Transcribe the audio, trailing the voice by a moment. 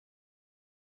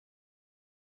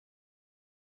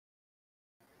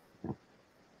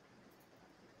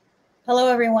Hello,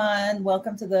 everyone.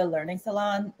 Welcome to the Learning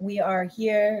Salon. We are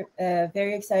here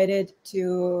very excited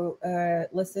to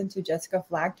listen to Jessica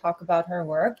Flack talk about her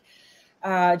work.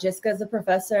 Jessica is a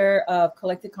professor of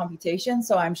collective computation,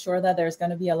 so I'm sure that there's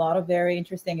going to be a lot of very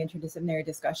interesting interdisciplinary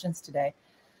discussions today.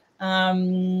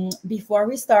 Before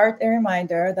we start, a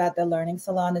reminder that the Learning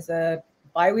Salon is a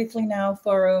bi-weekly now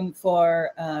forum for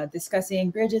discussing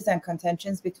bridges and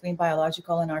contentions between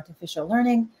biological and artificial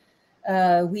learning.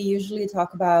 We usually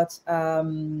talk about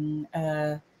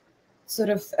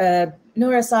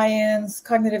neuroscience,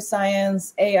 cognitive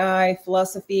science, AI,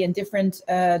 philosophy, and different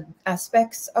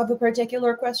aspects of a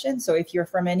particular question. So if you're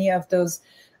from any of those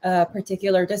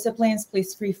particular disciplines,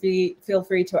 please feel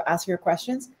free to ask your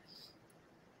questions.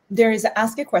 There is an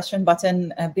Ask a Question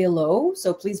button below,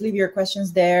 so please leave your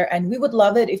questions there. And we would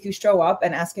love it if you show up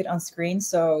and ask it on screen.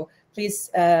 So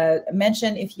please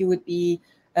mention if you would be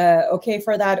okay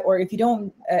for that, or if you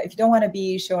don't want to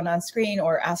be shown on screen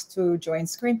or asked to join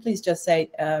screen, please just say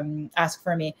ask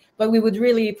for me. But we would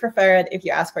really prefer it if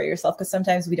you ask for yourself, because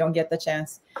sometimes we don't get the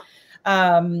chance.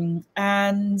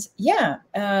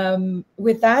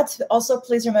 With that, also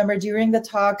please remember during the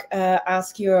talk,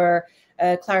 ask your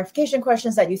clarification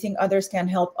questions that you think others can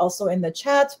help also in the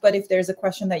chat. But if there's a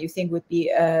question that you think would be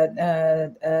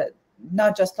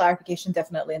not just clarification,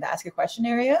 definitely in the Ask a Question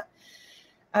area.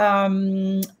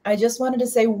 I just wanted to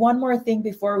say one more thing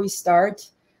before we start.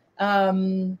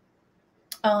 On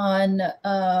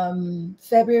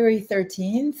February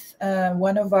 13th,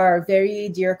 one of our very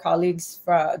dear colleagues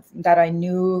that I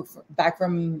knew back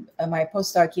from my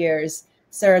postdoc years,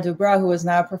 Sarah Dubra, who is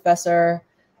now a professor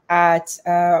at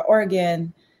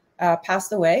Oregon,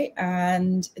 passed away.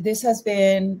 And this has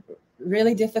been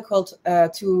really difficult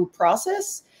to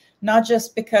process, not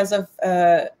just because of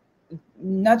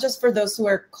not just for those who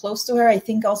are close to her, I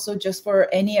think also just for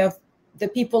any of the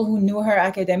people who knew her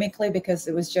academically, because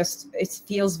it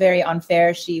feels very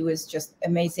unfair. She was just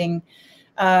amazing.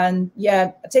 And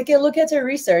yeah, take a look at her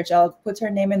research. I'll put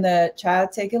her name in the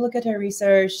chat. Take a look at her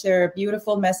research. There are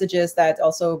beautiful messages that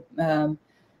also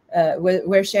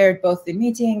were shared both in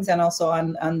meetings and also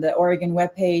on the Oregon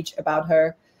webpage about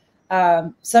her.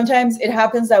 Sometimes it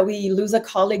happens that we lose a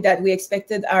colleague that we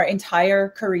expected our entire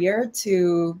career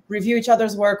to review each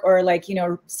other's work or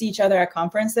see each other at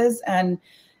conferences. And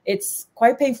it's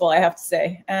quite painful, I have to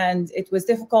say. And it was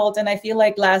difficult. And I feel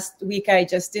like last week I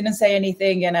just didn't say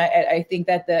anything. And I think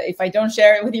that if I don't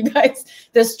share it with you guys,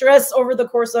 the stress over the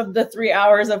course of the 3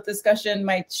 hours of discussion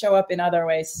might show up in other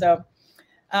ways. So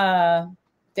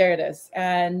there it is.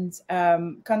 And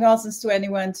condolences to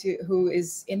anyone who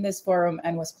is in this forum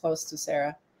and was close to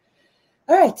Sarah.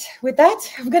 All right, with that,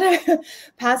 I'm going to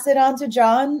pass it on to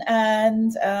John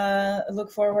and look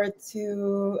forward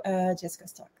to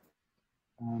Jessica's talk.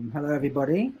 Hello,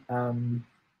 everybody.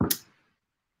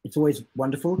 It's always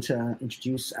wonderful to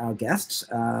introduce our guests,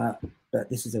 but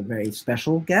this is a very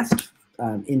special guest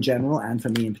in general and for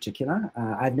me in particular.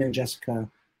 I've known Jessica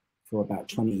for about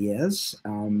 20 years.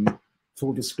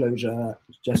 Full disclosure,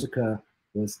 Jessica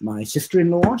was my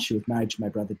sister-in-law. She was married to my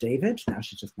brother David. Now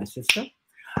she's just my sister.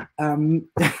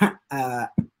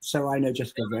 So I know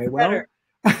Jessica very well.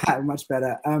 Much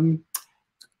better.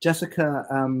 Jessica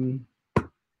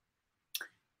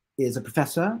is a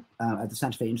professor at the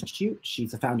Santa Fe Institute.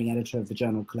 She's the founding editor of the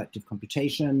journal Collective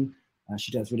Computation.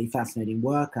 She does really fascinating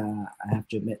work. I have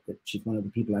to admit that she's one of the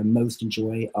people I most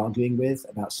enjoy arguing with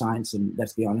about science and,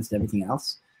 let's be honest, everything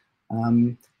else.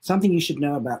 Something you should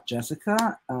know about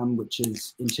Jessica, which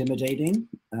is intimidating,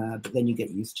 but then you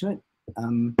get used to it,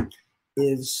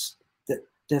 is that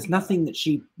there's nothing that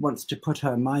she wants to put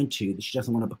her mind to that she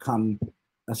doesn't want to become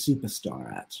a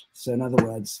superstar at. So in other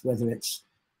words, whether it's,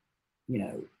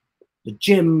 the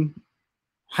gym,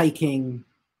 hiking,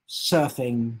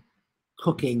 surfing,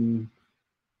 cooking,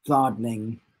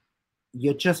 gardening,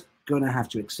 you're just going to have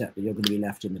to accept that you're going to be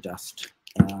left in the dust.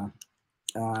 And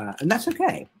that's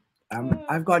okay.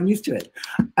 I've gotten used to it.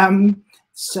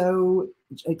 So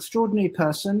extraordinary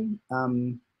person,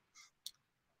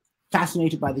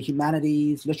 fascinated by the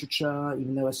humanities, literature,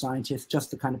 even though a scientist,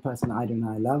 just the kind of person Ida and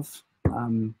I love.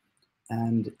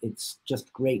 And it's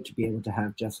just great to be able to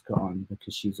have Jessica on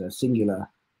because she's a singular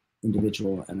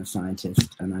individual and a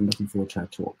scientist, and I'm looking forward to her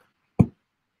talk.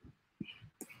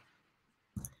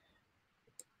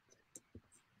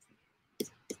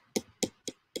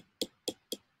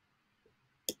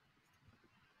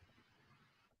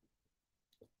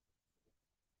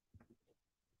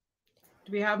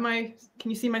 Do we have can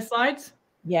you see my slides?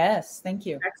 Yes, thank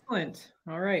you. Excellent.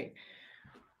 All right.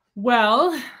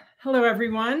 Well, hello,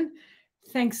 everyone.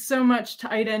 Thanks so much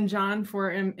to Ida and John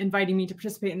for inviting me to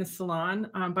participate in this salon.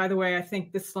 By the way, I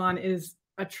think this salon is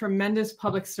a tremendous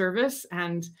public service,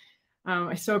 and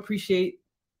I so appreciate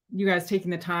you guys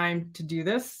taking the time to do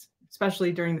this,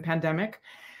 especially during the pandemic.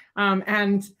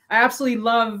 And I absolutely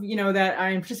love, that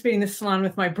I'm participating in this salon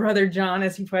with my brother, John,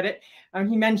 as he put it.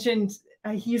 He mentioned,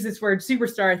 he used this word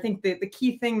superstar. I think that the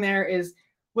key thing there is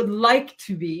would like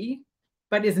to be,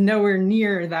 but is nowhere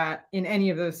near that in any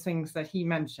of those things that he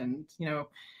mentioned,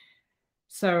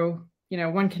 So,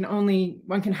 one can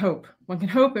hope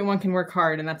and one can work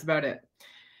hard, and that's about it.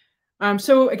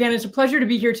 So again, it's a pleasure to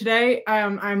be here today.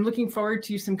 I'm looking forward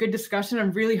to some good discussion.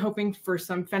 I'm really hoping for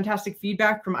some fantastic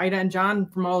feedback from Ida and John,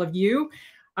 from all of you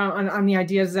on the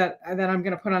ideas that I'm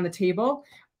going to put on the table.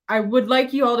 I would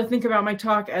like you all to think about my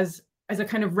talk as a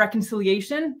kind of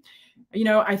reconciliation.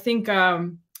 I think,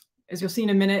 as you'll see in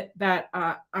a minute, that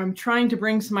I'm trying to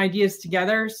bring some ideas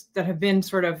together that have been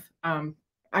sort of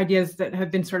ideas that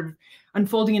have been sort of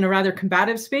unfolding in a rather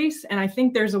combative space. And I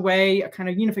think there's a way, a kind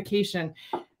of unification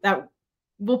that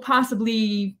will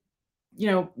possibly,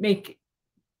 make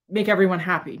everyone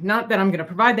happy. Not that I'm going to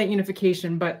provide that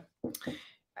unification, but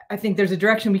I think there's a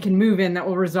direction we can move in that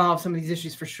will resolve some of these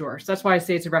issues for sure. So that's why I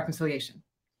say it's a reconciliation.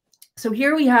 So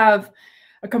here we have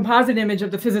a composite image of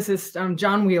the physicist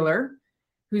John Wheeler,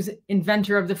 who's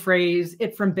inventor of the phrase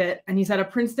 "it from bit," and he's at a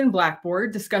Princeton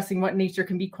blackboard discussing what nature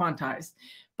can be quantized.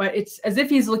 But it's as if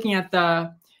he's looking at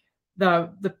the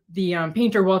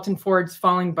painter Walton Ford's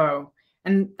Falling Bow.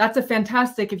 And that's a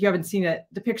fantastic, if you haven't seen it,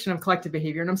 depiction of collective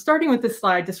behavior. And I'm starting with this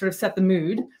slide to sort of set the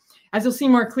mood. As you'll see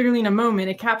more clearly in a moment,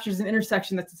 it captures an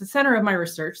intersection that's at the center of my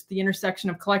research, the intersection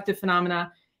of collective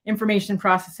phenomena, information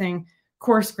processing,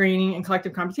 coarse graining, and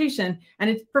collective computation. And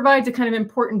it provides a kind of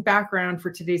important background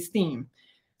for today's theme.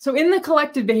 So in the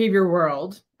collective behavior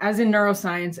world, as in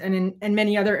neuroscience and in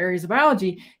many other areas of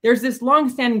biology, there's this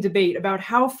long-standing debate about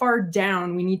how far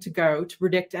down we need to go to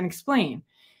predict and explain.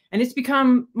 And it's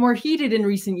become more heated in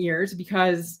recent years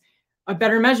because of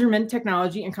better measurement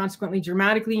technology and consequently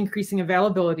dramatically increasing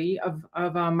availability of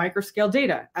microscale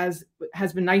data, as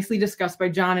has been nicely discussed by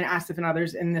John and Asif and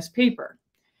others in this paper.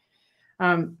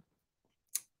 How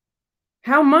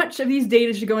much of these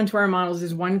data should go into our models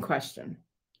is one question.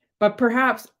 But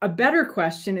perhaps a better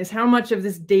question is how much of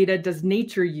this data does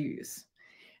nature use?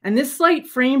 And this slight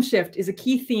frame shift is a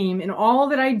key theme in all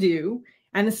that I do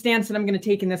and the stance that I'm going to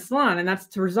take in this salon. And that's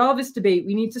to resolve this debate,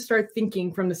 we need to start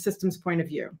thinking from the systems point of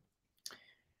view.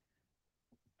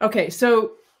 Okay,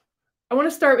 so I want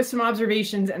to start with some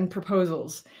observations and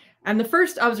proposals. And the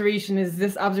first observation is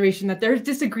this observation that there's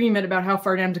disagreement about how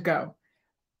far down to go.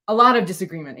 A lot of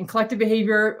disagreement in collective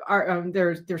behavior.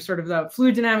 There's sort of the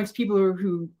fluid dynamics people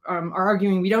who are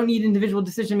arguing we don't need individual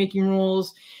decision-making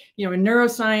rules. In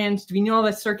neuroscience, do we know all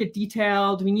that circuit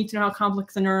detail? Do we need to know how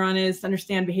complex a neuron is to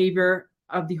understand behavior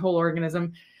of the whole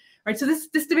organism? Right. So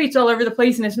this debate's all over the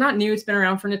place, and it's not new. It's been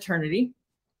around for an eternity.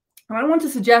 And I want to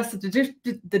suggest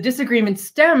that the disagreement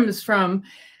stems from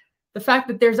the fact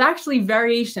that there's actually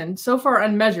variation so far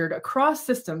unmeasured across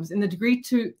systems in the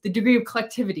degree of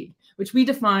collectivity, which we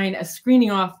define as screening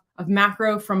off of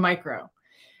macro from micro,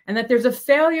 and that there's a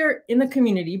failure in the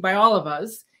community by all of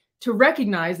us to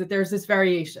recognize that there's this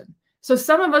variation. So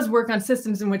some of us work on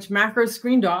systems in which macro is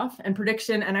screened off and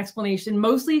prediction and explanation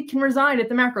mostly can reside at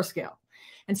the macro scale.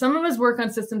 And some of us work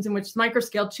on systems in which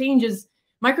microscale changes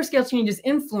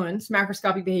influence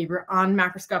macroscopic behavior on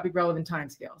macroscopic relevant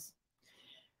timescales.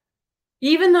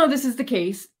 Even though this is the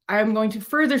case, I'm going to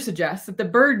further suggest that the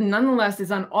burden nonetheless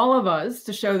is on all of us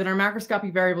to show that our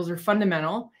macroscopic variables are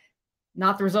fundamental,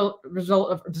 not the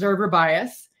result of observer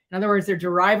bias. In other words, they're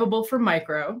derivable from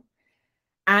micro.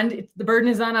 And the burden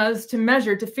is on us to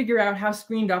measure, to figure out how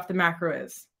screened off the macro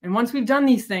is. And once we've done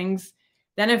these things,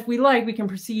 then if we like, we can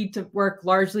proceed to work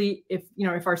largely if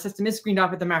our system is screened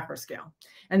off at the macro scale.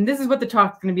 And this is what the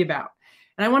talk is going to be about.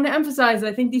 And I want to emphasize that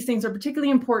I think these things are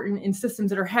particularly important in systems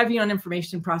that are heavy on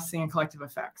information processing and collective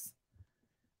effects.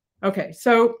 Okay,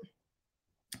 so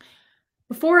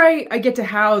before I get to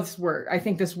how I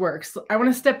think this works, I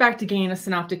want to step back to gain a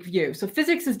synoptic view. So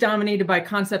physics is dominated by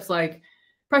concepts like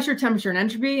pressure, temperature, and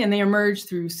entropy, and they emerge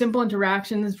through simple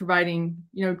interactions, providing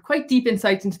quite deep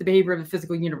insights into the behavior of the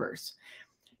physical universe.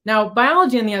 Now,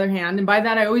 biology, on the other hand, and by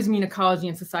that I always mean ecology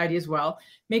and society as well,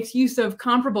 makes use of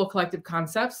comparable collective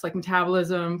concepts like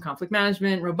metabolism, conflict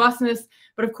management, robustness,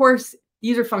 but of course,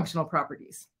 these are functional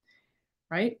properties,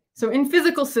 right? So in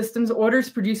physical systems, order is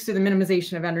produced through the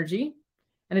minimization of energy,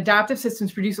 and adaptive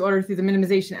systems produce order through the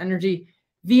minimization of energy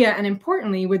via, and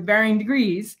importantly, with varying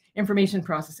degrees, information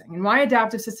processing. And why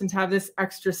adaptive systems have this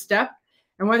extra step,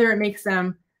 and whether it makes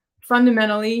them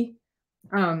fundamentally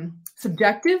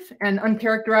subjective and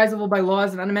uncharacterizable by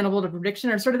laws and unamenable to prediction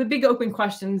are sort of the big open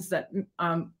questions that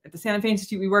at the Santa Fe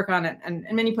Institute we work on it, and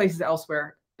in many places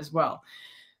elsewhere as well.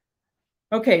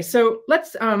 Okay, so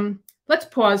let's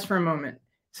pause for a moment.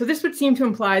 So this would seem to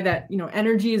imply that, you know,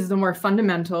 energy is the more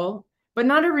fundamental, but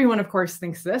not everyone, of course,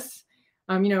 thinks this.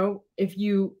 You know, if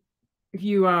you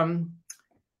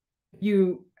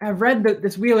have read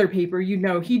this Wheeler paper, you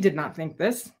know he did not think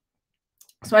this.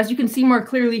 So as you can see more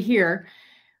clearly here,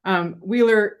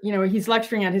 Wheeler, you know, he's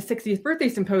lecturing at his 60th birthday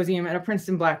symposium at a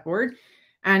Princeton Blackboard.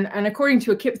 And according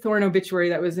to a Kip Thorne obituary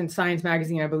that was in Science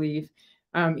magazine, I believe,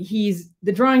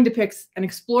 the drawing depicts an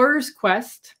explorer's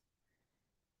quest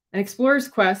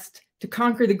to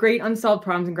conquer the great unsolved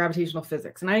problems in gravitational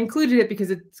physics. And I included it because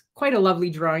it's quite a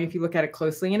lovely drawing if you look at it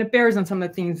closely, and it bears on some of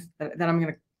the things that I'm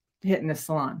going to hit in this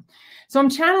salon. So I'm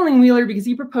channeling Wheeler because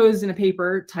he proposed in a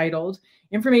paper titled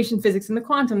Information Physics and the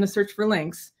Quantum, The Search for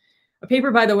Links, a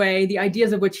paper, by the way, the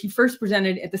ideas of which he first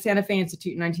presented at the Santa Fe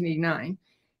Institute in 1989.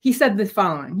 He said the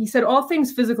following. He said, all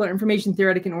things physical are information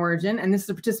theoretic in origin, and this is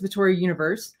a participatory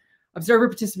universe. Observer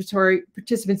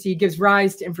participancy gives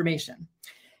rise to information.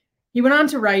 He went on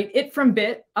to write, it from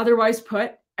bit, otherwise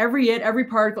put, every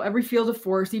particle, every field of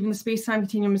force, even the space-time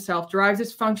continuum itself, derives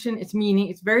its function, its meaning,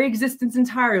 its very existence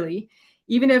entirely,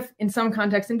 even if in some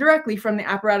contexts indirectly, from the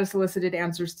apparatus elicited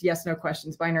answers to yes-no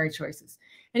questions, binary choices.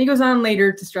 And he goes on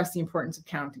later to stress the importance of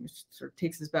counting, which sort of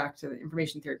takes us back to the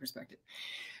information theory perspective.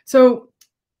 So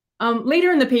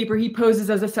later in the paper, he poses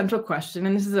as a central question,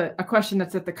 and this is a question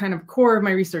that's at the kind of core of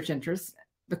my research interests,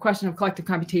 the question of collective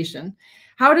computation.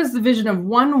 How does the vision of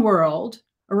one world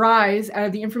arise out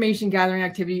of the information gathering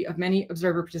activity of many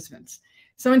observer participants?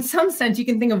 So in some sense, you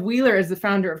can think of Wheeler as the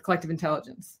founder of collective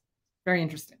intelligence. Very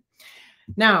interesting.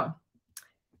 Now,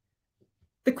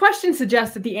 the question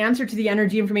suggests that the answer to the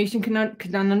energy information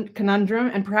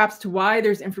conundrum, and perhaps to why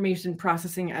there's information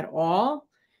processing at all,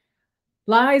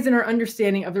 lies in our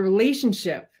understanding of the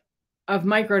relationship of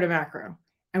micro to macro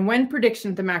and when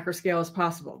prediction at the macro scale is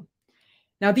possible.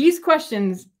 Now, these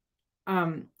questions,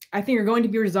 I think, are going to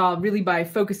be resolved really by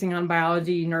focusing on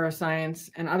biology, neuroscience,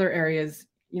 and other areas,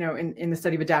 you know, in the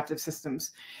study of adaptive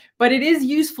systems. But it is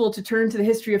useful to turn to the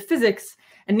history of physics,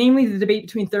 and namely the debate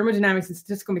between thermodynamics and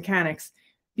statistical mechanics,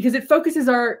 because it focuses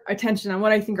our attention on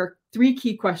what I think are three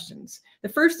key questions. The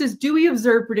first is, do we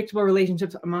observe predictable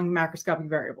relationships among macroscopic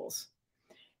variables?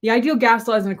 The ideal gas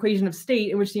law is an equation of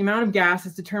state in which the amount of gas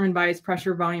is determined by its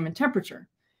pressure, volume, and temperature.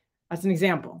 That's an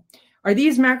example. Are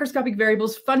these macroscopic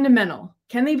variables fundamental?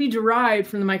 Can they be derived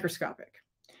from the microscopic?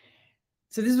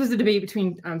 So this was the debate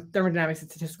between thermodynamics and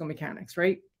statistical mechanics,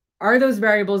 right? Are those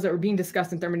variables that were being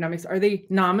discussed in thermodynamics, are they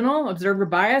nominal, observer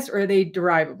bias, or are they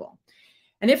derivable?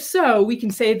 And if so, we can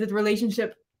say that the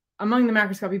relationship among the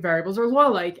macroscopic variables are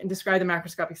law-like and describe the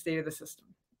macroscopic state of the system.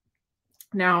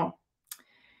 Now,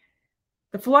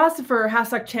 the philosopher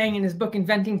Hasok Chang, in his book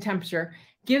Inventing Temperature,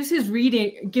 gives his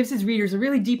readers a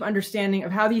really deep understanding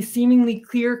of how these seemingly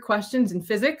clear questions in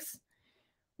physics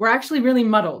were actually really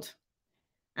muddled.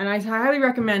 And I highly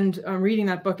recommend reading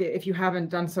that book if you haven't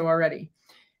done so already.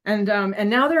 And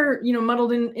now they're, you know,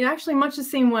 muddled in actually much the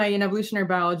same way in evolutionary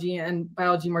biology and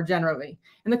biology more generally.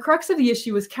 And the crux of the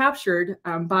issue was captured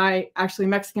by actually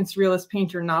Mexican surrealist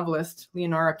painter and novelist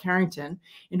Leonora Carrington,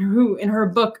 in her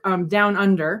book Down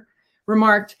Under,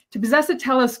 remarked, to possess a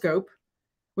telescope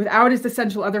without its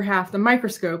essential other half, the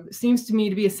microscope, seems to me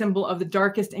to be a symbol of the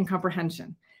darkest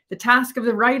incomprehension. The task of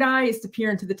the right eye is to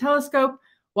peer into the telescope,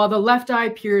 while the left eye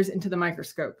peers into the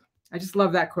microscope. I just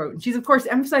love that quote. And she's, of course,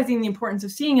 emphasizing the importance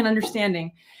of seeing and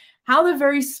understanding how the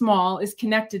very small is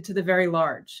connected to the very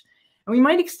large. And we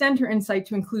might extend her insight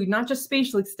to include not just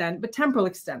spatial extent, but temporal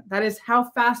extent. That is, how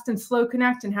fast and slow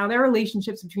connect and how their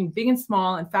relationships between big and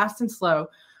small and fast and slow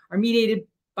are mediated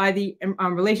by the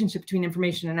relationship between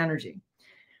information and energy.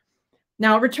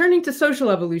 Now, returning to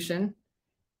social evolution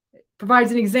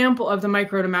provides an example of the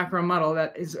micro to macro model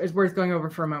that is worth going over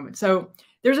for a moment. So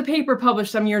there's a paper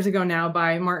published some years ago now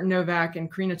by Martin Novak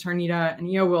and Karina Tarnita and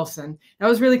E.O. Wilson that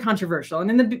was really controversial.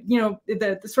 And in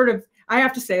the sort of, I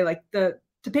have to say, like the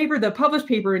published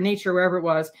paper in Nature, wherever it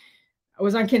was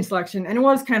on kin selection, and it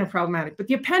was kind of problematic. But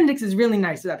the appendix is really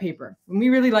nice to that paper, and we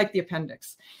really like the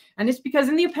appendix. And it's because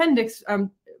in the appendix,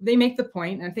 they make the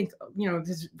point, and I think, you know, this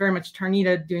is very much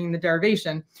Tarnita doing the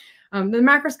derivation. The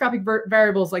macroscopic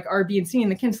variables like R, B, and C in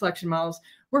the kin selection models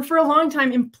were for a long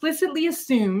time implicitly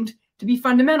assumed to be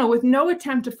fundamental, with no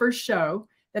attempt to first show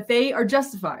that they are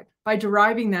justified by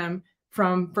deriving them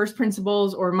from first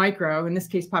principles or micro, in this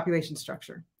case, population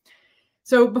structure.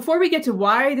 So before we get to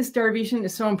why this derivation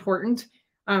is so important,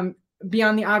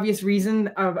 beyond the obvious reason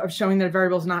of showing that a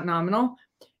variable is not nominal,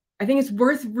 I think it's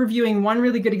worth reviewing one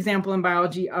really good example in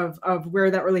biology of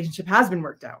where that relationship has been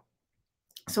worked out.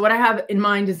 So what I have in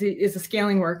mind is a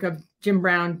scaling work of Jim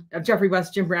Brown, of Jeffrey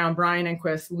West, Jim Brown, Brian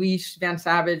Enquist, Leash, Van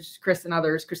Savage, Chris and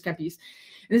others, Chris Kempes.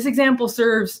 And this example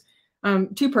serves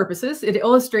two purposes. It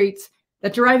illustrates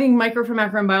that deriving micro from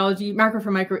macro in biology, macro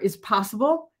from micro, is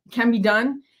possible, can be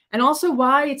done, and also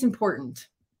why it's important.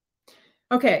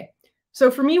 Okay, so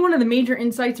for me, one of the major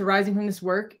insights arising from this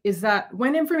work is that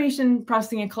when information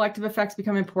processing and collective effects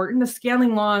become important, the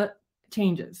scaling law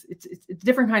changes. It's a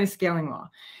different kind of scaling law.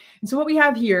 And so what we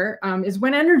have here is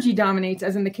when energy dominates,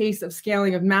 as in the case of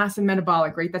scaling of mass and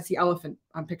metabolic, right? That's the elephant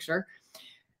picture.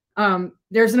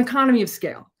 There's an economy of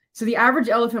scale. So the average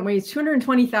elephant weighs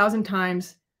 220,000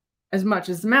 times as much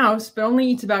as the mouse, but only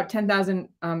eats about 10,000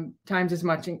 times as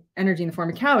much energy in the form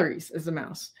of calories as the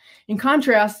mouse. In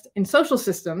contrast, in social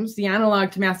systems, the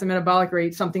analog to mass and metabolic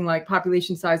rate, something like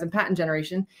population size and patent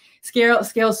generation,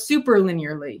 scales super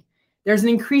linearly. There's an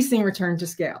increasing return to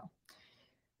scale.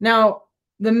 Now,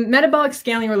 the metabolic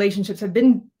scaling relationships have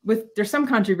been there's some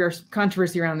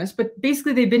controversy around this, but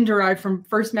basically they've been derived from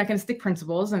first mechanistic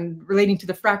principles and relating to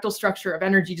the fractal structure of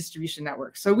energy distribution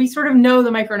networks. So we sort of know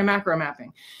the micro to macro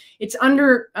mapping. It's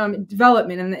under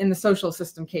development in the social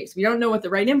system case. We don't know what the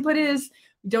right input is.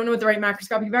 We don't know what the right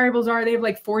macroscopic variables are. They have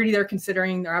like 40 they're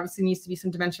considering. There obviously needs to be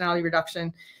some dimensionality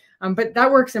reduction, but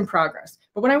that work's in progress.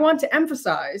 But what I want to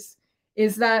emphasize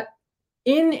is that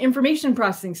in information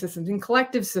processing systems, in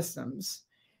collective systems,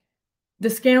 the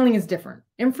scaling is different.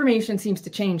 Information seems to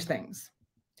change things.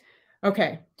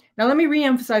 Okay, now let me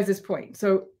re-emphasize this point.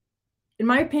 So in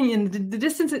my opinion, the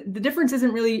difference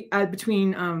isn't really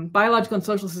between biological and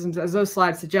social systems, as those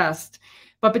slides suggest,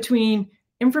 but between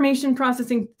information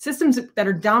processing systems that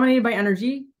are dominated by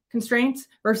energy constraints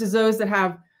versus those that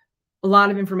have a lot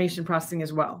of information processing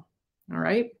as well. All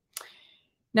right.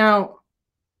 Now,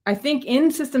 I think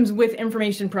in systems with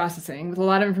information processing, with a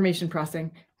lot of information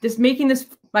processing, making this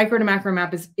micro to macro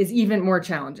map is even more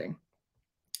challenging.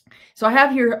 So I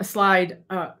have here a slide,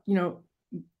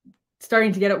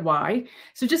 starting to get at why.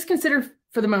 So just consider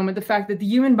for the moment the fact that the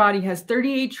human body has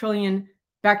 38 trillion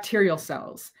bacterial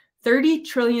cells, 30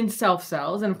 trillion self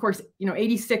cells, and of course,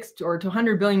 86 to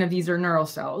 100 billion of these are neural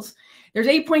cells. There's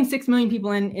 8.6 million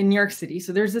people in New York City.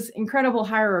 So there's this incredible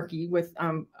hierarchy with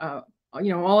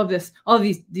all of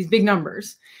these big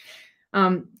numbers.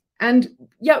 And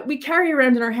yet we carry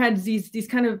around in our heads these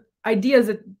kind of ideas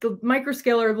that the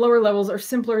microscale or lower levels are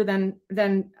simpler than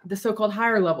the so-called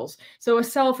higher levels. So a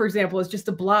cell, for example, is just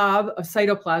a blob of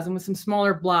cytoplasm with some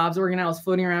smaller blobs, organelles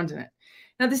floating around in it.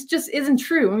 Now, this just isn't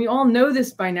true. And we all know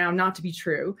this by now not to be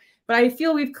true, but I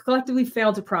feel we've collectively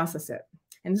failed to process it.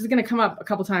 And this is going to come up a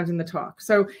couple times in the talk.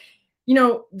 So,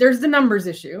 there's the numbers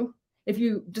issue. If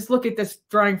you just look at this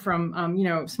drawing from,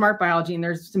 Smart Biology, and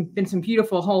there's been some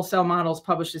beautiful whole cell models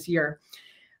published this year.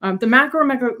 The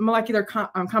macromolecular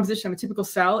composition of a typical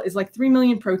cell is like 3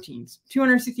 million proteins,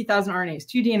 260,000 RNAs,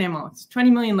 2 DNA molecules,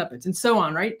 20 million lipids, and so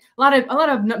on, right? A lot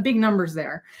of big numbers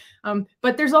there.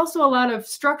 But there's also a lot of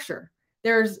structure.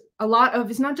 There's a lot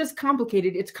of, it's not just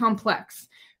complicated, it's complex.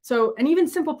 So, and even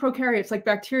simple prokaryotes like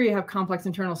bacteria have complex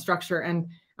internal structure and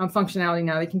functionality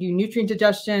now. They can do nutrient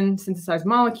digestion, synthesize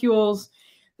molecules.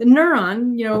 The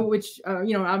neuron, which,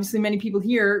 obviously many people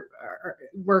here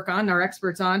work on, are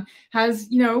experts on, is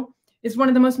one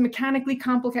of the most mechanically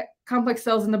complex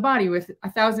cells in the body with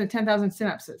 1,000 to 10,000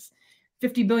 synapses,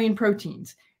 50 billion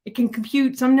proteins. It can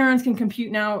compute, some neurons can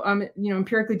compute now,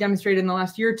 empirically demonstrated in the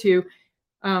last year or two,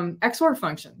 XOR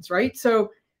functions, right?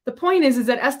 So the point is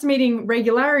that estimating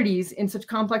regularities in such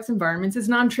complex environments is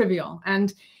non-trivial.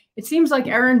 And it seems like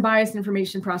error and bias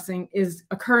information processing is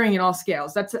occurring at all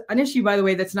scales. That's an issue, by the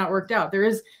way, that's not worked out. There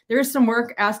is some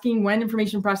work asking when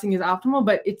information processing is optimal,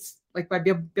 but it's like by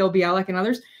Bill Bialek and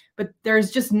others, but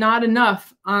there's just not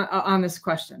enough on this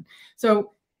question.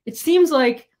 So it seems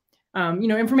like,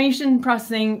 information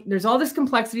processing, there's all this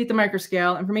complexity at the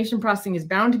microscale. Information processing is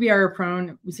bound to be error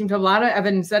prone. We seem to have a lot of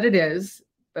evidence that it is,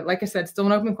 but like I said, still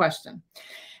an open question.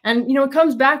 And, it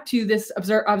comes back to this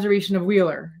observation of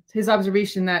Wheeler, his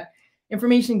observation that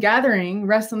information gathering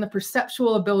rests on the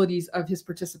perceptual abilities of his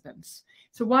participants.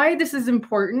 So why this is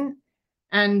important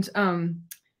and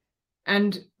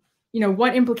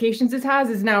what implications this has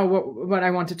is now what I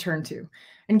want to turn to.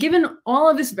 And given all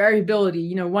of this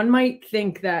variability, one might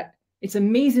think that it's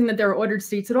amazing that there are ordered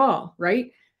states at all,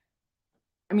 right?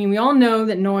 I mean, we all know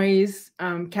that noise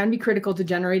can be critical to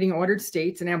generating ordered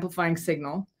states and amplifying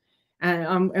signal.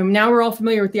 And now we're all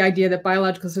familiar with the idea that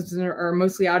biological systems are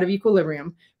mostly out of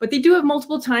equilibrium, but they do have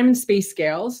multiple time and space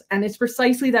scales. And it's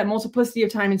precisely that multiplicity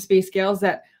of time and space scales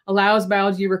that allows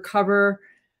biology to recover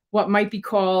what might be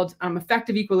called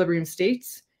effective equilibrium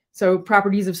states. So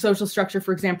properties of social structure,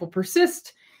 for example,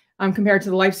 persist compared to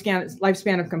the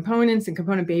lifespan of components, and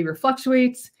component behavior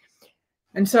fluctuates.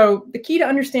 And so the key to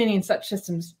understanding in such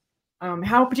systems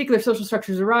how particular social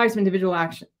structures arise from individual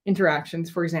interactions,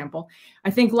 for example,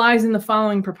 I think lies in the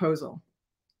following proposal.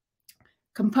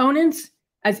 Components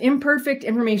as imperfect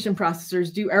information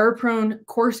processors do error-prone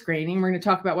coarse graining. We're going to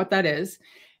talk about what that is.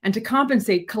 And to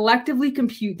compensate, collectively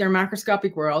compute their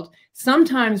macroscopic world,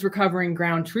 sometimes recovering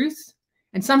ground truths,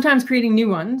 and sometimes creating new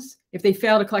ones if they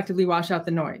fail to collectively wash out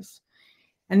the noise.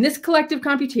 And this collective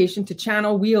computation to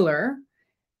channel Wheeler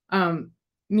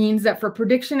means that for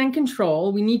prediction and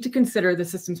control, we need to consider the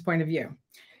system's point of view.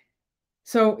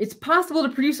 So it's possible to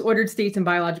produce ordered states in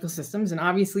biological systems, and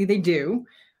obviously they do,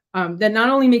 that not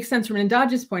only make sense from an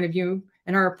endogenous point of view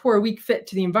and are a poor, weak fit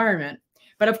to the environment,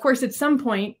 but of course, at some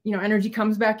point, energy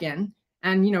comes back in,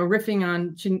 and, riffing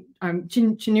on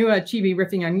Chinua Achebe,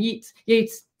 riffing on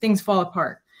Yeats, things fall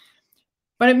apart.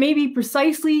 But it may be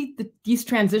precisely these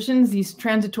transitions, these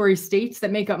transitory states,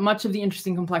 that make up much of the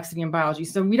interesting complexity in biology.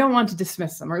 So we don't want to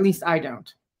dismiss them, or at least I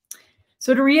don't.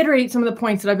 So to reiterate some of the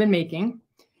points that I've been making,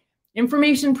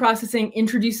 information processing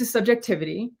introduces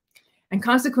subjectivity, and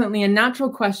consequently, a natural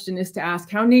question is to ask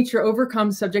how nature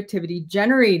overcomes subjectivity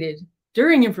generated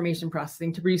during information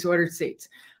processing to produce ordered states.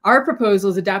 Our proposal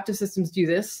is adaptive systems do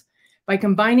this by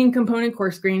combining component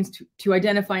coarse grains to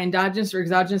identify endogenous or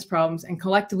exogenous problems and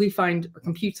collectively find or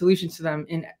compute solutions to them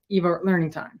in EVA learning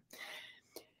time.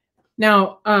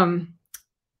 Now,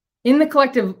 in the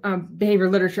collective behavior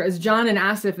literature, as John and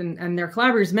Asif and their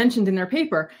collaborators mentioned in their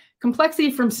paper,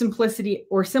 complexity from simplicity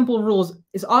or simple rules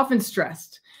is often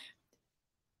stressed.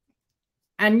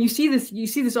 And you see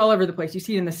this all over the place. You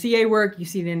see it in the CA work, you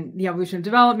see it in the evolution of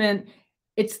development.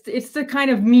 It's the kind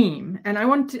of meme, and I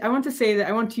want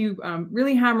to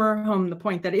really hammer home the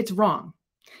point that it's wrong.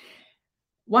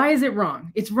 Why is it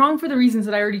wrong? It's wrong for the reasons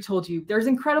that I already told you. There's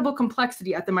incredible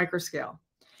complexity at the microscale.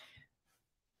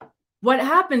 What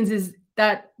happens is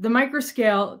that the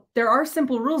microscale, there are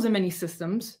simple rules in many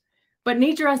systems, but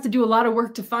nature has to do a lot of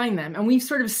work to find them, and we've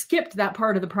sort of skipped that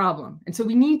part of the problem. And so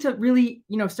we need to really,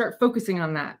 start focusing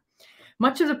on that.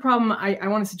 Much of the problem I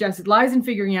want to suggest it lies in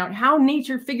figuring out how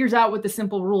nature figures out what the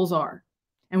simple rules are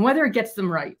and whether it gets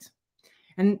them right.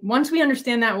 And once we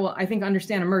understand that, we'll, I think,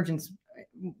 understand emergence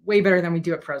way better than we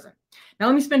do at present. Now,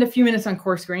 let me spend a few minutes on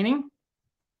coarse graining.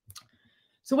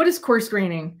 So what is coarse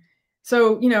graining?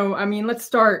 So, let's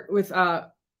start with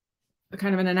a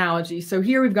kind of an analogy. So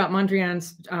here we've got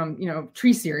Mondrian's,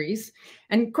 tree series,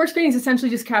 and coarse graining is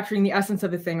essentially just capturing the essence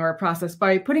of a thing or a process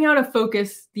by putting out of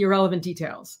focus the irrelevant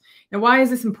details. Now, why is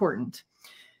this important?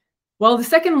 Well, the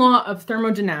second law of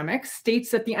thermodynamics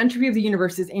states that the entropy of the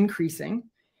universe is increasing.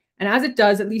 And as it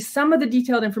does, at least some of the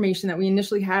detailed information that we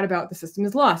initially had about the system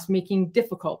is lost, making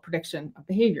difficult prediction of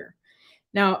behavior.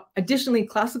 Now, additionally,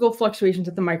 classical fluctuations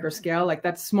at the microscale, like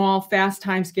that small, fast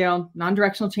timescale,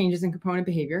 non-directional changes in component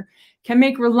behavior, can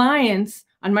make reliance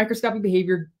on microscopic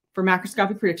behavior for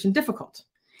macroscopic prediction difficult.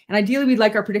 And ideally, we'd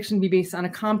like our prediction to be based on a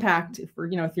compact, if we're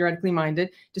theoretically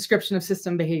minded, description of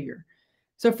system behavior.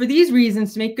 So for these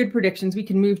reasons, to make good predictions, we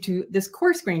can move to this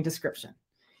coarse grain description,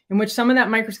 in which some of that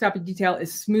microscopic detail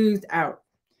is smoothed out.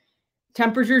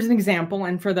 Temperature is an example,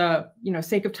 and for the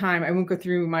sake of time, I won't go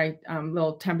through my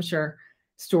little temperature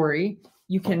story.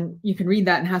 You can read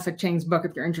that in Hasek Chang's book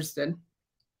if you're interested.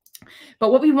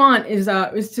 But what we want is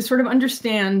to sort of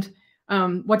understand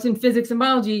what's in physics and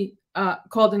biology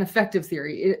called an effective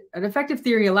theory. An effective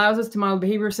theory allows us to model the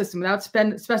behavioral system without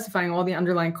specifying all the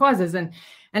underlying causes, and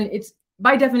it's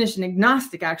by definition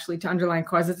agnostic actually to underlying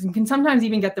causes, and can sometimes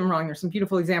even get them wrong. There's some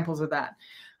beautiful examples of that.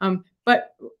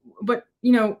 But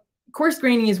coarse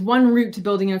graining is one route to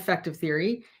building an effective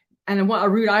theory, and a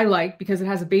route I like because it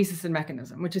has a basis in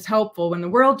mechanism, which is helpful when the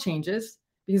world changes,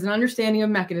 because an understanding of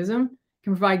mechanism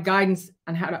can provide guidance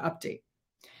on how to update.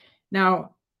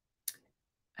 Now,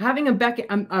 having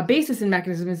a basis in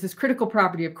mechanism is this critical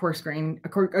property of coarse grain, a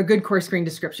good coarse grain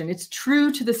description. It's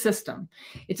true to the system.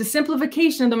 It's a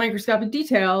simplification of the microscopic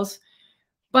details,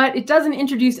 but it doesn't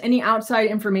introduce any outside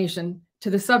information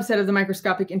to the subset of the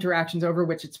microscopic interactions over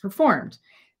which it's performed.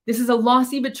 This is a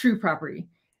lossy but true property,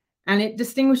 and it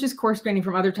distinguishes coarse graining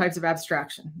from other types of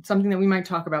abstraction, something that we might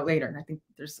talk about later. I think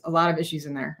there's a lot of issues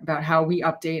in there about how we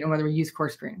update and whether we use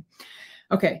coarse grain.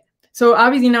 Okay. So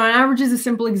obviously now an average is a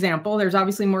simple example. There's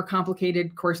obviously more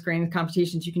complicated coarse grain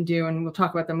computations you can do, and we'll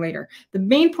talk about them later. The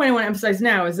main point I want to emphasize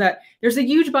now is that there's a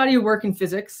huge body of work in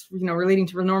physics, relating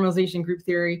to renormalization group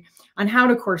theory on how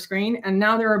to coarse grain. And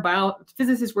now there are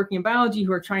physicists working in biology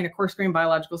who are trying to coarse grain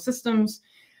biological systems.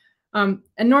 And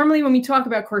normally when we talk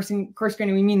about coarse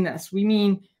graining, we mean this. We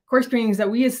mean coarse grainings that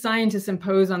we as scientists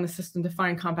impose on the system to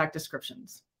find compact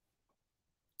descriptions.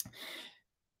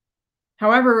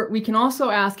 However, we can also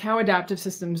ask how adaptive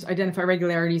systems identify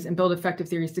regularities and build effective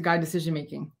theories to guide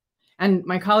decision-making. And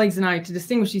my colleagues and I, to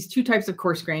distinguish these two types of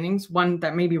coarse grainings, one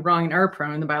that may be wrong and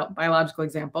error-prone, the biological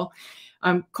example,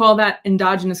 call that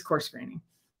endogenous coarse graining.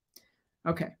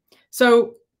 Okay,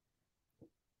 so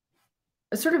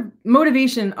a sort of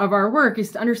motivation of our work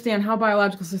is to understand how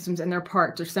biological systems and their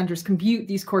parts or centers compute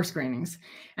these coarse grainings.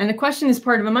 And the question is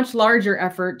part of a much larger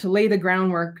effort to lay the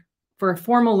groundwork for a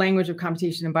formal language of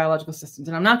computation in biological systems.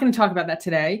 And I'm not going to talk about that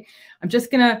today. I'm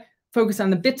just going to focus on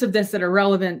the bits of this that are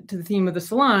relevant to the theme of the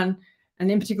Salon,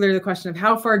 and in particular, the question of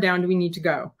how far down do we need to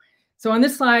go. So on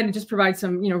this slide, it just provides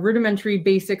some rudimentary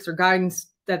basics or guidance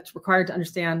that's required to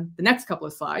understand the next couple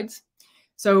of slides.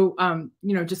 So,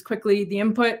 just quickly, the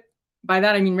input, by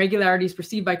that I mean regularities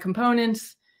perceived by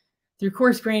components through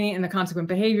coarse graining and the consequent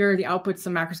behavior. The output's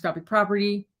some macroscopic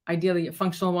property, ideally a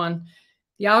functional one.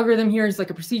 The algorithm here is like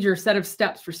a procedure, a set of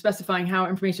steps for specifying how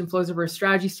information flows over a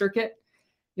strategy circuit.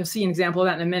 You'll see an example of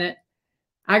that in a minute.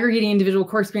 Aggregating individual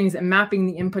coarse grainings and mapping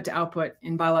the input to output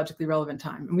in biologically relevant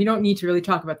time. And we don't need to really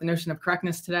talk about the notion of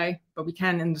correctness today, but we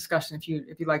can in the discussion if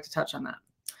you'd like to touch on that.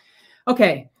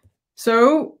 Okay,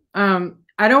 so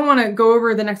I don't want to go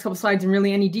over the next couple slides in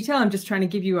really any detail. I'm just trying to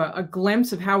give you a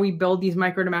glimpse of how we build these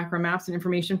micro to macro maps and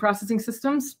information processing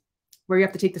systems, where you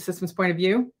have to take the system's point of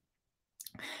view.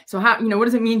 So what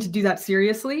does it mean to do that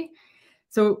seriously?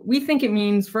 So we think it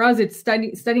means, for us, it's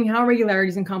studying how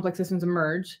regularities in complex systems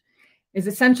emerge is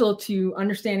essential to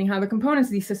understanding how the components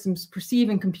of these systems perceive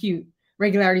and compute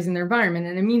regularities in their environment.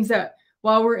 And it means that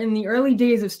while we're in the early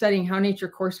days of studying how nature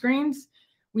coarse grains,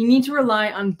 we need to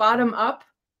rely on bottom-up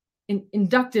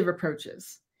inductive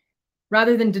approaches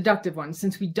rather than deductive ones,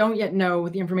 since we don't yet know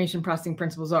what the information processing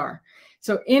principles are.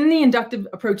 So in the inductive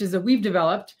approaches that we've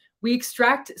developed, we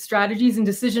extract strategies and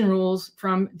decision rules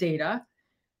from data.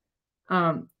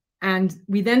 And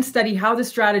we then study how the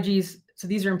strategies, so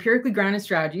these are empirically grounded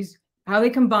strategies, how they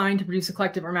combine to produce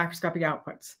collective or macroscopic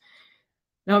outputs.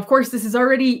 Now, of course, this is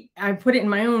already, I put it in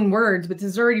my own words, but this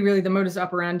is already really the modus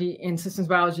operandi in systems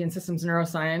biology and systems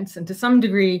neuroscience. And to some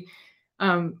degree,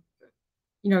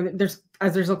 there's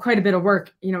quite a bit of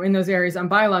work, in those areas on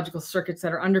biological circuits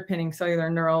that are underpinning cellular,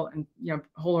 neural, and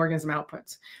whole organism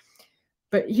outputs.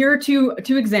 But here are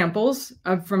two examples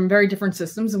from very different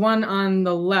systems. The one on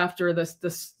the left, or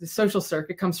the social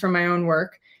circuit, comes from my own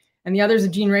work, and the other is a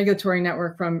gene regulatory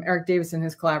network from Eric Davis and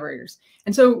his collaborators.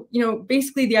 And so,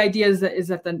 basically the idea is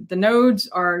that the nodes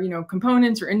are,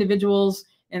 components or individuals.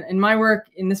 And in my work,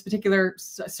 in this particular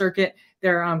circuit,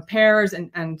 they're pairs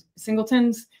and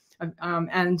singletons.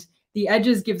 And the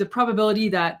edges give the probability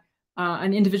that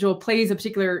an individual plays a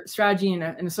particular strategy in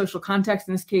a social context.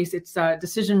 In this case, it's a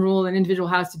decision rule an individual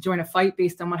has to join a fight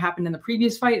based on what happened in the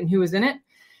previous fight and who was in it.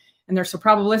 And they're so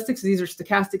probabilistic, so these are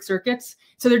stochastic circuits.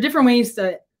 So there are different ways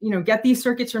to get these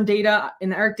circuits from data. In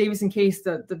the Eric Davison case,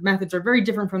 the methods are very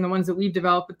different from the ones that we've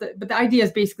developed, but the idea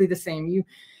is basically the same.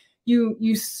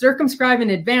 You circumscribe in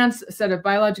advance a set of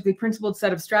biologically principled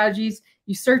set of strategies.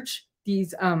 You search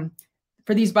these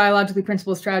for these biologically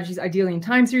principled strategies, ideally in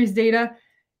time series data.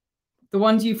 The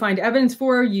ones you find evidence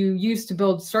for, you use to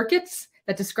build circuits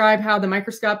that describe how the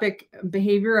microscopic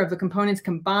behavior of the components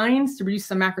combines to produce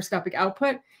some macroscopic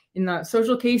output. In the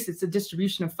social case, it's a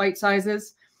distribution of fight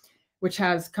sizes, which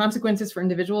has consequences for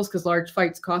individuals because large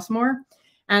fights cost more.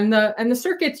 And the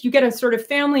circuits, you get a sort of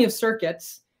family of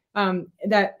circuits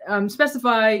that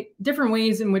specify different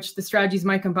ways in which the strategies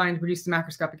might combine to produce the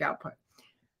macroscopic output.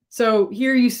 So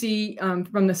here you see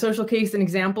from the social case an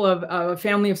example of a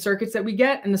family of circuits that we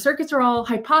get, and the circuits are all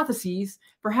hypotheses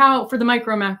for the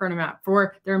micro macro map,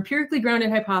 for their empirically grounded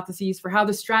hypotheses for how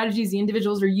the strategies the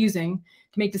individuals are using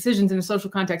to make decisions in a social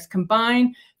context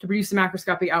combine to produce a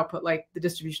macroscopic output, like the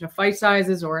distribution of fight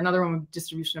sizes, or another one with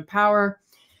distribution of power.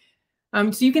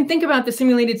 So you can think about the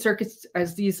simulated circuits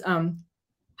as these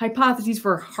hypotheses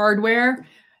for hardware,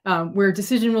 where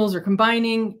decision rules are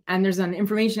combining, and there's an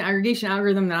information aggregation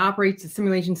algorithm that operates the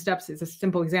simulation steps. It's a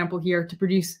simple example here to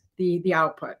produce the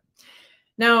output.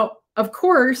 Now, of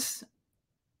course,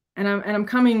 and I'm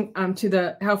coming to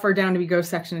the how far down do we go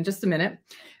section in just a minute.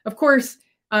 Of course,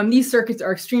 these circuits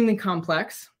are extremely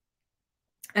complex,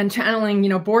 and channeling,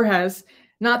 Borges,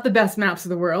 not the best maps of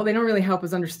the world. They don't really help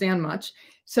us understand much.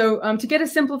 So to get a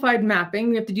simplified mapping,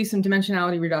 we have to do some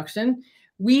dimensionality reduction.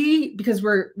 Because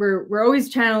we're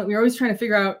always trying to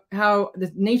figure out how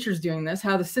the nature's doing this,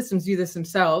 how the systems do this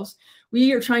themselves.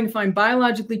 We are trying to find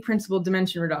biologically principled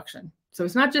dimension reduction. So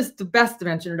it's not just the best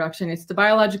dimension reduction, it's the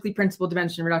biologically principled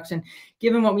dimension reduction,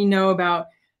 given what we know about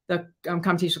the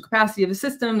computational capacity of the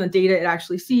system, the data it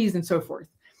actually sees, and so forth.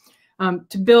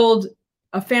 To build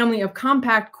a family of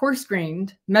compact,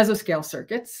 coarse-grained mesoscale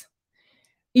circuits,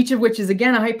 each of which is,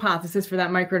 again, a hypothesis for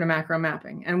that micro to macro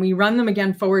mapping. And we run them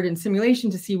again forward in simulation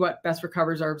to see what best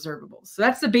recovers our observables. So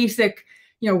that's the basic,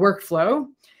 workflow.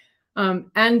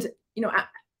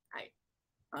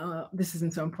 This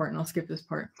isn't so important. I'll skip this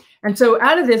part. And so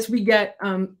out of this, we get,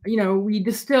 we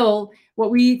distill what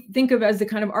we think of as the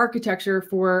kind of architecture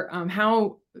for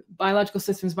how biological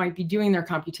systems might be doing their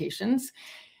computations.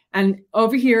 And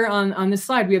over here on this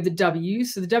slide, we have the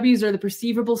W's. So the W's are the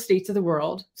perceivable states of the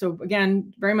world. So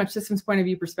again, very much systems point of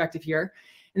view perspective here.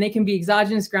 And they can be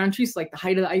exogenous ground truths like the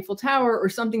height of the Eiffel Tower, or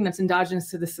something that's endogenous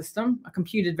to the system, a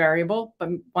computed variable, but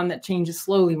one that changes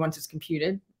slowly once it's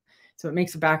computed. So it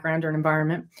makes a background or an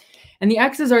environment. And the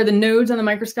X's are the nodes on the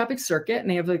microscopic circuit, and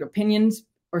they have like opinions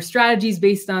or strategies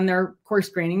based on their coarse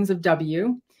grainings of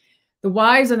W. The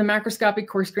Y's are the macroscopic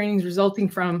coarse grainings resulting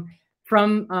from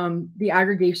the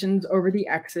aggregations over the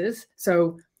X's.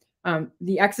 So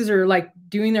the X's are like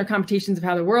doing their computations of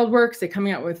how the world works. They're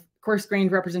coming out with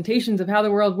coarse-grained representations of how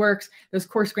the world works. Those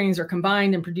coarse grains are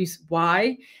combined and produce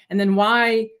Y. And then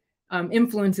Y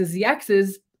influences the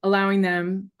X's, allowing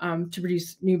them to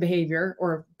produce new behavior,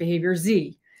 or behavior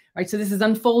Z. Right? So this is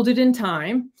unfolded in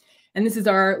time. And this is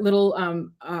our little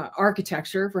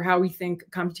architecture for how we think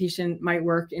computation might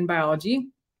work in biology.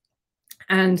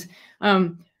 And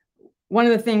one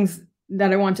of the things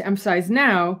that I want to emphasize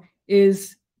now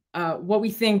is what we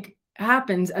think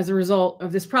happens as a result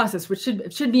of this process, which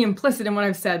should be implicit in what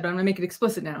I've said, but I'm going to make it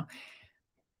explicit now.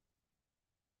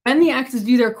 When the X's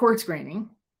do their coarse graining,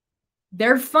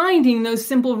 they're finding those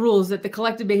simple rules that the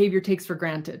collective behavior takes for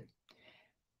granted.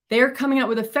 They're coming up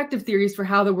with effective theories for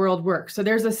how the world works. So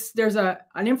there's an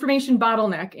information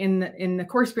bottleneck in the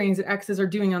coarse grainings that X's are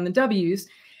doing on the W's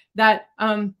that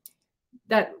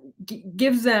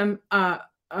gives them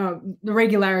the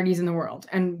regularities in the world.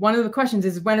 And one of the questions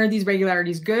is, when are these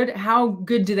regularities good? How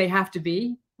good do they have to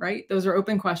be, right? Those are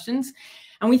open questions.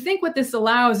 And we think what this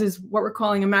allows is what we're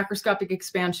calling a macroscopic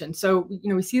expansion. So,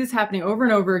 we see this happening over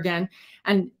and over again.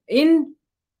 And in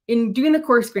doing the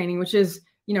coarse graining, which is,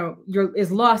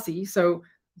 is lossy, so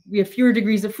we have fewer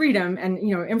degrees of freedom, and,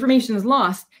 information is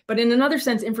lost, but in another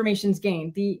sense, information is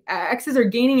gained. The X's are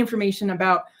gaining information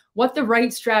about what the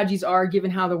right strategies are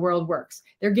given how the world works.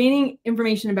 They're gaining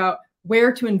information about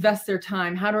where to invest their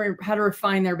time, how to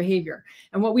refine their behavior.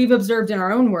 And what we've observed in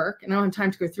our own work, and I don't have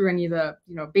time to go through any of the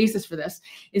basis for this,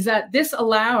 is that this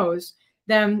allows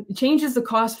them, changes the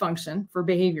cost function for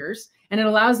behaviors, and it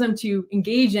allows them to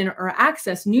engage in or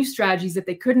access new strategies that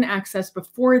they couldn't access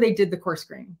before they did the coarse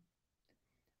graining.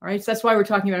 All right, so that's why we're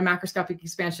talking about a macroscopic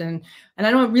expansion. And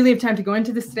I don't really have time to go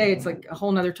into this today. It's like a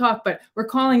whole nother talk, but we're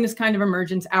calling this kind of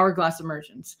emergence hourglass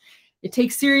emergence. It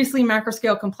takes seriously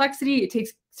macroscale complexity. It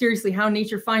takes seriously how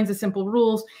nature finds the simple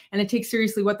rules, and it takes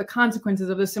seriously what the consequences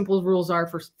of those simple rules are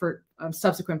for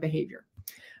subsequent behavior.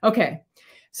 Okay,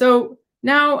 so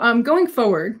now going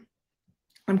forward,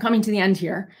 I'm coming to the end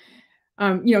here.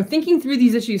 Thinking through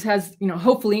these issues has,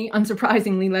 hopefully,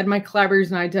 unsurprisingly, led my collaborators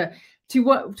and I to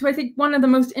I think one of the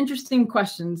most interesting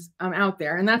questions out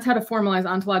there, and that's how to formalize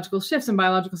ontological shifts in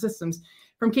biological systems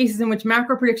from cases in which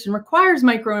macro prediction requires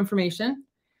micro information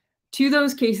to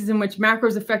those cases in which macro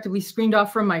is effectively screened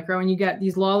off from micro, and you get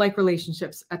these law-like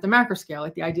relationships at the macro scale,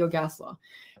 like the ideal gas law,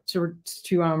 to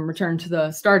return to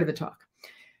the start of the talk.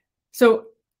 So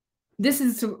this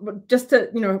is just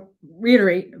to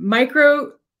reiterate,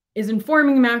 micro is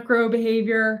informing macro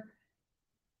behavior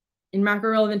in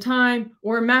macro relevant time,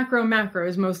 or macro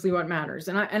is mostly what matters.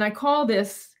 And I call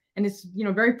this, and it's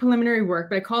very preliminary work,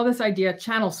 but I call this idea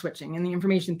channel switching in the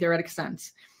information theoretic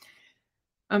sense.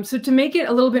 So to make it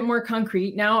a little bit more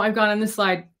concrete, now I've got on this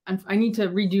slide, I need to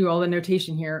redo all the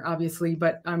notation here, obviously,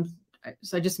 but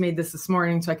so I just made this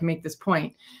morning so I can make this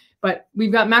point. But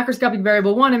we've got macroscopic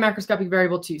variable 1 and macroscopic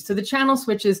variable 2. So the channel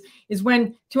switches is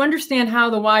when, to understand how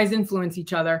the Y's influence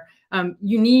each other,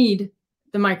 you need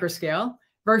the microscale,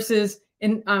 versus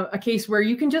in a case where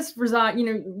you can just reside,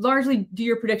 largely do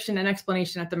your prediction and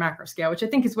explanation at the macro scale, which I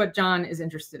think is what John is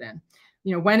interested in.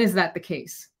 When is that the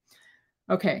case?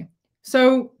 Okay,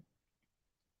 so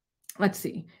let's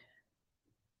see.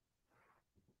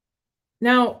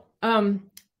 Now,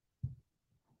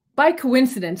 by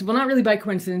coincidence, well, not really by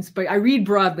coincidence, but I read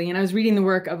broadly, and I was reading the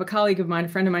work of a colleague of mine, a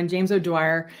friend of mine, James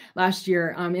O'Dwyer, last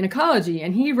year in ecology,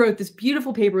 and he wrote this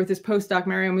beautiful paper with his postdoc,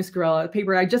 Mario Muscarella, a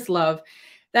paper I just love,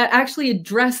 that actually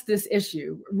addressed this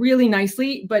issue really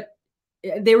nicely, but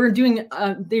they're doing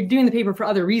the paper for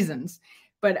other reasons,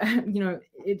 but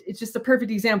it's just a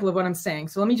perfect example of what I'm saying.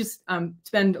 So let me just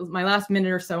spend my last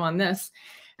minute or so on this,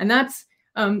 and that's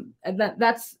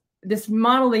this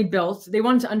model they built. They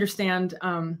wanted to understand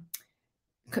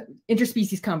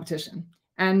interspecies competition,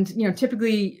 and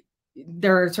typically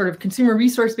there are sort of consumer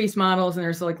resource-based models, and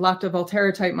there's like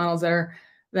Lacto-Volterra type models that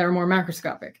are more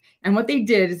macroscopic. And what they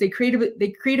did is they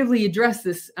creatively addressed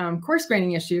this coarse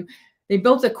graining issue. They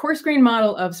built a coarse grain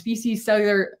model of species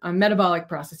cellular metabolic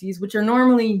processes, which are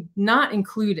normally not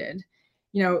included,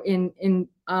 in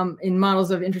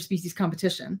models of interspecies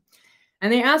competition.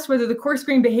 And they asked whether the coarse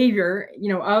grain behavior,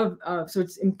 so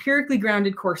it's empirically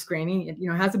grounded coarse graining, it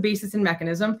has a basis in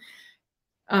mechanism,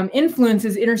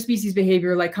 influences interspecies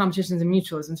behavior like competitions and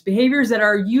mutualisms, behaviors that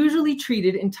are usually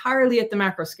treated entirely at the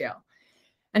macro scale.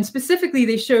 And specifically,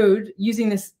 they showed, using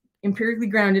this empirically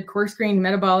grounded coarse grained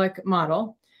metabolic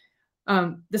model,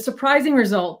 the surprising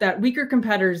result that weaker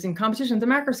competitors in competition at the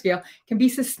macro scale can be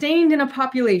sustained in a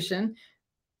population,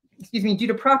 due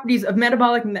to properties of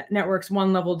metabolic networks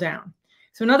one level down.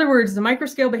 So in other words, the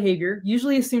microscale behavior,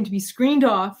 usually assumed to be screened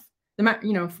off,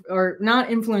 or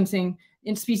not influencing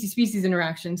in species-species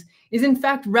interactions, is in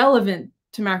fact relevant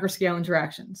to macroscale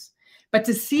interactions. But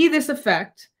to see this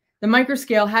effect, the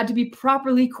microscale had to be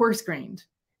properly coarse-grained,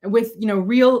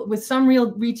 with some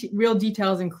real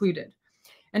details included.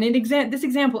 And this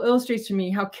example illustrates to me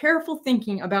how careful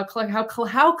thinking about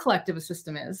how collective a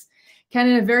system is can,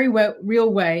 in a very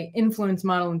real way, influence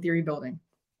model and theory building.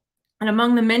 And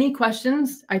among the many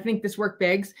questions I think this work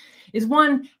begs is,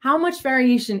 one, how much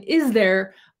variation is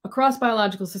there across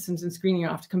biological systems in screening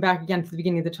off, to come back again to the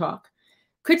beginning of the talk?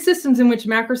 Could systems in which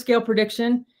macroscale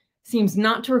prediction seems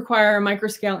not to require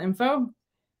microscale info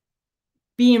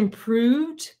be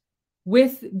improved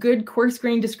with good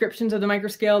coarse-grained descriptions of the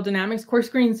microscale dynamics,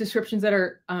 coarse-grained descriptions that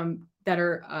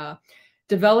are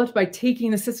developed by taking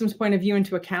the system's point of view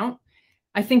into account?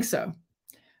 I think so.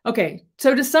 Okay,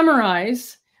 so to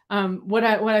summarize what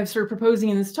I'm sort of proposing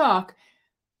in this talk,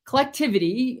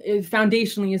 collectivity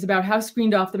foundationally is about how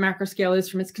screened off the macroscale is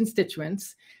from its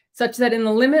constituents, such that in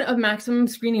the limit of maximum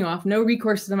screening off, no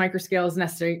recourse to the microscale is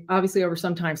necessary, obviously over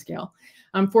some time scale,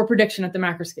 for prediction at the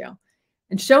macroscale.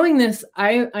 And showing this,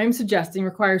 I'm suggesting,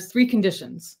 requires three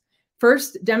conditions.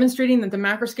 First, demonstrating that the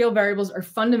macroscale variables are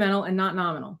fundamental and not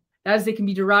nominal. That is, they can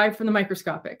be derived from the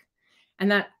microscopic.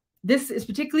 And that this is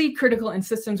particularly critical in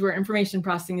systems where information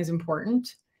processing is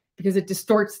important, because it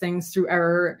distorts things through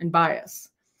error and bias.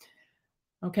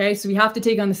 Okay, so we have to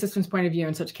take on the system's point of view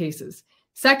in such cases.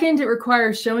 Second, it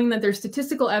requires showing that there's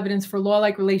statistical evidence for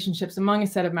law-like relationships among a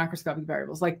set of macroscopic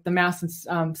variables, like the mass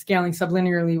and scaling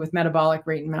sublinearly with metabolic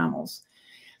rate in mammals.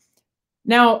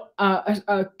 Now,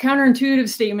 a counterintuitive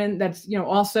statement that's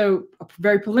also a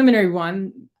very preliminary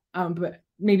one, but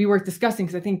maybe worth discussing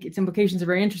because I think its implications are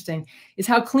very interesting, is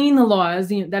how clean the law is.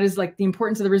 That is, like, the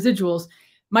importance of the residuals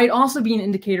might also be an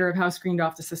indicator of how screened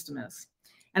off the system is.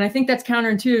 And I think that's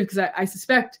counterintuitive because I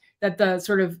suspect that the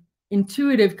sort of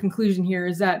intuitive conclusion here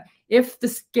is that if the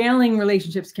scaling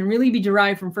relationships can really be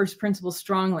derived from first principles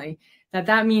strongly,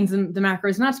 that means the macro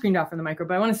is not screened off from the micro.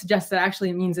 But I want to suggest that actually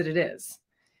it means that it is.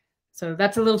 So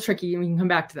that's a little tricky, and we can come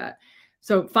back to that.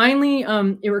 So finally,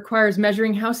 it requires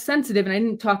measuring how sensitive, and I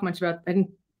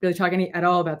didn't really talk at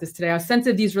all about this today, how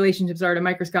sensitive these relationships are to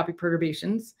microscopic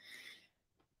perturbations.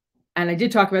 And I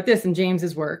did talk about this in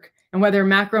James's work, and whether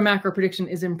macro prediction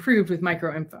is improved with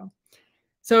microinfo.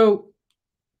 So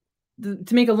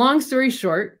to make a long story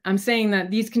short, I'm saying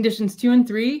that these conditions 2 and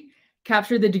 3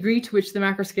 capture the degree to which the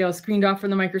macroscale is screened off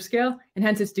from the microscale, and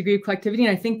hence its degree of collectivity.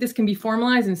 And I think this can be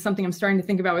formalized, and something I'm starting to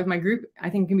think about with my group. I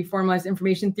think it can be formalized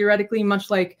information theoretically, much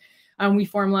like we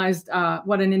formalized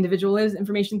what an individual is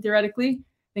information theoretically.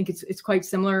 I think it's quite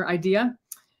similar idea.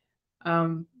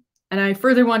 And I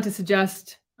further want to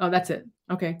suggest, oh, that's it.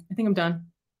 Okay, I think I'm done.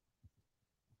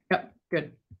 Yep,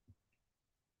 good.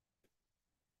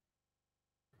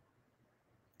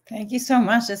 Thank you so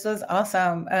much. This was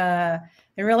awesome.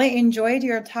 I really enjoyed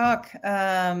your talk.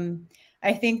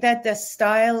 I think that the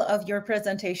style of your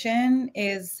presentation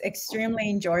is extremely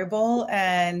enjoyable.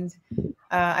 And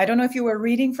I don't know if you were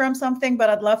reading from something, but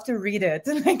I'd love to read it.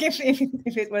 Like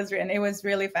if it was written, it was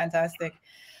really fantastic.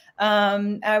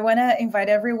 I want to invite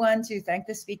everyone to thank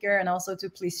the speaker and also to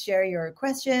please share your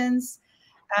questions.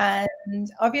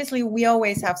 And obviously, we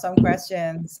always have some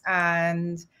questions.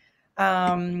 And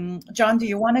John, do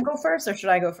you want to go first or should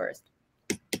I go first?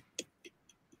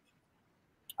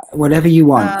 Whatever you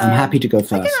want. I'm happy to go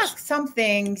first. I can ask some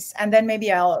things and then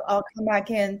maybe I'll come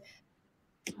back in.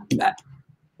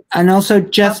 And also,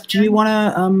 Jeff, do you want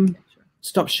to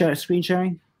stop screen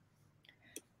sharing?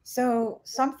 So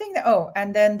something that, oh,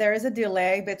 and then there is a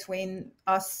delay between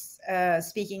us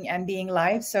speaking and being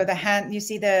live. So the hand, you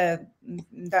see the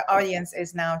audience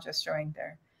is now just showing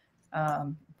there.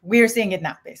 We're seeing it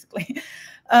now, basically.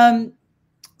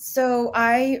 So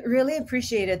I really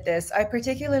appreciated this. I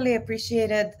particularly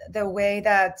appreciated the way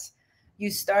that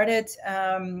you started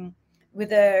with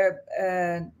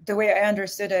the way I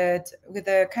understood it, with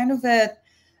a kind of a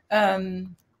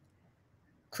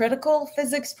critical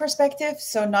physics perspective.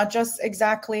 So not just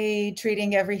exactly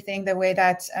treating everything the way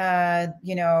that,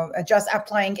 just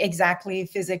applying exactly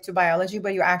physics to biology,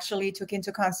 but you actually took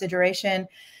into consideration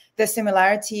the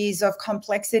similarities of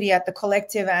complexity at the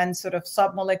collective and sort of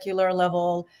submolecular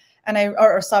level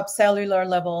or subcellular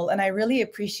level. And I really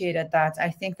appreciated that.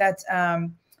 I think that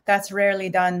that's rarely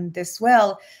done this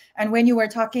well. And when you were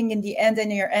talking in the end,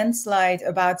 in your end slide,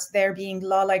 about there being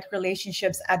law-like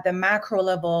relationships at the macro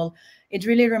level, it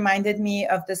really reminded me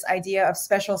of this idea of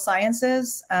special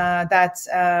sciences, that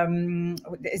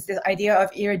is the idea of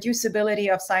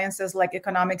irreducibility of sciences like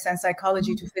economics and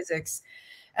psychology to physics.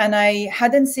 And I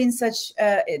hadn't seen such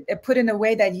it put in a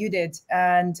way that you did.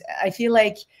 And I feel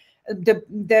like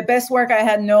the best work I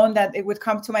had known that it would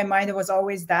come to my mind, it was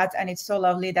always that. And it's so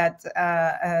lovely that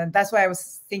that's why I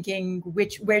was thinking,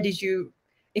 where did you,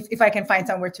 if I can find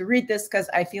somewhere to read this, because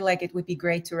I feel like it would be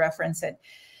great to reference it.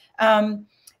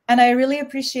 And I really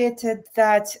appreciated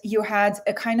that you had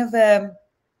a kind of a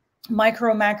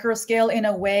micro-macro scale in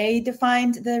a way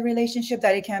defined the relationship,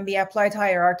 that it can be applied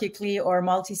hierarchically or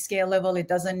multi-scale level. It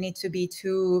doesn't need to be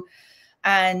too,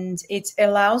 and it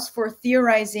allows for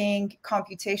theorizing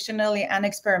computationally and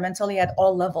experimentally at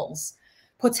all levels,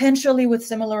 potentially with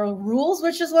similar rules,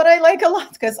 which is what I like a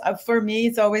lot, because for me,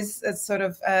 it's always a sort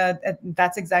of,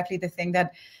 that's exactly the thing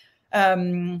that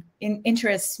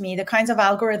interests me, the kinds of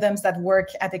algorithms that work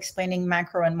at explaining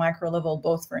macro and micro level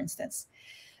both, for instance.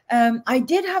 I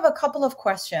did have a couple of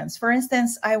questions. For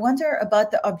instance, I wonder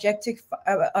about the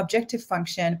objective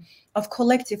function of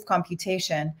collective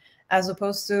computation as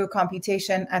opposed to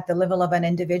computation at the level of an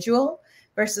individual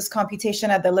versus computation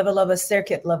at the level of a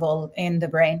circuit level in the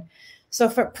brain. So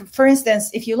for instance,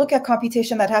 if you look at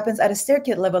computation that happens at a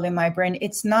circuit level in my brain,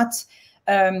 it's not,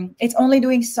 it's only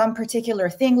doing some particular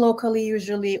thing locally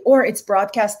usually, or it's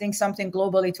broadcasting something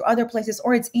globally to other places,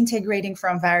 or it's integrating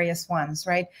from various ones,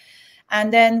 right?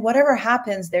 And then whatever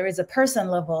happens, there is a person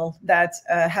level that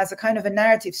has a kind of a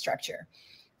narrative structure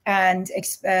and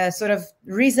sort of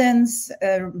reasons,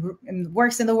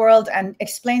 works in the world and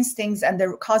explains things and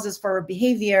the causes for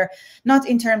behavior, not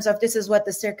in terms of this is what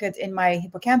the circuit in my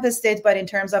hippocampus did, but in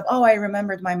terms of, oh, I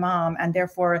remembered my mom and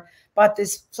therefore bought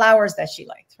these flowers that she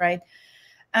liked, right?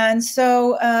 And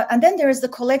so, and then there is the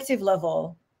collective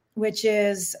level, which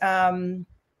is,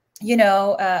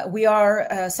 we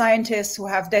are scientists who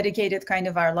have dedicated kind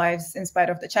of our lives in spite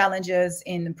of the challenges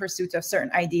in pursuit of certain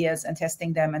ideas and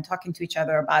testing them and talking to each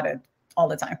other about it all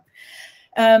the time.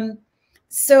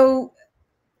 So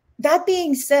that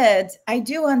being said, I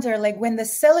do wonder, like when the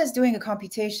cell is doing a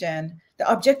computation,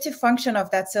 the objective function of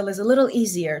that cell is a little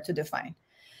easier to define.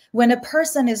 When a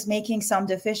person is making some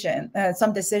decisions,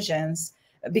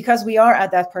 because we are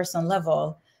at that person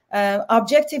level,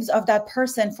 objectives of that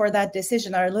person for that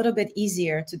decision are a little bit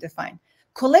easier to define.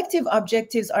 Collective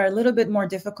objectives are a little bit more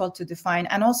difficult to define.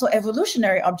 And also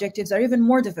evolutionary objectives are even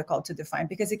more difficult to define,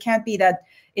 because it can't be that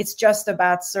it's just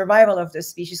about survival of the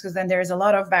species, because then there's a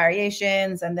lot of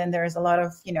variations. And then there's a lot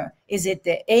of, is it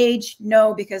the age?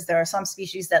 No, because there are some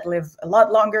species that live a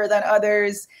lot longer than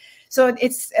others. So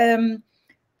it's,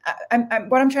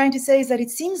 what I'm trying to say is that it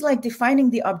seems like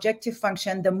defining the objective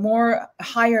function, the more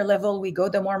higher level we go,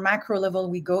 the more macro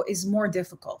level we go, is more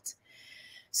difficult.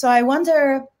 So I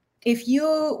wonder if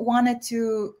you wanted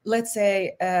to, let's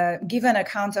say, give an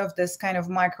account of this kind of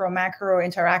micro-macro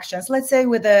interactions, let's say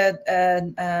with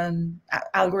an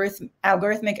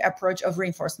algorithmic approach of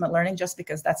reinforcement learning, just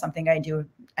because that's something I do,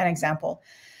 an example.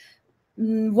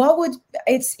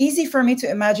 It's easy for me to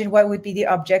imagine what would be the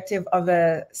objective of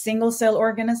a single cell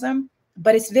organism,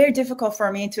 but it's very difficult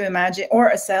for me to imagine, or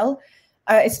a cell,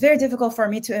 it's very difficult for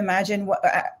me to imagine what,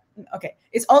 okay.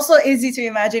 It's also easy to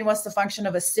imagine what's the function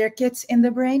of a circuit in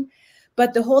the brain,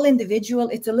 but the whole individual,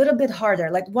 it's a little bit harder.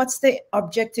 Like what's the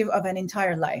objective of an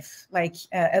entire life, like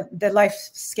the life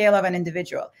scale of an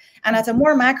individual. And at a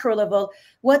more macro level,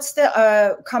 what's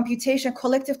the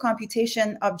collective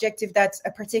computation objective that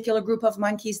a particular group of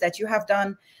monkeys that you have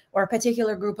done or a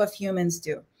particular group of humans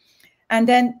do? And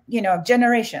then,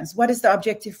 generations, what is the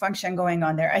objective function going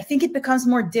on there? I think it becomes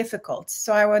more difficult.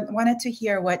 So I wanted to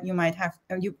hear what you might have,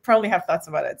 you probably have thoughts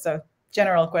about it. So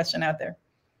general question out there.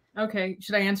 Okay,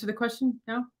 should I answer the question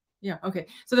now? Yeah. Okay.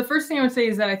 So the first thing I would say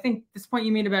is that I think this point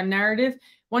you made about narrative,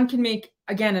 one can make,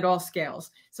 again, at all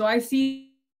scales. So I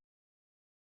see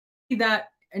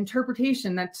that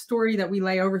interpretation, that story that we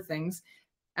lay over things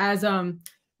as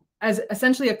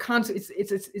essentially a concept.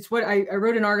 It's what I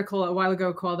wrote an article a while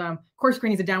ago called coarse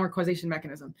graining is a downward causation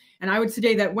mechanism. And I would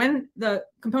say that when the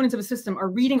components of a system are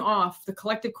reading off the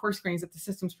collective coarse grains that the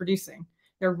system's producing,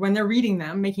 when they're reading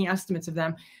them, making estimates of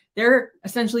them, they're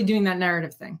essentially doing that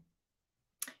narrative thing.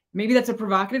 Maybe that's a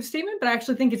provocative statement, but I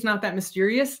actually think it's not that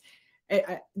mysterious.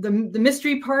 The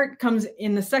mystery part comes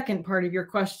in the second part of your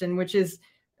question, which is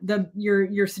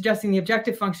you're suggesting the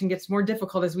objective function gets more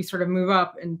difficult as we sort of move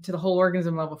up into the whole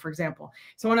organism level, for example.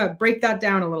 So I want to break that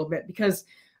down a little bit, because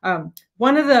some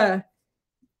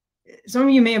of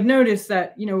you may have noticed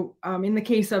that, in the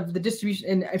case of the distribution,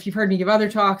 and if you've heard me give other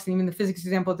talks, and even the physics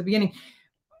example at the beginning,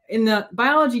 in the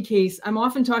biology case, I'm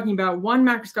often talking about one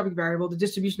macroscopic variable, the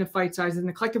distribution of phyte sizes, and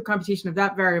the collective computation of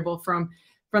that variable from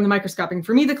the microscopic. And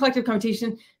for me, the collective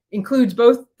computation includes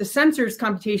both the sensor's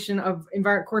computation of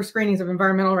coarse grainings of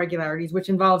environmental regularities, which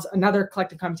involves another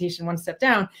collective computation one step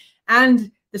down, and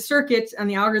the circuits and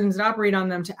the algorithms that operate on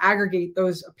them to aggregate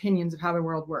those opinions of how the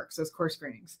world works, those coarse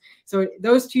grainings. So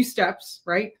those two steps,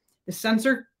 right? The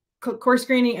sensor coarse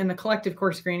graining and the collective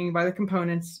coarse graining by the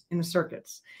components in the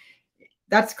circuits.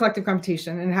 That's collective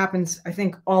computation, and it happens, I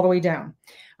think, all the way down.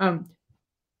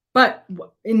 But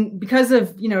because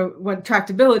of what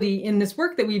tractability in this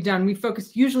work that we've done, we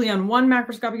focused usually on one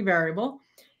macroscopic variable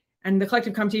and the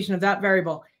collective computation of that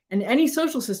variable. And any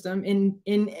social system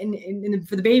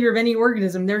for the behavior of any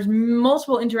organism, there's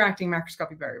multiple interacting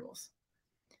macroscopic variables,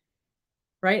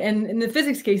 right? And in the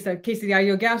physics case, the case of the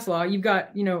ideal gas law, you've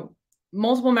got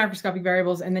multiple macroscopic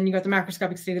variables, and then you got the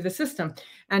macroscopic state of the system.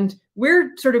 And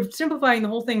we're sort of simplifying the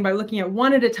whole thing by looking at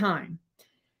one at a time.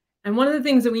 And one of the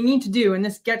things that we need to do, and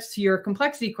this gets to your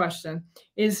complexity question,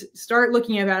 is start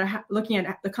looking at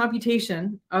the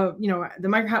computation of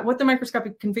what the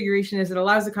microscopic configuration is that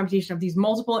allows the computation of these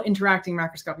multiple interacting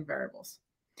macroscopic variables.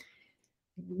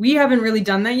 We haven't really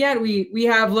done that yet. We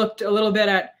have looked a little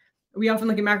bit we often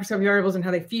look at macroscopic variables and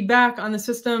how they feed back on the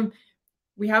system.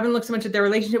 We haven't looked so much at their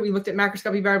relationship. We looked at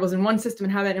macroscopic variables in one system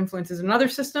and how that influences another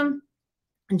system.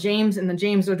 And the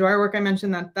James O'Dwyer work I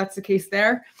mentioned, that's the case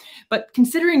there. But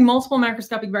considering multiple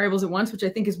macroscopic variables at once, which I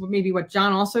think is maybe what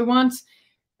John also wants,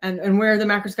 and where the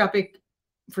macroscopic,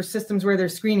 for systems where they're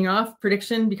screening off,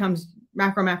 prediction becomes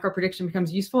macro prediction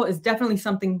becomes useful, is definitely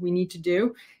something we need to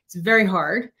do. It's very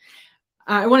hard.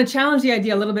 I want to challenge the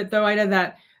idea a little bit, though, Ida,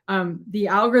 that the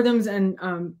algorithms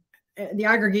and the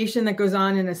aggregation that goes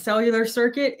on in a cellular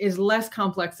circuit is less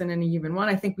complex than in a human one.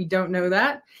 I think we don't know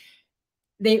that.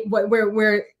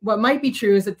 What might be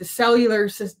true is that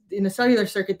in the cellular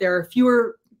circuit, there are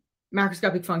fewer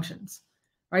macroscopic functions,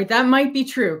 right? That might be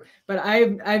true, but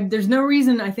there's no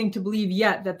reason, I think, to believe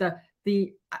yet that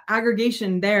the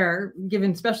aggregation there,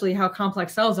 given especially how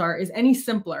complex cells are, is any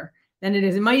simpler than it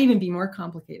is. It might even be more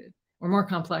complicated or more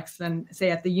complex than,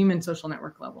 say, at the human social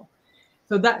network level.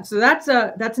 So that's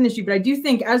an issue. But I do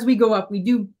think as we go up, we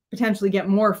do potentially get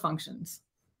more functions.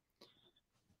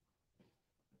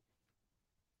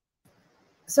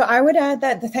 So I would add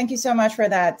that, thank you so much for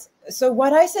that. So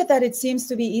what I said that it seems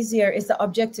to be easier is the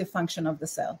objective function of the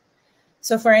cell.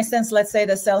 So for instance, let's say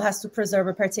the cell has to preserve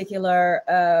a particular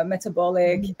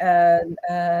metabolic,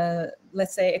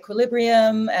 let's say,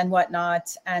 equilibrium and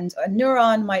whatnot, and a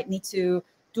neuron might need to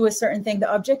do a certain thing.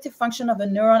 The objective function of a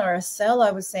neuron or a cell,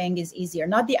 I was saying, is easier,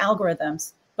 not the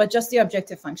algorithms, but just the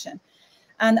objective function.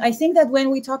 And I think that when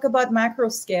we talk about macro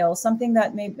scale, something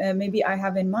that maybe I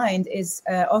have in mind is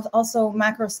also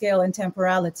macro scale and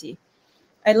temporality.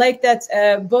 I like that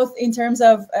both in terms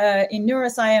of in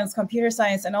neuroscience, computer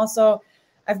science, and also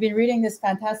I've been reading this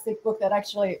fantastic book that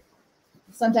actually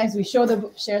sometimes we share the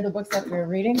books that we're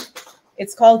reading.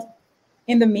 It's called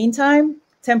In the Meantime,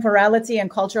 Temporality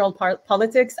and Cultural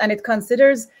Politics, and it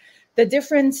considers the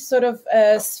different sort of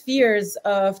spheres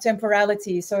of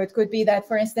temporality. So it could be that,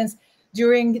 for instance,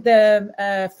 during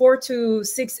the 4 to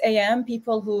 6 a.m.,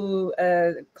 people who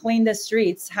clean the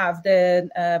streets have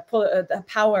the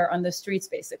power on the streets,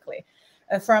 basically.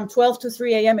 From 12 to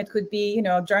 3 a.m., it could be,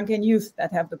 drunken youth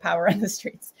that have the power on the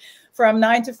streets. From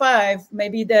 9 to 5,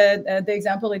 maybe the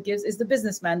example it gives is the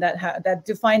businessman that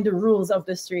defined the rules of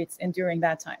the streets and during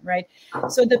that time, right?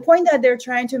 So the point that they're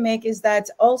trying to make is that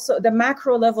also the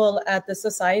macro level at the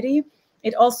society,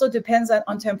 it also depends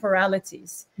on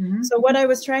temporalities. Mm-hmm. So what I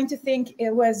was trying to think, it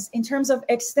was in terms of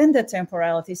extended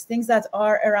temporalities, things that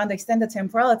are around extended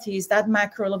temporalities, that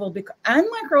macro level and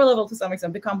micro level to some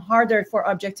extent become harder for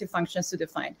objective functions to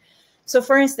define. So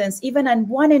for instance, even on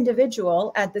one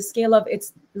individual at the scale of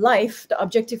its life, the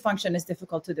objective function is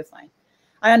difficult to define.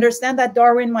 I understand that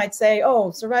Darwin might say,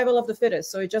 oh, survival of the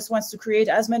fittest. So it just wants to create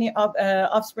as many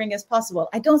offspring as possible.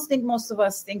 I don't think most of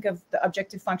us think of the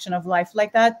objective function of life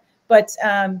like that. But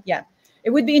yeah, it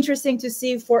would be interesting to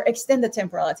see for extended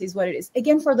temporalities what it is.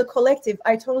 Again, for the collective,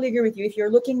 I totally agree with you. If you're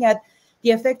looking at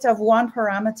the effect of one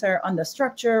parameter on the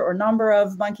structure or number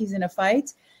of monkeys in a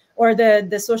fight, or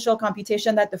the social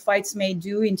computation that the fights may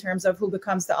do in terms of who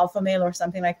becomes the alpha male or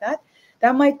something like that,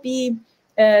 that might be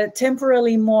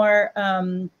temporally more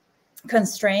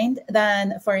constrained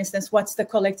than, for instance, what's the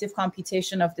collective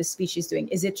computation of the species doing?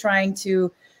 Is it trying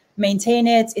to maintain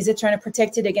it? Is it trying to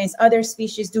protect it against other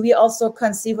species? Do we also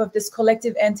conceive of this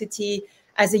collective entity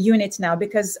as a unit now?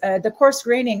 Because the coarse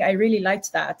graining, I really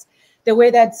liked that. The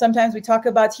way that sometimes we talk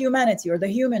about humanity or the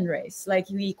human race, like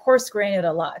we coarse grain it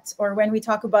a lot. Or when we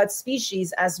talk about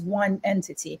species as one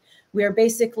entity, we are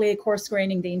basically coarse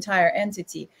graining the entire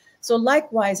entity. So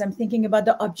likewise, I'm thinking about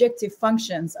the objective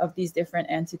functions of these different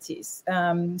entities.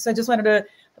 So I just wanted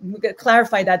to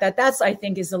clarify that's, I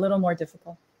think, is a little more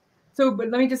difficult. So, but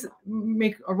let me just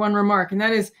make one remark, and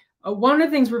that is one of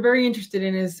the things we're very interested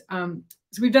in is, so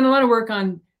we've done a lot of work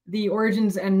on the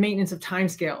origins and maintenance of time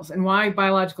scales and why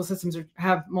biological systems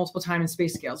have multiple time and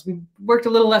space scales. We've worked a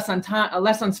little less on time,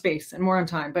 less on space and more on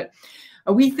time, but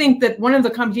we think that one of the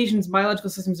computations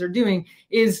biological systems are doing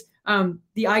is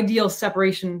the ideal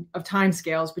separation of time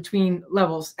scales between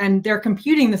levels, and they're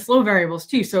computing the slow variables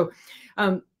too. So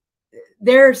again,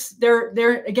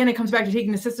 it comes back to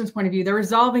taking the systems point of view. They're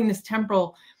resolving this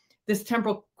temporal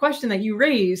question that you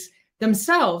raise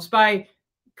themselves by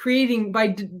creating,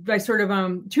 by sort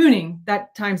of tuning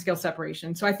that timescale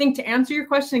separation. So I think to answer your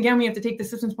question, again, we have to take the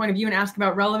systems point of view and ask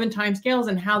about relevant timescales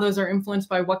and how those are influenced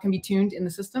by what can be tuned in the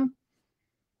system.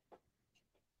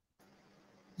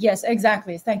 Yes,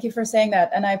 exactly. Thank you for saying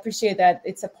that. And I appreciate that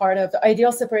it's a part of the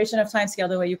ideal separation of timescale,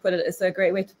 the way you put it. It's a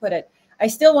great way to put it. I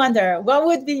still wonder, what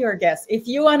would be your guess if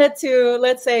you wanted to,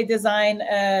 let's say, design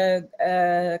a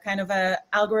kind of an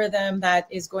algorithm that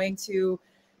is going to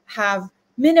have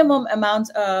minimum amount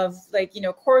of, like, you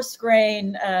know, coarse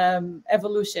grain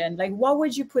evolution? Like, what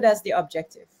would you put as the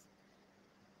objective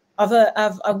of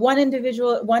one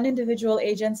individual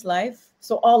agent's life?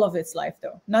 So all of its life,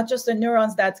 though, not just the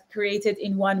neurons that's created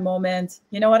in one moment.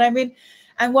 You know what I mean?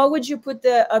 And what would you put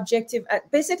the objective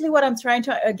at? Basically, what I'm trying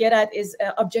to get at is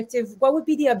objective. What would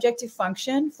be the objective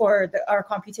function for our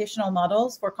computational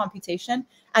models for computation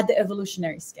at the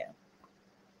evolutionary scale?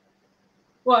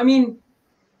 Well, I mean,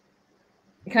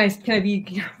 can I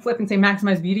be flip and say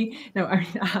maximize beauty? No, I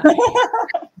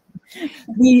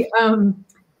mean,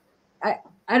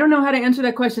 I don't know how to answer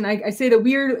that question. I say that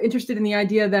we're interested in the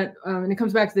idea that, and it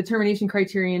comes back to the termination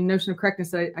criterion notion of correctness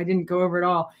that I didn't go over at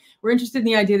all. We're interested in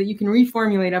the idea that you can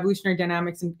reformulate evolutionary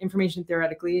dynamics and information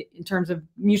theoretically in terms of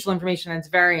mutual information and its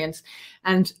variance.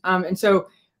 And so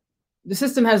the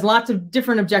system has lots of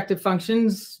different objective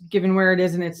functions given where it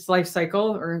is in its life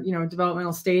cycle or, you know,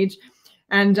 developmental stage.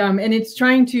 And it's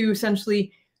trying to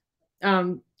essentially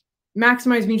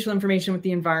maximize mutual information with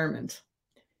the environment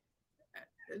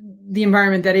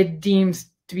that it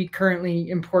deems to be currently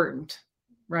important,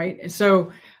 right? And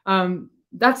so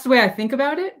that's the way I think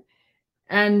about it.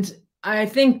 And I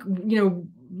think, you know,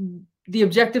 the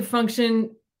objective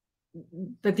function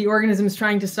that the organism is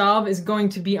trying to solve is going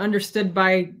to be understood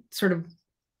by sort of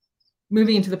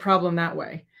moving into the problem that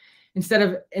way, instead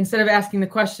of asking the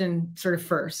question sort of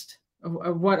first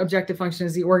of what objective function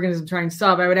is the organism trying to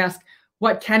solve. I would ask,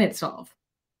 what can it solve?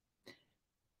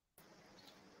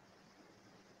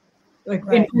 Like,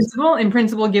 right. in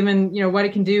principle, given, you know, what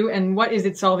it can do and what is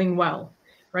it solving well,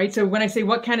 right? So when I say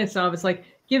what can it solve, it's like,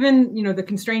 given, you know, the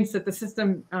constraints that the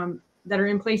system that are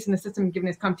in place in the system, given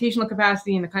its computational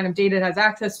capacity and the kind of data it has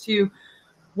access to,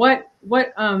 what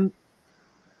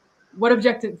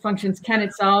objective functions can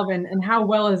it solve, and how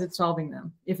well is it solving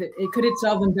them? Could it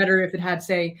solve them better if it had,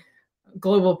 say,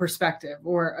 global perspective,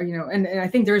 or, you know, and I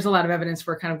think there is a lot of evidence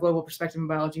for kind of global perspective in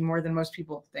biology, more than most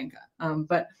people think.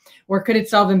 Or could it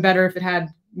solve them better if it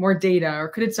had more data, or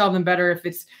could it solve them better if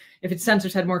its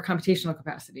sensors had more computational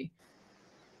capacity?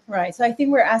 Right. So I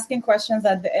think we're asking questions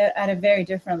at a very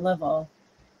different level.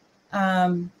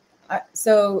 Right.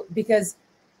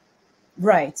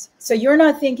 So you're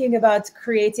not thinking about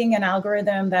creating an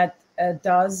algorithm that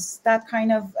does that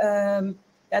kind of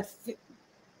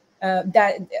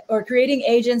or creating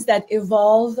agents that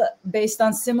evolve based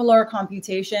on similar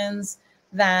computations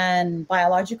than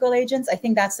biological agents. I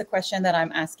think that's the question that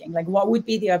I'm asking. Like, what would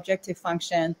be the objective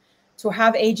function to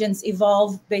have agents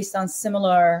evolve based on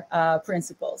similar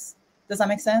principles? Does that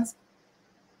make sense?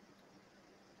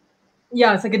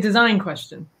 Yeah, it's like a design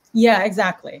question. Yeah,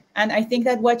 exactly. And I think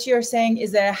that what you're saying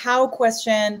is a how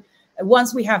question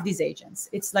once we have these agents.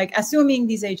 It's like assuming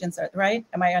these agents are, right?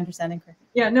 Am I understanding correctly?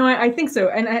 Yeah, no, I think so.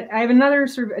 And I have another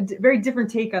sort of very different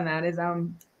take on that is,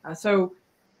 so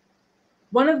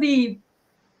one of a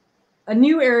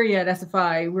new area at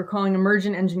SFI we're calling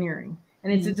emergent engineering,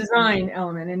 and it's a design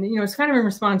element. And, you know, it's kind of in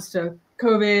response to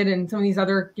COVID and some of these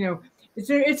other, you know, it's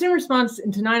in response to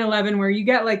 9/11, where you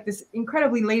get like this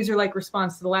incredibly laser-like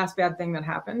response to the last bad thing that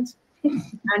happened.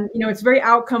 And, you know, it's very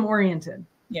outcome oriented.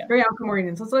 Yeah. Very outcome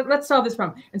oriented. So let's solve this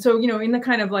problem. And so, you know, in the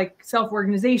kind of like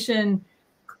self-organization,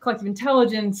 collective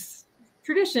intelligence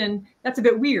tradition, that's a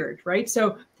bit weird, right?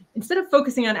 So instead of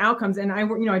focusing on outcomes, and I've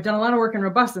done a lot of work in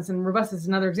robustness, and robustness is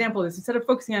another example of this. Instead of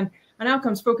focusing on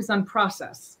outcomes, focus on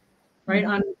process, right?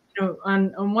 On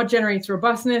what generates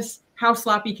robustness, how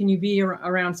sloppy can you be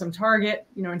around some target,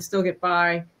 you know, and still get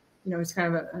by, you know, it's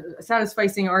kind of a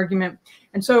satisfying argument.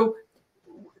 And so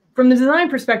from the design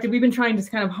perspective, we've been trying to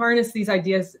kind of harness these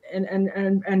ideas and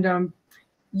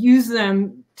use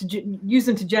them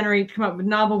to come up with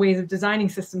novel ways of designing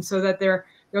systems so that they're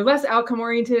less outcome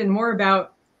oriented and more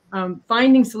about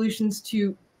finding solutions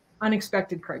to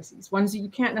unexpected crises, ones that you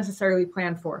can't necessarily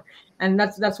plan for. And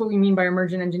that's what we mean by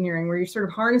emergent engineering, where you're sort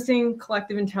of harnessing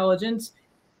collective intelligence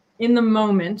in the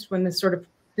moment when this sort of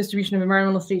distribution of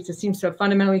environmental states just seems to have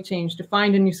fundamentally changed to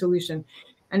find a new solution.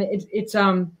 And it's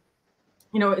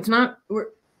you know, it's not.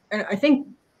 I think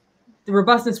the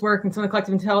robustness work and some of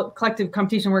the collective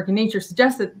computation work in nature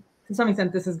suggests that to some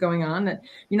extent this is going on. That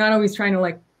you're not always trying to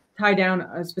like tie down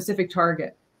a specific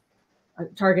target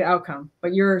outcome,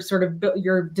 but you're sort of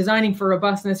you're designing for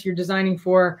robustness. You're designing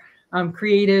for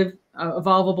creative,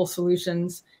 evolvable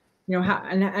solutions. You know,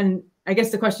 and I guess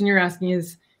the question you're asking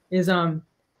is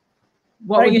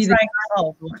what would be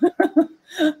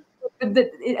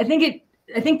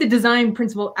I think the design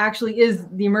principle actually is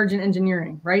the emergent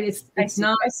engineering, right? It's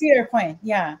not. I see your point.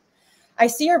 Yeah, I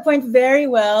see your point very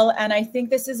well. And I think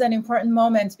this is an important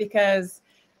moment because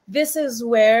this is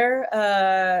where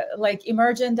like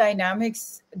emergent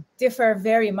dynamics differ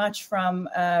very much from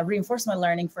reinforcement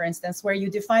learning, for instance, where you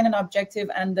define an objective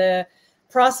and the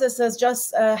processes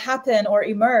just happen or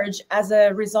emerge as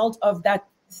a result of that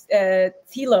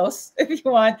telos, if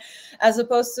you want, as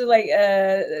opposed to like,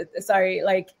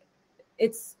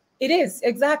 it is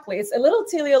exactly. It's a little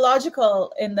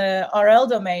teleological in the RL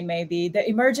domain, maybe. The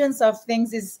emergence of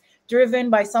things is driven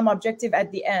by some objective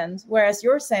at the end, whereas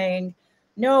you're saying,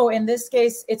 no, in this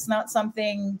case, it's not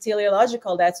something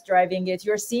teleological that's driving it.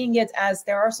 You're seeing it as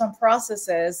there are some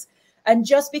processes. And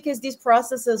just because these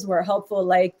processes were helpful,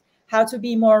 like how to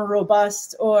be more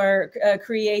robust or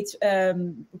create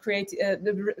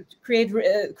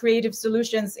creative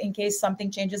solutions in case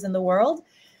something changes in the world.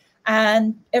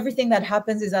 And everything that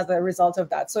happens is as a result of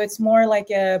that. So it's more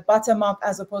like a bottom up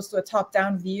as opposed to a top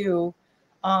down view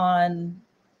on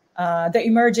the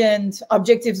emergent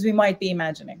objectives we might be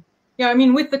imagining. Yeah, I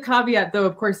mean, with the caveat, though,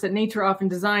 of course, that nature often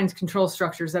designs control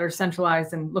structures that are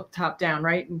centralized and look top down,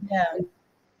 right?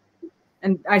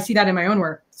 And I see that in my own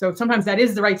work. So sometimes that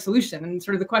is the right solution. And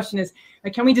sort of the question is,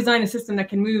 like, can we design a system that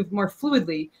can move more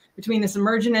fluidly between this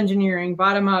emergent engineering,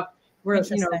 bottom up,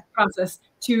 process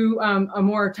to a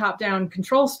more top-down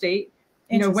control state,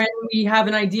 you know, when we have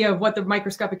an idea of what the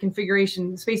microscopic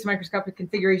configuration, space of microscopic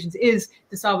configurations is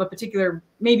to solve a particular,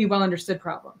 maybe well-understood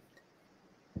problem.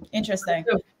 Interesting.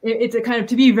 So it's a kind of,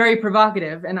 to be very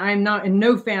provocative, and I'm not in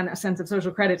no sense of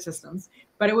social credit systems,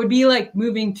 but it would be like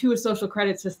moving to a social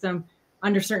credit system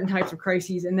under certain types of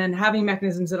crises and then having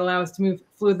mechanisms that allow us to move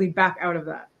fluidly back out of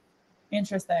that.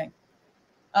 Interesting.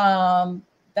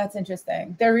 That's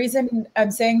interesting. The reason I'm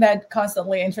saying that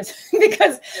constantly interesting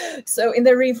because so in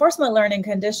the reinforcement learning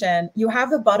condition, you have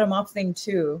the bottom up thing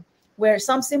too, where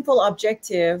some simple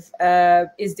objective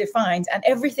is defined and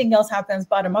everything else happens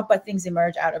bottom up, but things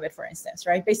emerge out of it, for instance,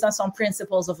 right? Based on some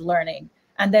principles of learning.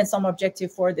 And then some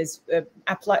objective for this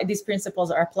these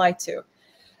principles are applied to.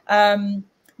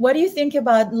 What do you think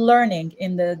about learning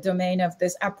in the domain of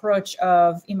this approach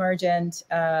of emergent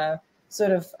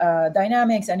sort of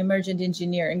dynamics and emergent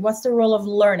engineering? What's the role of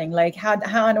learning? Like how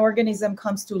an organism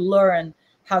comes to learn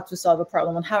how to solve a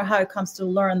problem and how it comes to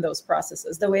learn those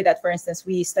processes, the way that, for instance,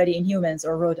 we study in humans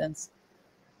or rodents?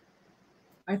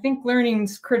 I think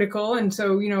learning's critical. And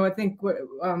so, you know, I think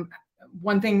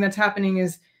one thing that's happening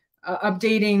is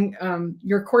updating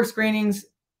your course gradings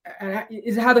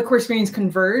is how the course gradings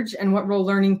converge and what role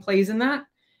learning plays in that.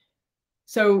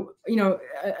 So,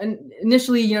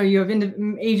 initially, you have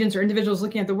agents or individuals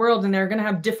looking at the world, and they're going to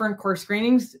have different course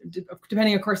screenings,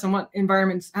 depending, of course, on what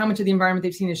environments, how much of the environment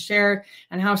they've seen is shared,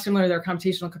 and how similar their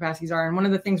computational capacities are. And one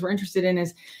of the things we're interested in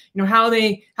is, how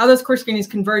those course screenings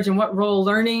converge and what role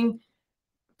learning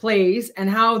plays, and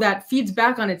how that feeds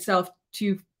back on itself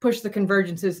to push the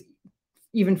convergences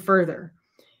even further.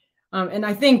 And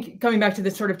I think coming back to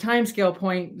this sort of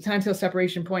timescale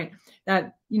separation point,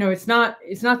 that it's not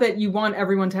that you want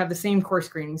everyone to have the same course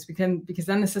screenings, because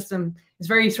then the system is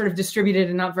very sort of distributed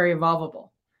and not very evolvable.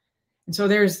 And so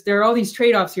there are all these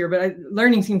trade-offs here. But I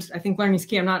think learning is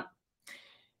key. I'm not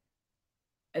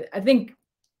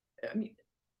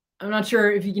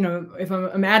sure if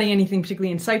I'm adding anything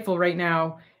particularly insightful right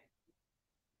now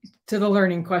to the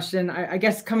learning question. I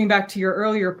guess coming back to your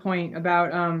earlier point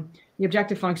about the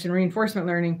objective function, reinforcement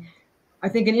learning, I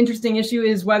think an interesting issue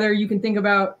is whether you can think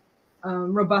about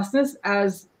robustness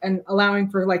and allowing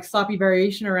for like sloppy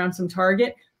variation around some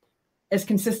target as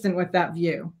consistent with that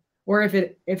view, or if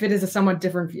it is a somewhat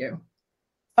different view.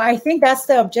 I think that's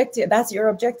the objective. That's your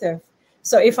objective.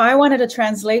 So if I wanted to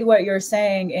translate what you're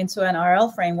saying into an RL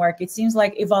framework, it seems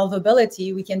like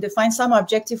evolvability, we can define some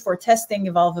objective for testing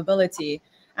evolvability,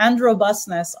 and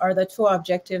robustness are the two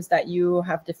objectives that you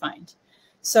have defined.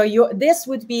 So this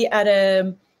would be at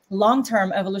a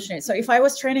long-term evolutionary. So if I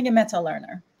was training a meta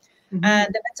learner,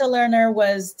 and the meta learner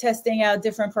was testing out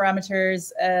different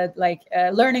parameters,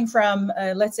 learning from,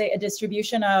 let's say, a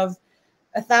distribution of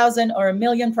 1,000 or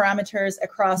 1,000,000 parameters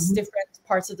across different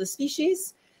parts of the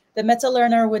species, the meta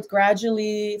learner would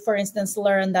gradually, for instance,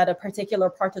 learn that a particular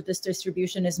part of this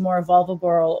distribution is more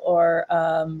evolvable or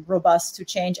robust to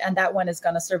change, and that one is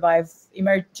going to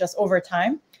emerge just over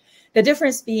time. The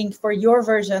difference being, for your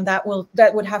version, that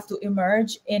would have to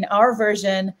emerge. In our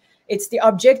version, it's the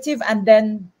objective, and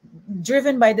then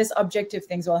driven by this objective,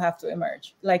 things will have to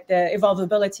emerge, like the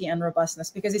evolvability and robustness,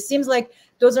 because it seems like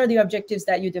those are the objectives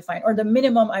that you define, or the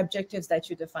minimum objectives that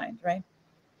you defined, right?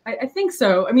 I think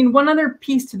so. I mean, one other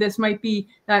piece to this might be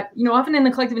that, often in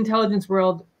the collective intelligence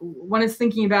world, one is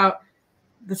thinking about,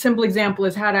 the simple example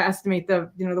is how to estimate the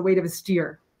weight of a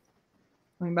steer.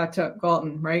 Going back to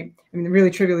Galton, right? I mean, the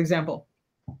really trivial example.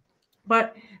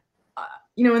 But,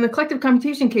 in the collective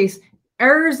computation case,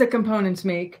 errors that components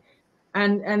make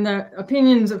and the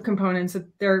opinions of components that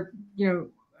they're,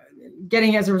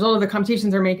 getting as a result of the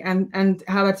computations they're making, and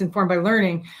how that's informed by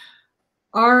learning,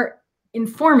 are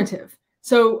informative.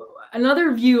 So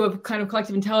another view of kind of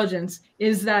collective intelligence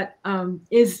is that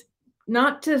is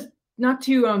not to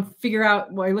figure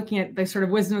out, by looking at the sort of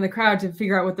wisdom of the crowd, to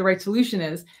figure out what the right solution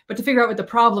is, but to figure out what the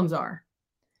problems are,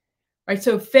 right?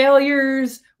 So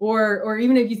failures, or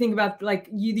even if you think about like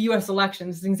the U.S.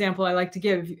 elections, is an example I like to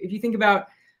give. If you think about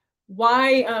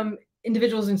why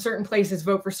individuals in certain places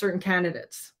vote for certain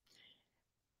candidates,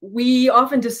 we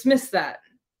often dismiss that,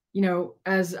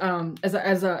 as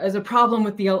a problem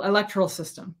with the electoral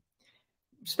system,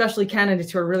 especially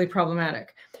candidates who are really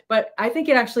problematic. But I think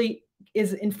it actually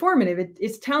is informative.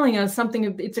 It's telling us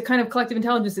something. It's a kind of collective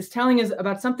intelligence. It's telling us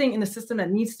about something in the system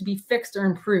that needs to be fixed or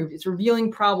improved. It's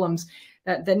revealing problems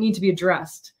that need to be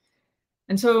addressed.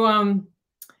 And so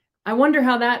I wonder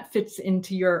how that fits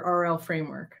into your RL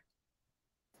framework.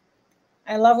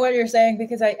 I love what you're saying,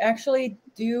 because I actually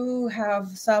do have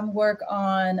some work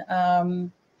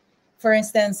on, for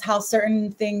instance, how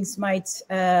certain things might,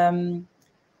 certain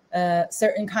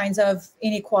kinds of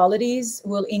inequalities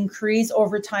will increase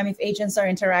over time if agents are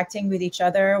interacting with each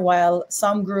other, while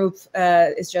some group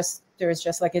there's just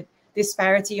like a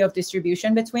disparity of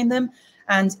distribution between them.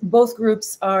 And both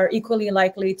groups are equally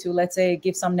likely to, let's say,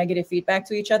 give some negative feedback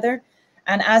to each other.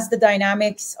 And as the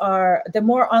dynamics are, the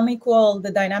more unequal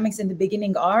the dynamics in the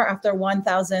beginning are, after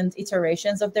 1,000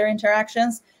 iterations of their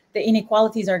interactions, the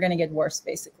inequalities are going to get worse,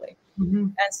 basically.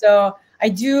 And so I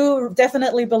do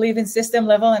definitely believe in system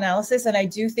level analysis. And I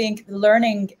do think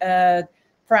learning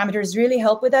parameters really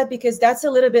help with that, because that's a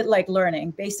little bit like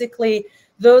learning. Basically,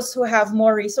 those who have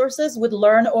more resources would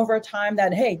learn over time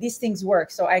that, hey, these things work,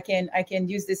 so I can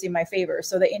use this in my favor.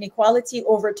 So the inequality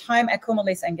over time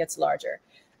accumulates and gets larger.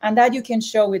 And that you can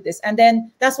show with this. And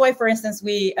then that's why, for instance,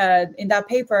 we, in that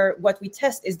paper, what we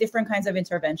test is different kinds of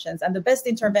interventions. And the best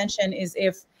intervention is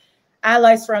if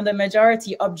allies from the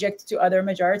majority object to other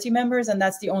majority members. And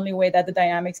that's the only way that the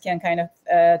dynamics can kind of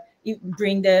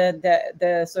bring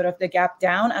the sort of the gap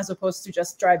down, as opposed to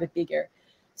just drive it bigger.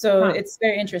 So it's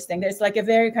very interesting. There's like a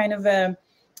very kind of,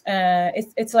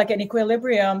 it's like an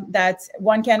equilibrium that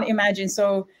one can imagine.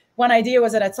 So one idea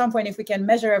was that at some point, if we can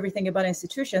measure everything about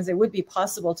institutions, it would be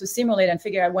possible to simulate and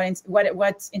figure out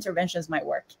what interventions might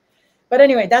work. But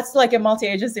anyway, that's like a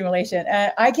multi-agent simulation.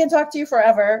 I can talk to you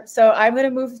forever. So I'm going to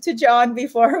move to John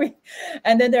before we,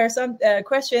 and then there are some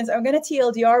questions. I'm going to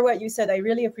TLDR what you said. I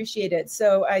really appreciate it.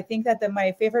 So I think that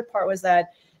my favorite part was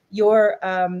that your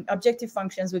objective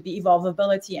functions would be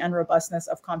evolvability and robustness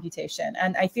of computation.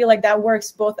 And I feel like that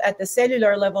works both at the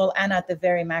cellular level and at the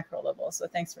very macro level. So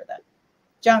thanks for that.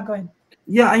 John, go ahead.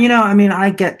 Yeah, you know, I mean,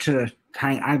 I've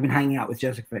been hanging out with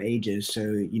Jessica for ages, so,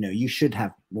 you know, you should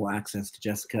have more access to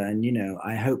Jessica. And, you know,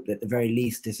 I hope that at the very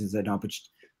least this is an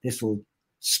opportunity, this will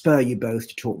spur you both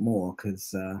to talk more,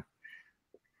 because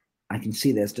I can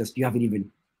see there's just, you haven't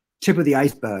even tip of the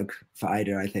iceberg for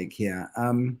Ida, I think, here.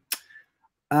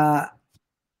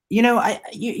 You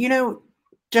know,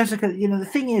 Jessica, you know, the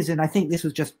thing is, and I think this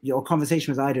was just your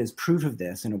conversation with Ida is proof of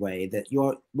this in a way, that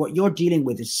what you're dealing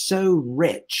with is so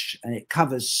rich and it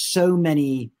covers so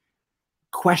many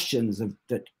questions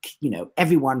that, you know,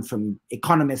 everyone from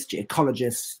economists to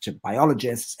ecologists to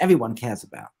biologists, everyone cares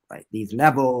about, right? These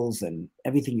levels and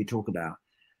everything you talk about,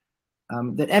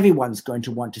 that everyone's going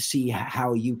to want to see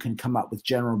how you can come up with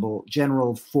general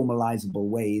formalizable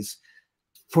ways.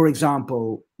 For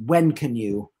example, when can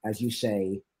you, as you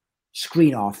say,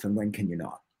 screen off and when can you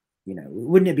not? You know,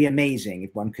 wouldn't it be amazing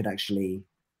if one could actually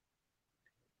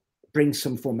bring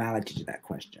some formality to that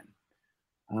question?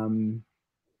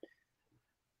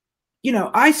 You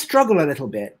know, I struggle a little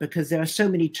bit because there are so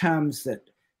many terms that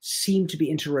seem to be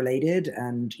interrelated,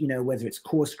 and, you know, whether it's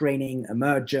coarse graining,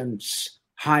 emergence,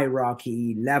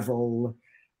 hierarchy, level,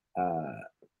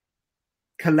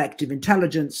 collective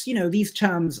intelligence, you know, these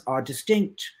terms are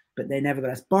distinct, but they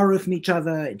nevertheless borrow from each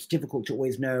other. It's difficult to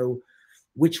always know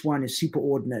which one is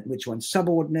superordinate, which one's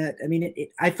subordinate. I mean,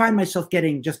 I find myself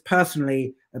getting just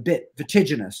personally a bit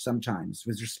vertiginous sometimes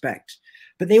with respect,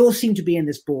 but they all seem to be in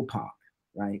this ballpark,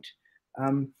 right?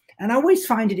 And I always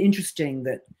find it interesting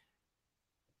that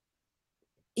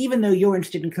even though you're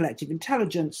interested in collective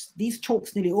intelligence, these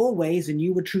talks nearly always, and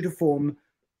you were true to form,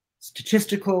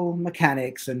 statistical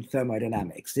mechanics and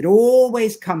thermodynamics. It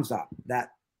always comes up, that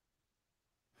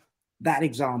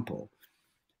example.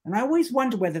 And I always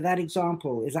wonder whether that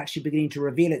example is actually beginning to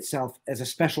reveal itself as a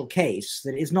special case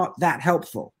that is not that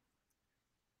helpful,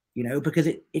 you know, because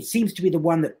it seems to be the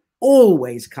one that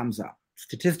always comes up,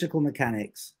 statistical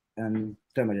mechanics and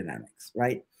thermodynamics,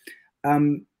 right?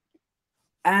 And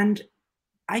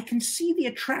I can see the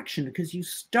attraction because you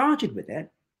started with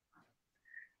it,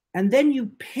 and then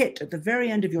you hit at the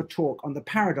very end of your talk on the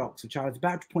paradox, which I was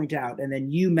about to point out, and then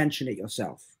you mention it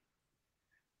yourself,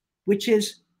 which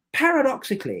is,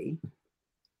 paradoxically,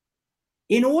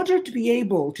 in order to be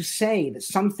able to say that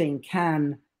something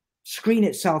can screen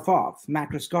itself off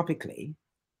macroscopically,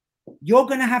 you're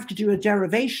going to have to do a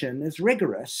derivation as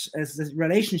rigorous as the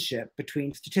relationship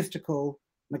between statistical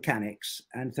mechanics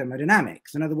and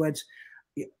thermodynamics. In other words,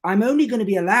 I'm only going to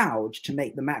be allowed to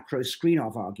make the macro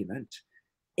screen-off argument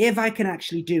if I can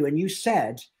actually do, and you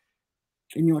said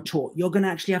in your talk, you're going to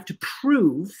actually have to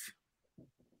prove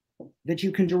that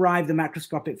you can derive the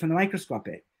macroscopic from the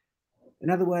microscopic. In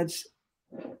other words,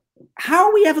 how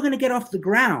are we ever going to get off the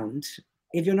ground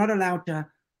if you're not allowed to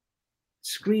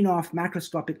screen off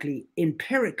macroscopically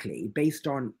empirically based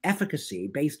on efficacy,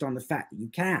 based on the fact that you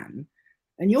can?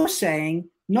 And you're saying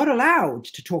not allowed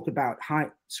to talk about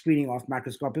screening off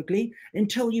macroscopically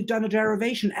until you've done a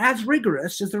derivation as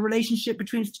rigorous as the relationship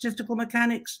between statistical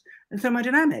mechanics and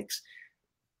thermodynamics.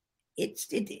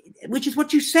 Which is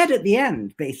what you said at the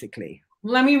end, basically.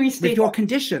 Let me restate with your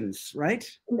conditions, right?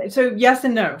 So yes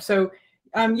and no. So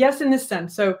yes, in this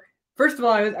sense. So first of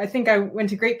all, I think I went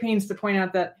to great pains to point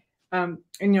out that, and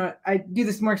you know, I do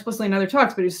this more explicitly in other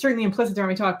talks, but it's certainly implicit during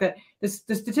my talk that the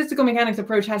statistical mechanics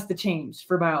approach has to change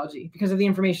for biology because of the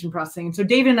information processing. And so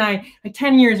David and I, like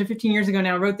 10 years or 15 years ago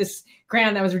now, wrote this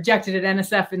grant that was rejected at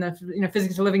NSF in the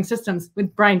physics of living systems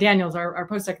with Brian Daniels, our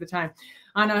postdoc at the time,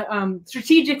 on a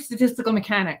strategic statistical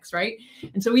mechanics, right?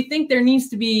 And so we think there needs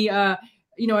to be,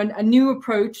 you know, a new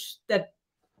approach that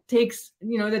takes,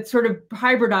 you know, that sort of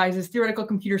hybridizes theoretical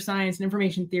computer science and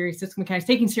information theory, statistical mechanics,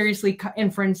 taking seriously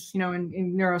inference, you know, in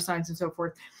neuroscience and so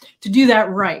forth, to do that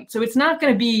right. So it's not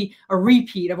going to be a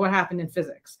repeat of what happened in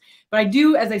physics. But I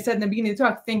do, as I said in the beginning of the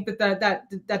talk, think that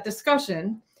that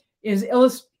discussion is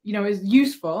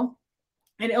useful.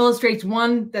 It illustrates,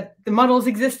 one, that the muddles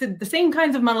existed, the same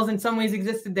kinds of muddles in some ways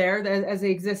existed there as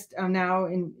they exist now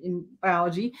in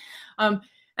biology.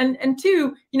 And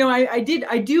two, you know, I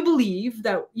do believe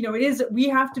that, you know, we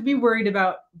have to be worried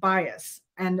about bias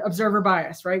and observer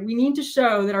bias, right? We need to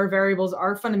show that our variables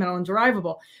are fundamental and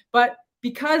derivable. But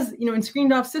because, you know, in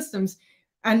screened off systems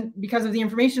and because of the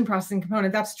information processing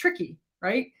component, that's tricky,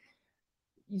 right?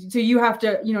 so you have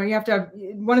to, you have to have,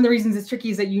 one of the reasons it's tricky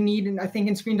is that you need, and I think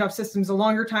in screened off systems, a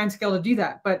longer time scale to do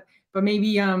that. But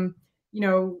maybe,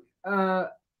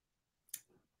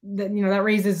 that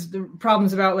raises the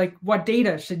problems about like what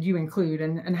data should you include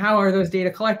and how are those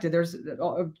data collected. There's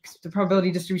the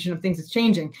probability distribution of things is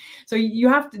changing. So you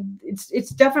have to, it's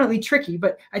definitely tricky,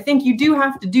 but I think you do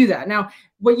have to do that. Now,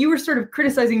 what you were sort of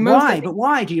criticizing most. Why? But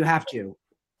why do you have to?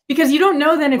 Because you don't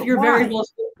know then if your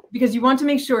variables, because you want to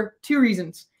make sure, two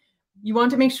reasons. You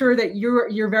want to make sure that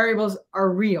your variables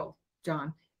are real,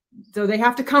 John. So they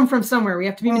have to come from somewhere. We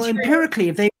have to be empirically,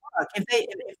 if they work, if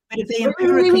they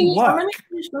empirically work.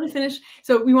 Let me finish.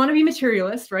 So we want to be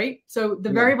materialist, right? So the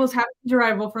variables have to be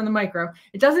derivable from the micro.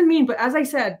 It doesn't mean, but as I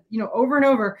said, over and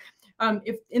over,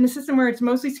 if in a system where it's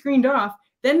mostly screened off,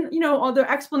 then, all the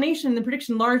explanation, the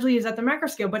prediction largely is at the macro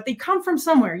scale, but they come from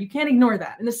somewhere. You can't ignore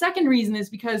that. And the second reason is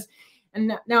because,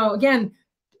 and now again,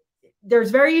 there's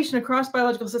variation across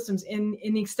biological systems in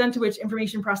the extent to which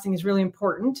information processing is really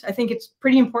important. I think it's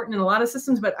pretty important in a lot of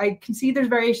systems, but I can see there's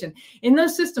variation. In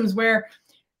those systems where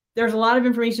there's a lot of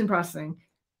information processing,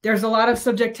 there's a lot of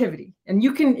subjectivity. And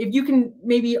you can, if you can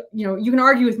maybe, you can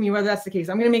argue with me whether that's the case.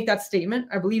 I'm going to make that statement.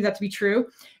 I believe that to be true.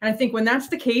 And I think when that's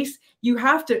the case,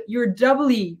 you're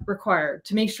doubly required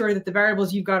to make sure that the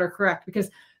variables you've got are correct,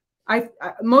 because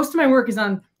most of my work is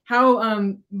on how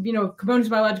components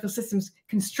of biological systems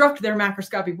construct their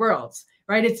macroscopic worlds,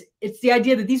 right? It's the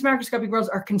idea that these macroscopic worlds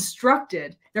are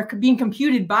constructed, they're being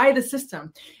computed by the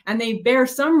system, and they bear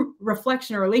some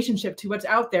reflection or relationship to what's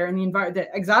out there in the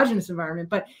exogenous environment,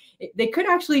 but they could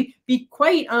actually be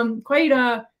quite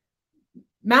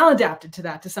maladapted to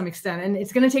that to some extent. And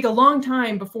it's going to take a long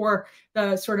time before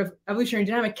the sort of evolutionary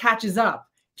dynamic catches up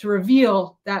to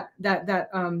reveal that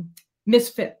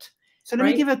misfit. So let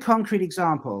me give a concrete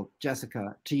example,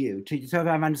 Jessica, to you, so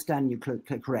I understand you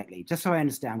correctly, just so I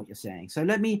understand what you're saying. So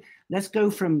let's go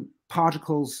from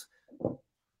particles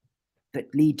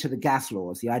that lead to the gas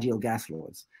laws, the ideal gas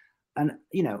laws. And,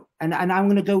 and I'm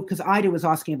going to go, because Ida was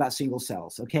asking about single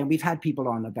cells, okay? And we've had people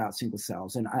on about single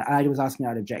cells, and Ida was asking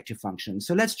about objective functions.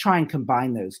 So let's try and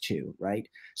combine those two, right?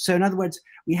 So in other words,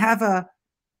 we have a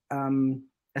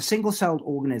single-celled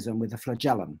organism with a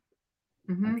flagellum,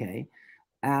 okay?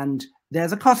 And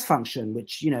there's a cost function,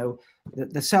 which,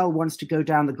 the cell wants to go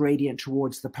down the gradient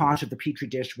towards the part of the petri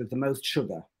dish with the most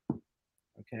sugar,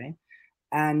 okay?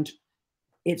 And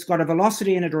it's got a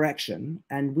velocity and a direction,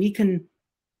 and we can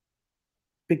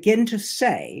begin to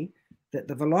say that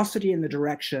the velocity and the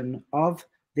direction of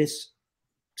this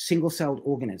single-celled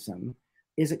organism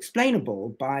is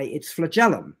explainable by its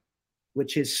flagellum,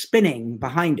 which is spinning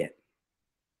behind it.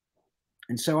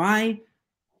 And so I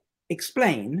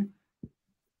explain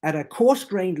at a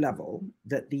coarse-grained level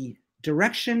that the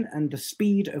direction and the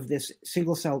speed of this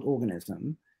single-celled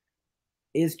organism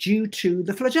is due to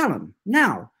the flagellum.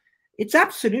 Now, it's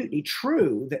absolutely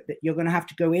true that you're going to have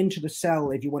to go into the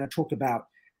cell if you want to talk about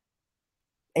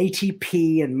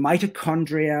ATP and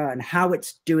mitochondria and how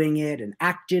it's doing it, and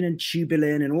actin and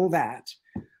tubulin and all that.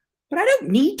 But I don't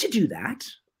need to do that.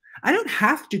 I don't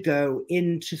have to go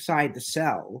inside the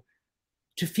cell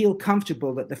to feel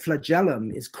comfortable that the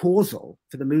flagellum is causal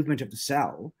for the movement of the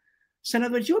cell. So in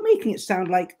other words, you're making it sound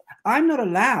like I'm not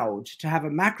allowed to have a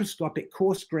macroscopic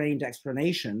coarse-grained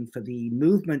explanation for the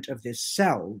movement of this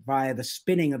cell via the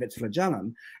spinning of its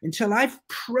flagellum until I've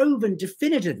proven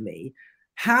definitively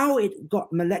how it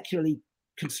got molecularly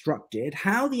constructed,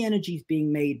 how the energy is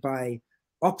being made by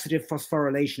oxidative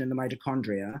phosphorylation in the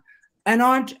mitochondria, and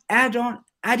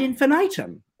ad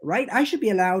infinitum, right? I should be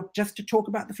allowed just to talk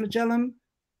about the flagellum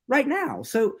right now.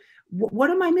 So what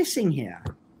am I missing here?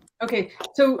 Okay,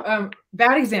 so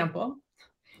bad example,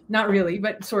 not really,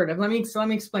 but sort of. Let me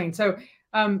explain. So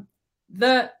first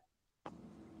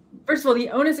of all, the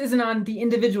onus isn't on the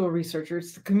individual researcher,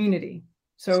 it's the community.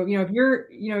 So, if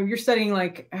you're studying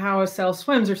like how a cell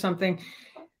swims or something,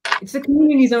 it's the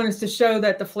community's onus to show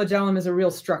that the flagellum is a real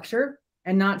structure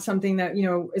and not something that,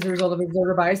 is a result of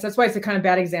observer bias. That's why it's a kind of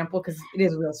bad example, because it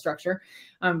is a real structure.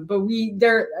 But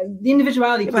the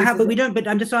individuality. Yeah, but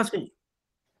I'm just asking,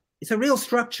 it's a real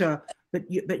structure, but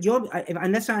you're,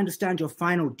 unless I understand your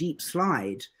final deep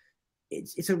slide,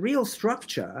 it's a real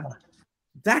structure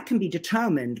that can be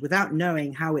determined without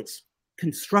knowing how it's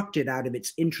constructed out of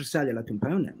its intracellular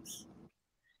components,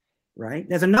 right?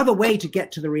 There's another way to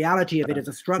get to the reality of it as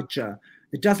a structure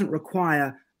that doesn't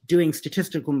require doing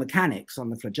statistical mechanics on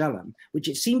the flagellum, which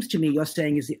it seems to me you're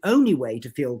saying is the only way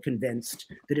to feel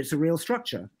convinced that it's a real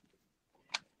structure.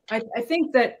 I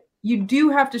think that you do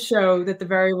have to show that the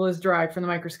variable is derived from the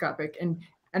microscopic, and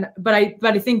But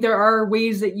I think there are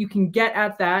ways that you can get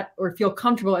at that or feel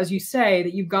comfortable, as you say,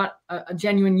 that you've got a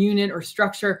genuine unit or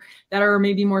structure that are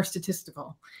maybe more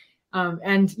statistical.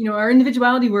 And our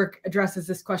individuality work addresses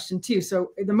this question too.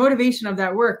 So the motivation of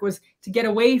that work was to get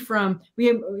away from, we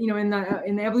have, in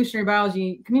the evolutionary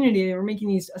biology community, they were making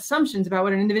these assumptions about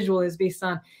what an individual is based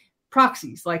on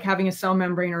proxies, like having a cell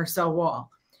membrane or a cell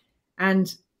wall.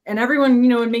 And everyone,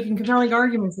 in making compelling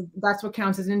arguments, that's what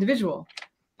counts as an individual.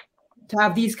 To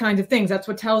have these kinds of things, that's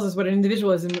what tells us what an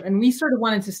individual is. And we sort of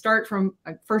wanted to start from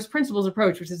a first principles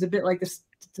approach, which is a bit like the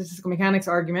statistical mechanics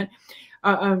argument,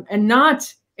 and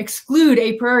not exclude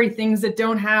a priori things that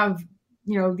don't have,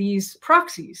 these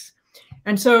proxies.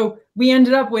 And so we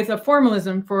ended up with a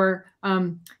formalism for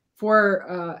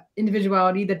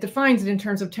individuality that defines it in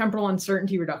terms of temporal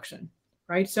uncertainty reduction,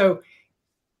 right? So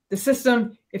the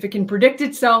system, if it can predict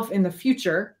itself in the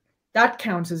future, that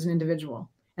counts as an individual.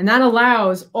 And that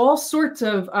allows all sorts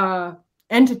of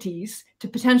entities to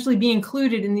potentially be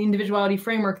included in the individuality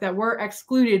framework that were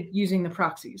excluded using the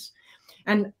proxies.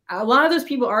 And a lot of those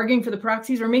people arguing for the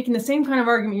proxies are making the same kind of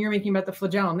argument you're making about the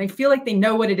flagellum. They feel like they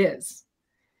know what it is,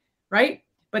 right?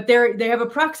 But they have a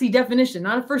proxy definition,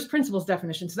 not a first principles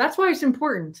definition. So that's why it's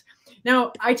important.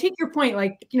 Now, I take your point,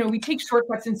 like, we take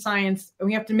shortcuts in science and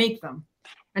we have to make them.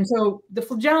 And so the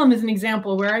flagellum is an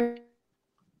example where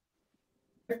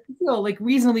I feel like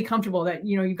reasonably comfortable that,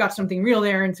 you've got something real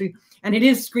there. And it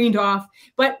is screened off.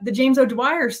 But the James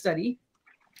O'Dwyer study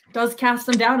does cast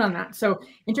some doubt on that. So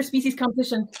interspecies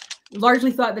competition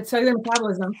largely thought that cellular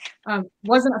metabolism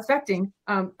wasn't affecting,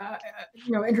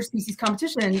 interspecies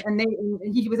competition. And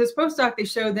he, with his postdoc, they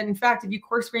showed that, in fact, if you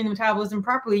coarse grain the metabolism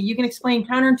properly, you can explain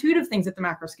counterintuitive things at the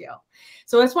macro scale.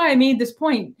 So that's why I made this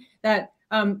point that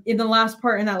in the last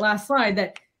part, in that last slide,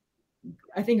 that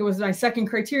I think it was my second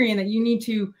criterion, that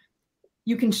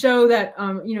you can show that,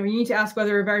 you need to ask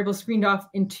whether a variable is screened off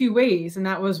in two ways. And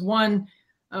that was one.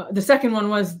 The second one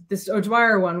was this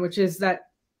O'Dwyer one, which is that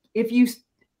if you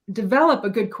develop a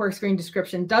good coarse grain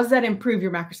description, does that improve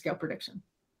your macroscale prediction?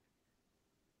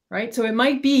 Right? So it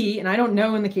might be, and I don't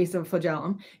know in the case of a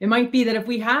flagellum, it might be that if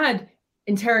we had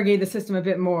interrogated the system a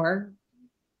bit more,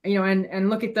 and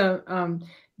look at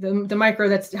the micro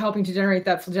that's helping to generate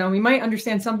that flagellum, we might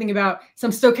understand something about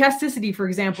some stochasticity, for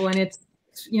example, and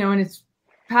its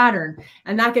pattern,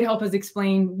 and that could help us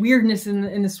explain weirdness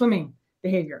in the swimming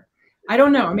behavior. I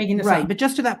don't know. I'm making this right, up. but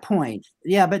just to that point,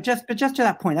 yeah, but just to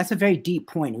that point, that's a very deep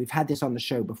point. We've had this on the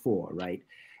show before, right?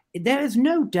 There is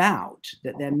no doubt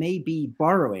that there may be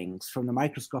borrowings from the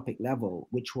microscopic level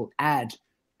which will add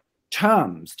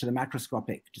terms to the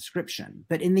macroscopic description,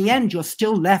 but in the end, you're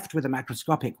still left with a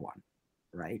macroscopic one,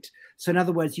 right? So in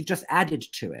other words, you've just added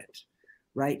to it,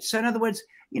 right? So in other words,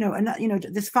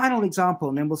 this final example,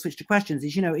 and then we'll switch to questions,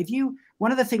 is,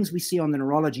 one of the things we see on the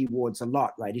neurology wards a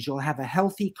lot, right, is you'll have a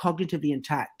healthy, cognitively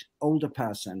intact older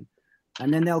person,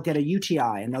 and then they'll get a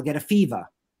UTI and they'll get a fever,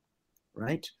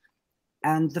 right?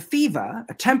 And the fever,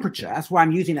 a temperature, that's why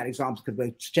I'm using that example, because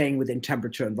we're staying within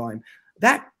temperature and volume,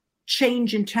 that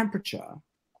change in temperature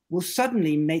will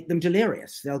suddenly make them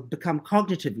delirious. They'll become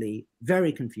cognitively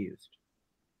very confused.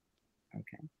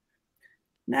 Okay.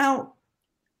 Now,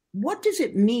 what does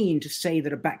it mean to say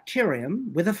that a bacterium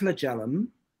with a flagellum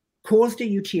caused a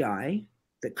UTI,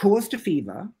 that caused a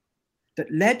fever,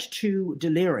 that led to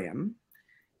delirium?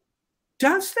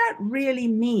 Does that really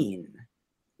mean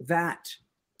that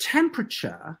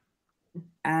temperature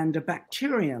and a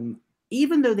bacterium,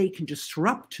 even though they can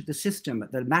disrupt the system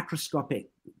at the macroscopic,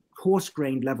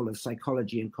 coarse-grained level of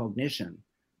psychology and cognition,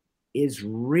 is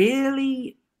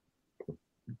really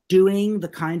doing the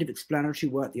kind of explanatory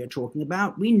work that you're talking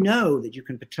about? We know that you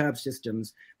can perturb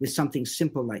systems with something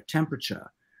simple like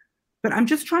temperature, but I'm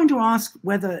just trying to ask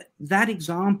whether that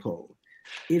example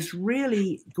is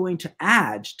really going to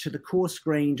add to the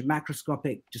coarse-grained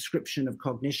macroscopic description of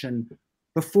cognition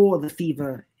before the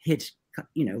fever hit,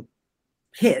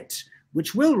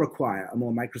 which will require a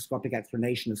more microscopic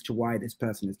explanation as to why this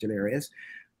person is delirious.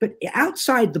 But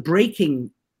outside the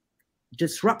breaking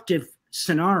disruptive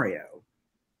scenario,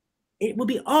 it will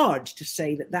be odd to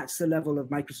say that that's the level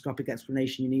of microscopic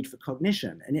explanation you need for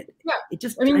cognition. And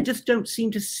I just don't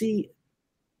seem to see.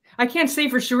 I can't say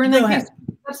for sure in that case.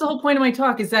 That's the whole point of my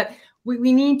talk, is that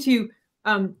we need to,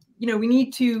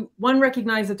 one,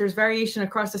 recognize that there's variation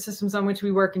across the systems on which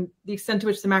we work and the extent to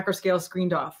which the macro scale is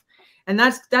screened off. And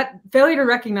that failure to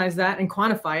recognize that and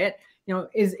quantify it,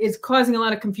 is causing a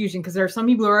lot of confusion, because there are some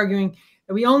people who are arguing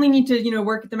that we only need to,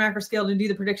 work at the macro scale to do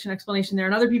the prediction explanation there.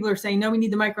 And other people are saying, no, we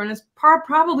need the micro. And it's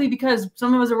probably because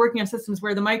some of us are working on systems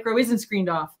where the micro isn't screened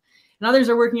off. and others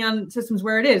are working on systems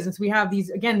where it is. And so we have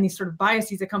these, again, these sort of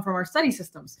biases that come from our study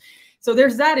systems. So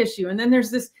there's that issue. And then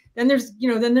there's this,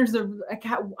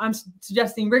 I'm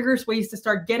suggesting rigorous ways to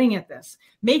start getting at this.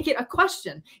 Make it a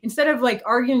question. Instead of like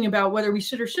arguing about whether we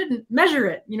should or shouldn't, measure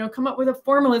it, come up with a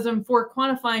formalism for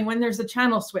quantifying when there's a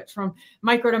channel switch from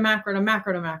micro to macro to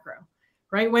macro to macro,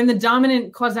 right? When the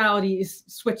dominant causality is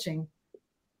switching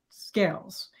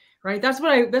scales, right? That's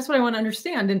what I want to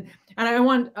understand. And I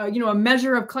want, a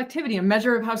measure of collectivity, a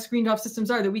measure of how screened off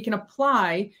systems are that we can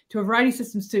apply to a variety of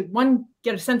systems to, one,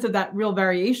 get a sense of that real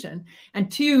variation,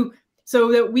 and two,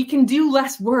 so that we can do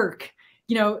less work,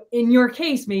 in your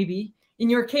case,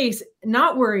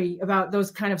 not worry about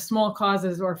those kind of small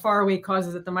causes or faraway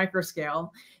causes at the micro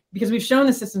scale, because we've shown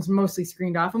the system's mostly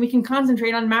screened off, and we can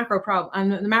concentrate on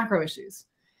the macro issues.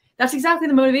 That's exactly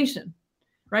the motivation.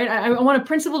 Right? I want a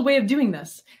principled way of doing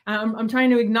this. I'm trying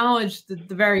to acknowledge the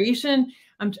variation.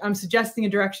 I'm suggesting a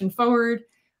direction forward.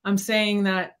 I'm saying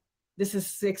that this is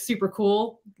super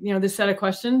cool, this set of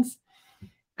questions.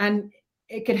 And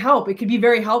it could help. It could be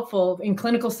very helpful in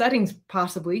clinical settings,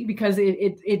 possibly, because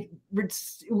it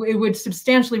would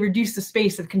substantially reduce the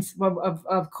space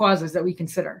of causes that we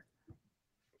consider.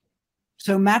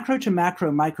 So macro to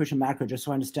macro, micro to macro, just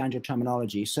so I understand your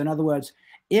terminology. So in other words,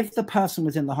 if the person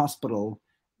was in the hospital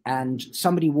and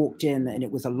somebody walked in and it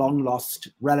was a long lost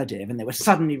relative and they were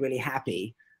suddenly really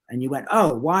happy, and you went,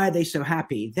 oh, why are they so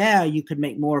happy? There you could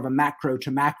make more of a macro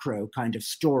to macro kind of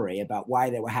story about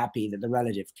why they were happy that the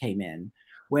relative came in.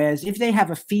 Whereas if they have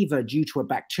a fever due to a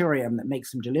bacterium that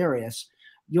makes them delirious,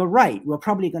 you're right, we're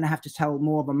probably going to have to tell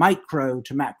more of a micro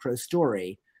to macro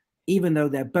story, even though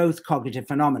they're both cognitive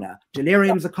phenomena.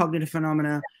 Delirium's a cognitive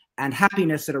phenomena, and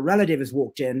happiness that a relative has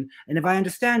walked in. And if I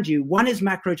understand you, one is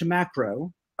macro to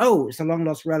macro, oh, it's a long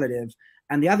lost relative,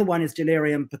 and the other one is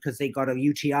delirium because they got a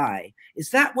UTI.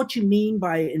 Is that what you mean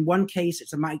by, in one case,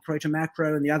 it's a micro to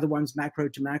macro and the other one's macro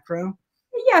to macro?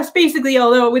 Yes, basically,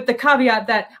 although with the caveat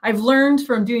that I've learned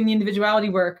from doing the individuality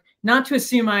work not to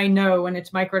assume I know when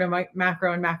it's micro to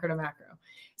macro and macro to macro.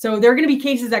 So there are going to be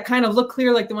cases that kind of look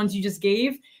clear like the ones you just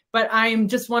gave, but I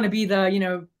just want to be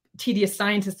the, tedious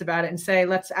scientist about it and say,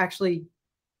 let's actually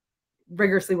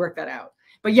rigorously work that out.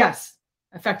 But yes,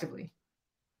 effectively.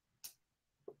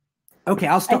 Okay,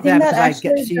 I'll stop there because I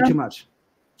get to see you too much.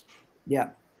 Yeah,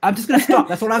 I'm just going to stop.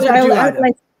 That's all I was going to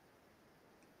do.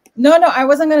 No, I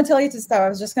wasn't going to tell you to stop. I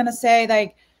was just going to say,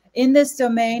 like, in this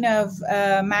domain of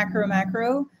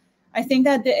macro, I think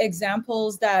that the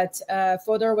examples that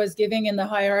Fodor was giving in the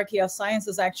hierarchy of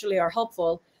sciences actually are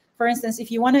helpful. For instance, if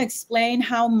you want to explain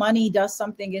how money does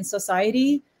something in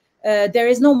society, there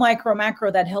is no micro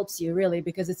macro that helps you really,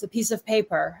 because it's a piece of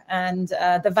paper, and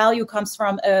the value comes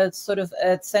from a sort of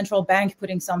a central bank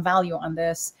putting some value on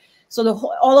this.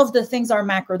 So all of the things are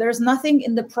macro. There's nothing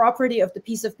in the property of the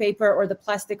piece of paper or the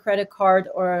plastic credit card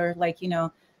or like,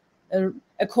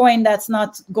 a coin that's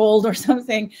not gold or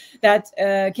something that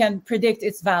can predict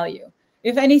its value.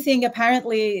 If anything,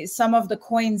 apparently some of the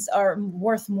coins are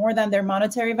worth more than their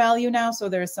monetary value now. So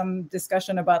there's some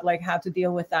discussion about like how to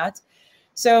deal with that.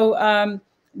 So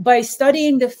by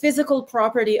studying the physical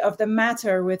property of the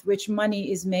matter with which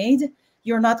money is made,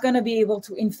 you're not going to be able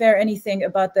to infer anything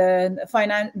about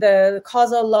the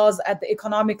causal laws at the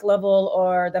economic level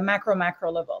or the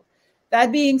macro level.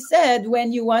 That being said,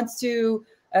 when you want to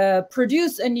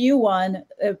produce a new one,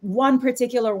 one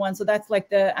particular one, so that's like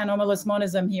the anomalous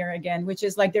monism here again, which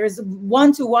is like there is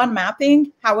one-to-one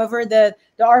mapping. However, there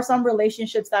are some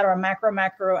relationships that are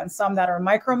macro and some that are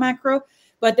micro,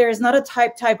 but there is not a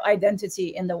type identity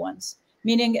in the ones,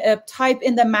 meaning a type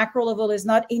in the macro level is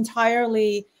not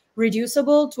entirely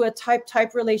reducible to a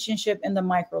type relationship in the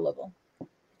micro level.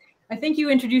 I think you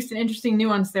introduced an interesting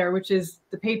nuance there, which is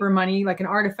the paper money, like an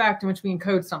artifact in which we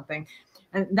encode something.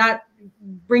 And that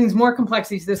brings more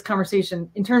complexity to this conversation.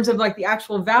 In terms of like the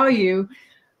actual value,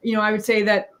 I would say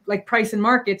that like price and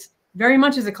markets very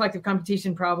much is a collective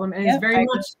computation problem. And it's very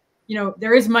much,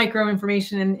 there is micro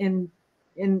information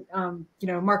in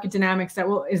market dynamics that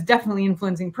is definitely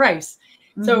influencing price.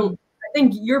 Mm-hmm. So I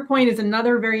think your point is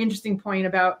another very interesting point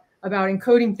about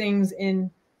encoding things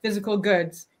in physical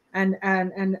goods and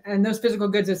those physical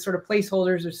goods as sort of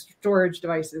placeholders or storage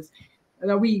devices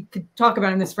that we could talk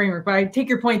about in this framework. But I take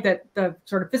your point that the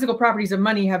sort of physical properties of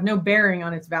money have no bearing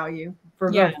on its value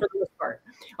for the most part.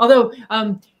 Although,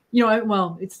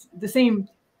 well, it's the same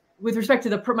with respect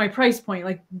to my price point,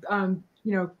 like,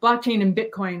 blockchain and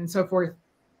Bitcoin and so forth,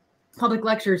 public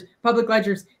ledgers,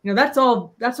 that's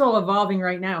all evolving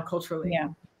right now culturally. Yeah.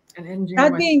 And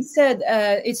that being said,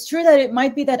 it's true that it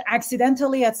might be that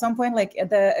accidentally at some point, like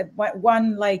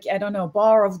I don't know,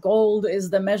 bar of gold is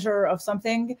the measure of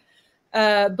something.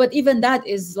 But even that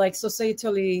is like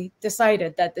societally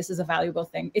decided that this is a valuable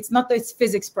thing. It's not its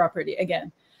physics property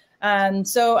again. And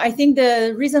so I think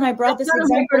the reason I brought this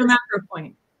example, micro to macro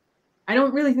point. I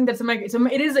don't really think that's a micro.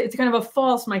 It's kind of a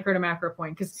false micro to macro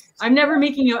point, because I've never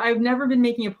been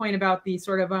making a point about the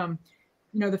sort of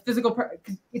the physical.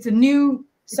 It's a new.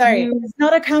 It's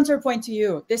not a counterpoint to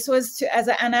you. This was as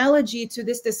an analogy to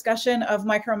this discussion of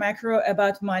micro macro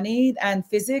about money and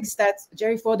physics that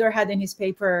Jerry Fodor had in his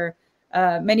paper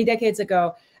many decades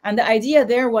ago. And the idea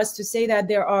there was to say that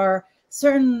there are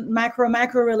certain macro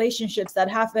relationships that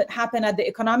happen at the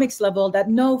economics level that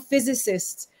no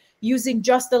physicist using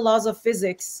just the laws of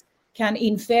physics can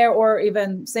infer or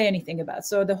even say anything about.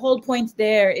 So the whole point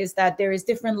there is that there is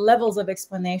different levels of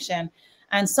explanation,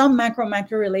 and some macro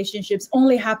relationships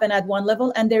only happen at one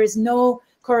level, and there is no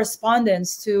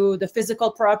correspondence to the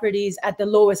physical properties at the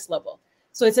lowest level.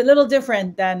 So it's a little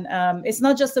different than, it's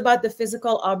not just about the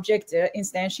physical object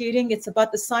instantiating, it's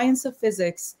about the science of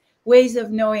physics, ways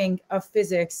of knowing of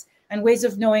physics, and ways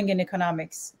of knowing in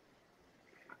economics.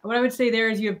 What I would say there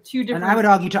is you have two different. And I would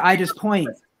argue to Ida's point.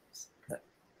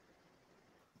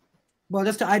 Well,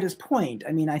 just to Ida's point,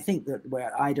 I mean, I think that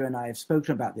where Ida and I have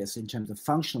spoken about this in terms of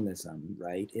functionalism,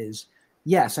 right, is,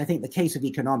 yes, I think the case of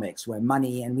economics where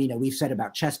money, and we've said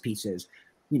about chess pieces,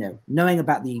 knowing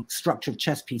about the structure of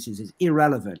chess pieces is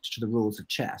irrelevant to the rules of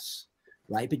chess,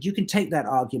 right? But you can take that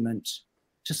argument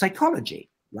to psychology,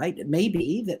 right? It may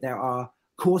be that there are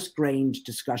coarse-grained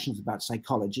discussions about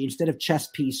psychology. Instead of chess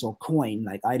piece or coin,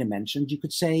 like Ida mentioned, you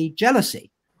could say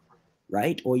jealousy,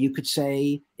 right? Or you could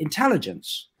say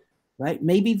intelligence, right?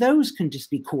 Maybe those can just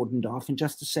be cordoned off in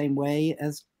just the same way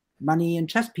as money and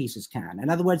chess pieces can. In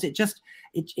other words, there's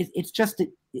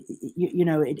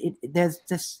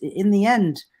this, in the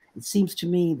end, it seems to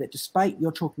me that despite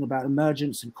you're talking about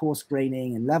emergence and coarse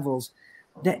graining and levels,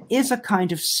 there is a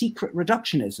kind of secret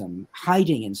reductionism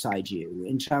hiding inside you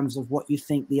in terms of what you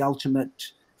think the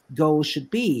ultimate goal should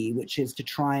be, which is to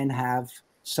try and have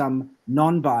some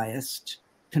non-biased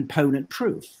component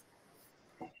proof.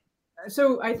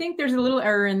 So I think there's a little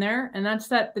error in there, and that's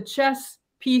that the chess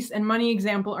piece and money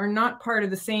example are not part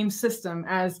of the same system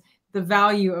as the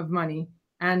value of money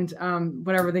and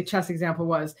whatever the chess example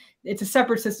was. It's a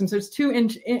separate system. So it's two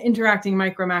interacting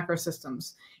micro macro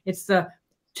systems. It's the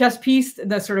chess piece,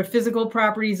 the sort of physical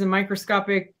properties and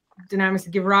microscopic dynamics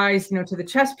that give rise, to the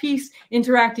chess piece,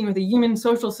 interacting with a human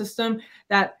social system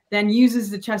that then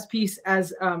uses the chess piece as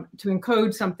to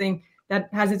encode something that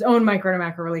has its own micro to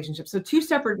macro relationship. So two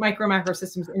separate micro macro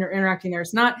systems interacting there.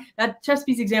 It's not that chess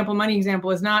piece example, money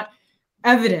example is not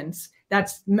evidence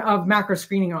that's of macro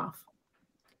screening off.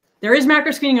 There is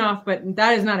macro screening off, but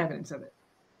that is not evidence of it.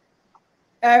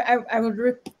 I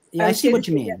would. Yeah, I see what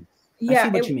you mean. Yeah, I see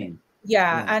what you mean.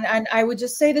 Yeah, and I would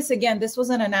just say this again. This was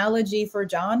an analogy for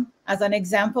John as an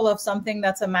example of something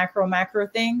that's a macro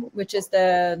thing, which is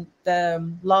the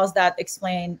laws that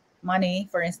explain money,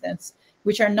 for instance,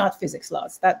 which are not physics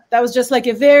laws. That was just like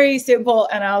a very simple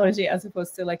analogy as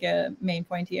opposed to like a main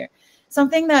point here.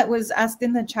 Something that was asked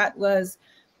in the chat was,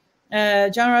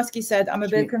 John Roski said, I'm a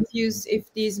bit confused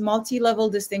if these multi-level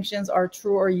distinctions are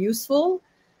true or useful.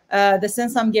 The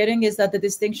sense I'm getting is that the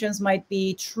distinctions might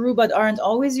be true but aren't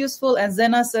always useful. And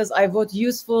Zena says, I vote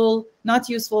useful, not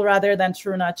useful, rather than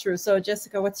true, not true. So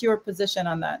Jessica, what's your position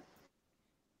on that?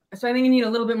 So I think you need a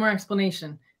little bit more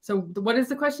explanation. So what is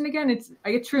the question again?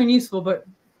 I get true and useful, but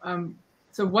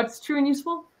so what's true and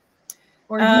useful?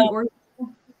 Or useful?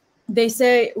 They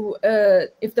say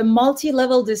if the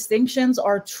multi-level distinctions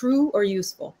are true or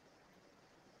useful.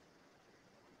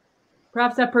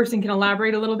 Perhaps that person can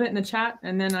elaborate a little bit in the chat,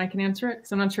 and then I can answer it.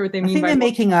 So I'm not sure what they mean.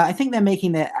 I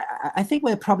think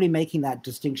we're probably making that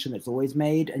distinction that's always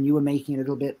made, and you were making a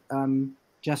little bit,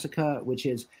 Jessica, which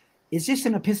is this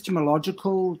an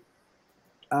epistemological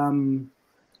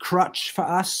crutch for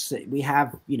us? We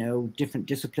have, different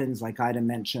disciplines like Ida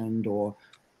mentioned, or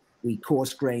we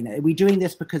coarse grain. Are we doing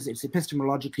this because it's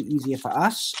epistemologically easier for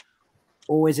us?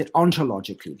 Or is it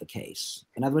ontologically the case?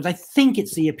 In other words, I think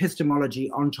it's the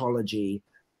epistemology-ontology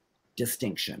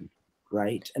distinction,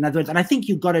 right? In other words, and I think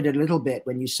you got it a little bit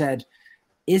when you said,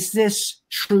 is this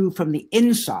true from the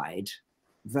inside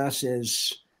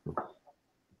versus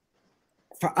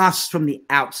for us from the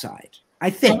outside? I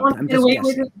think.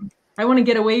 I want to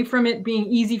get away from it being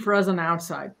easy for us on the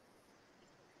outside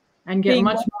and get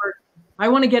much more. I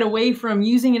want to get away from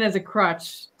using it as a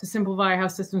crutch to simplify how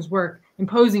systems work,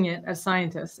 imposing it as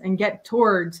scientists, and get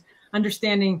towards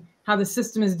understanding how the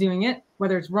system is doing it,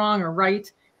 whether it's wrong or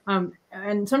right.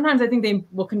 And sometimes I think they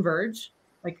will converge.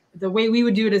 Like the way we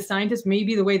would do it as scientists may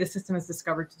be the way the system has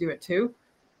discovered to do it too.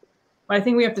 But I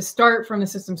think we have to start from the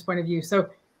systems point of view. So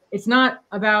it's not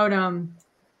about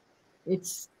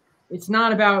it's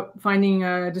not about finding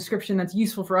a description that's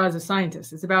useful for us as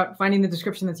scientists. It's about finding the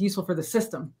description that's useful for the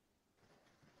system.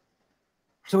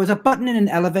 So as a button in an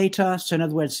elevator, so in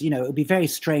other words, it would be very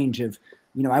strange if,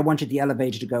 I wanted the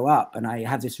elevator to go up and I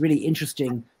have this really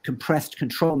interesting compressed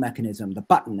control mechanism, the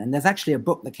button. And there's actually a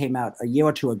book that came out a year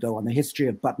or two ago on the history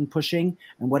of button pushing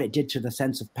and what it did to the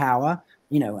sense of power,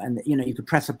 and, you could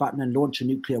press a button and launch a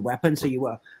nuclear weapon. So you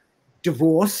were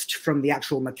divorced from the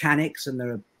actual mechanics and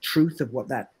the truth of what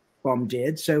that bomb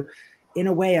did. So in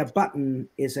a way, a button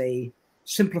is a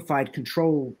simplified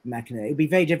control mechanism. It would be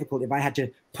very difficult if I had to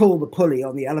pull the pulley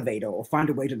on the elevator or find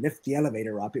a way to lift the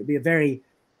elevator up. It would be a very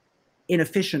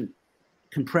inefficient,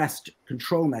 compressed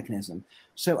control mechanism.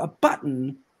 So a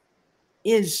button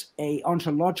is a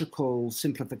ontological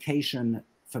simplification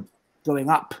for going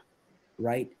up,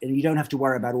 right? And you don't have to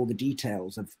worry about all the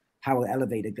details of how an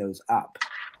elevator goes up.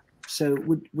 So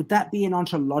would that be an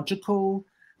ontological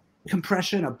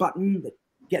compression, a button that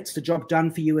gets the job done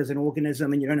for you as an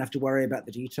organism and you don't have to worry about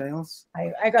the details?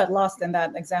 I got lost in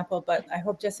that example, but I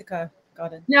hope Jessica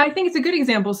got it. Yeah, I think it's a good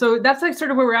example. So that's like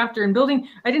sort of what we're after in building.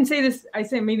 I didn't say this, I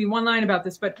said maybe one line about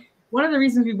this, but one of the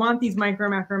reasons we want these micro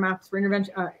macro maps for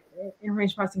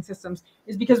information processing systems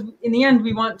is because in the end,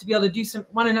 we want to be able to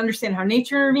want to understand how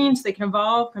nature intervenes so they can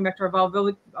evolve, come back to our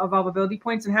evolvability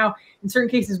points, and how in certain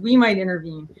cases we might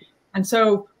intervene. And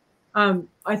so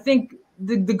I think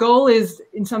the goal is,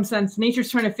 in some sense,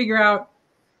 nature's trying to figure out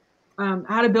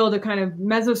how to build a kind of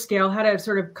mesoscale, how to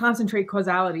sort of concentrate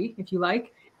causality, if you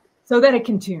like, so that it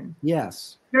can tune.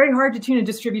 Yes. Very hard to tune a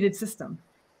distributed system.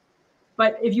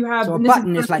 But if you have... So a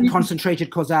button is like concentrated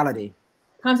causality.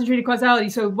 Concentrated causality.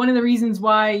 So one of the reasons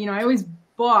why, I always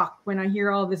balk when I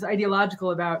hear all this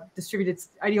ideological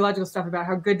stuff about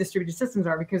how good distributed systems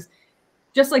are, because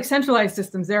just like centralized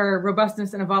systems, there are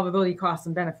robustness and evolvability costs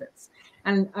and benefits.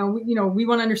 And we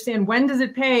want to understand, when does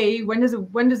it pay? When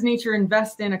does nature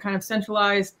invest in a kind of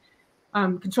centralized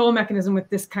control mechanism with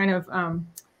this kind of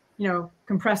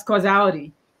compressed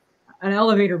causality, an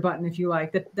elevator button, if you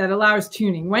like, that allows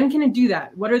tuning? When can it do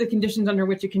that? What are the conditions under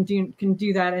which it can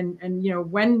do that?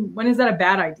 And when is that a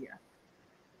bad idea?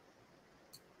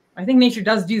 I think nature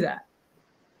does do that,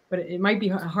 but it might be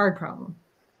a hard problem.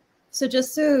 So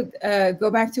just to go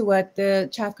back to what the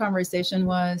chat conversation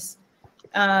was,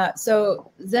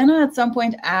 so Zena at some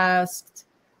point asked,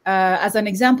 as an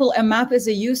example, a map is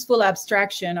a useful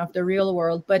abstraction of the real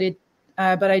world, but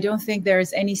I don't think there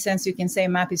is any sense you can say a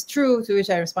map is true, to which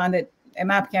I responded, a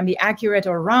map can be accurate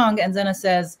or wrong. And Zena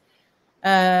says,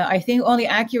 I think only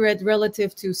accurate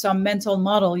relative to some mental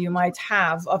model you might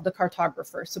have of the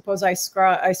cartographer. Suppose I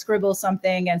scribble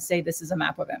something and say this is a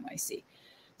map of MIC.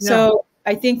 No. So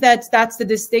I think that's the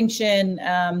distinction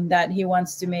that he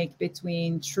wants to make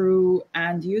between true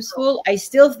and useful. I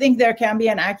still think there can be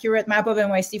an accurate map of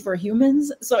NYC for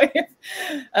humans. So,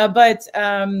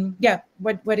 yeah,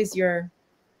 what is your?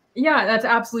 Yeah, that's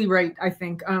absolutely right. I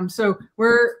think so.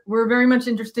 We're very much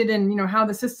interested in how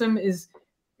the system is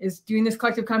doing this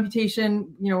collective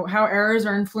computation. How errors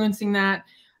are influencing that.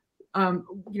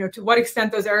 To what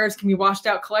extent those errors can be washed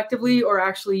out collectively or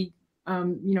actually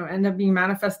end up being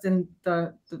manifest in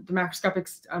the macroscopic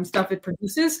stuff it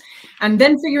produces, and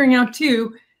then figuring out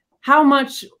too how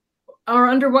much or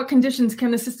under what conditions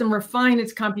can the system refine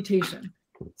its computation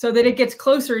so that it gets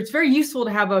closer. It's very useful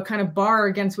to have a kind of bar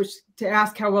against which to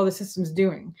ask how well the system's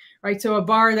doing, right? So a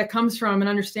bar that comes from an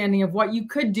understanding of what you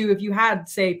could do if you had,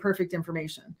 say, perfect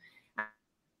information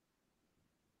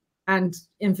and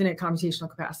infinite computational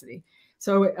capacity.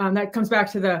 So that comes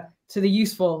back to the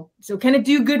useful. So can it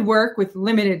do good work with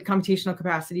limited computational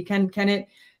capacity? Can it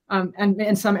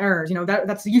and some errors?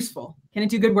 That's useful. Can it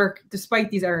do good work despite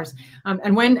these errors?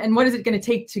 And what is it going to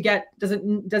take to get? Does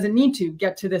it need to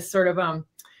get to this sort of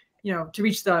to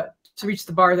reach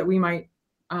the bar that we might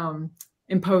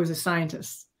impose as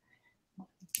scientists,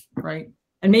 right?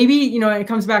 And maybe it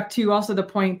comes back to also the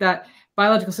point that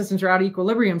biological systems are out of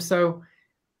equilibrium, so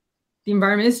the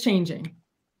environment is changing.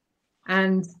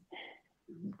 And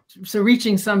so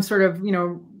reaching some sort of,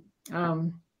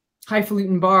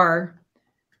 highfalutin bar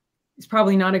is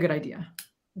probably not a good idea.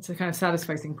 It's a kind of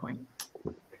satisfying point.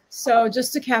 So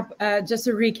just to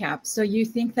recap. So you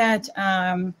think that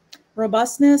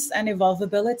robustness and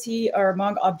evolvability are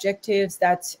among objectives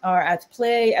that are at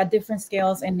play at different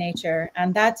scales in nature.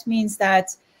 And that means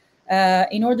that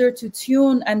in order to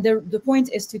tune, and the point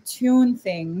is to tune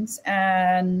things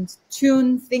in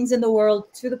the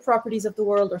world to the properties of the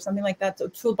world or something like that. So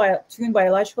tune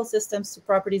biological systems to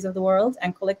properties of the world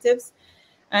and collectives.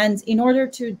 And in order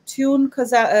to tune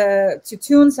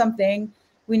something,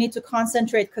 we need to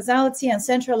concentrate causality, and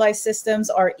centralized systems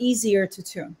are easier to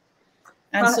tune.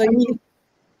 And so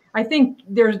I think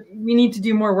we need to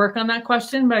do more work on that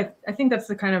question, but I think that's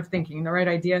the kind of thinking, the right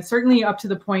idea. Certainly up to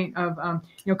the point of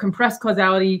compressed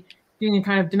causality, doing a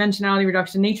kind of dimensionality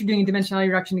reduction, nature doing a dimensionality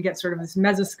reduction to get sort of this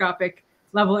mesoscopic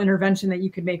level intervention that you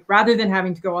could make, rather than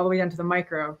having to go all the way down to the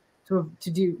micro to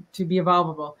be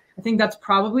evolvable. I think that's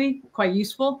probably quite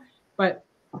useful, but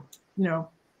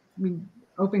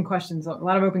open questions, a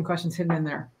lot of open questions hidden in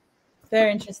there.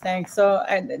 Very interesting. So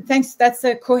thanks. That's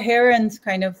a coherent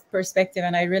kind of perspective,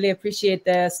 and I really appreciate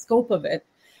the scope of it.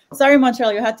 Sorry,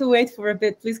 Montreal, you had to wait for a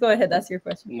bit. Please go ahead. That's your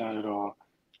question. Not at all.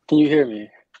 Can you hear me?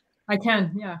 I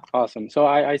can, yeah. Awesome. So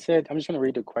I said, I'm just going to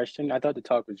read the question. I thought the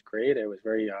talk was great. It was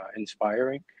very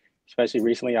inspiring, especially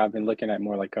recently. I've been looking at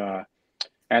more like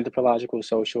anthropological,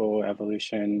 social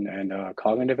evolution, and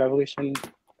cognitive evolution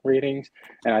readings.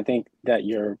 And I think that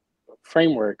your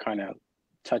framework kind of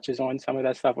touches on some of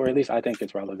that stuff, or at least I think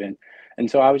it's relevant. And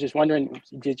so I was just wondering,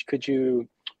 could you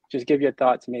just give your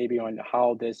thoughts maybe on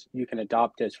how you can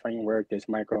adopt this framework, this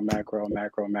micro, macro,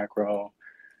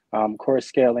 course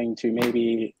scaling to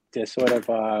maybe this sort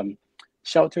of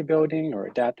shelter building or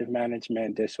adaptive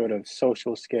management, this sort of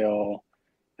social scale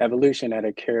evolution that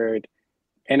occurred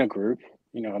in a group,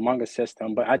 among a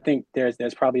system. But I think there's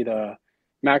probably the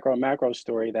macro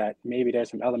story that maybe there's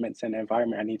some elements in the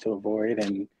environment I need to avoid,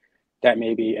 and that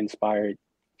maybe inspired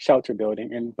shelter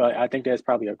building. But I think there's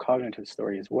probably a cognitive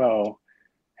story as well.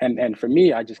 And for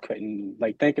me, I just couldn't,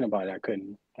 like, thinking about it,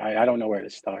 I don't know where to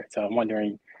start. So I'm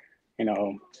wondering,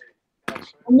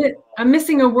 I'm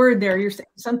missing a word there. You're saying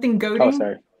something goading? Oh,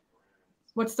 sorry.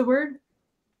 What's the word?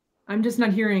 I'm just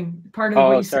not hearing part of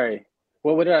what you sorry. said.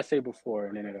 Well, what did I say before?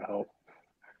 And then it'll help.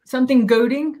 Something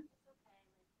goading?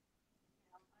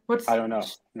 I don't know.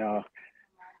 No.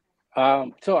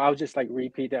 So I'll just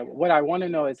repeat that. What I want to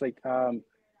know is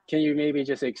can you maybe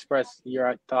just express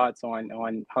your thoughts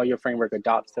on how your framework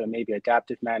adopts to maybe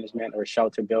adaptive management or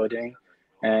shelter building,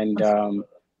 and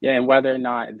and whether or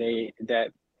not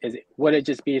would it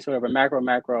just be sort of a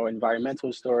macro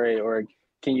environmental story, or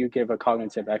can you give a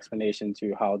cognitive explanation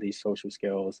to how these social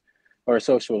skills or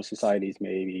social societies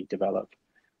may be developed?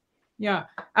 Yeah,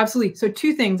 absolutely. So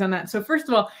two things on that. So first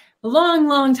of all, a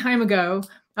long time ago,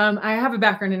 I have a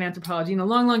background in anthropology, and a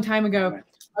long time ago,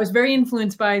 I was very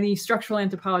influenced by the structural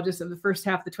anthropologists of the first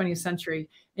half of the 20th century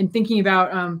in thinking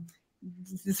about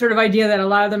the sort of idea that a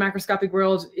lot of the macroscopic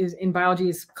world in biology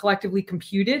is collectively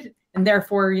computed, and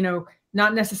therefore,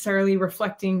 not necessarily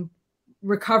reflecting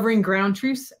recovering ground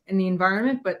truths in the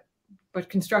environment, but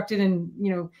constructed and,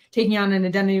 taking on an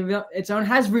identity of its own,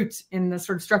 has roots in the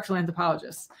sort of structural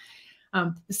anthropologists.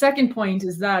 The second point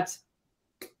is that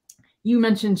you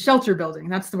mentioned shelter building.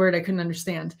 That's the word I couldn't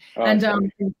understand. Oh, and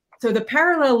so the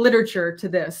parallel literature to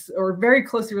this, or very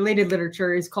closely related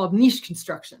literature, is called niche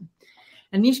construction.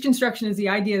 And niche construction is the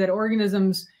idea that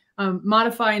organisms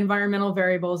modify environmental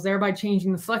variables, thereby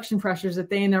changing the selection pressures that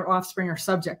they and their offspring are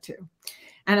subject to.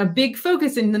 And a big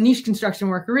focus in the niche construction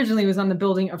work originally was on the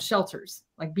building of shelters,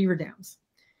 like beaver dams,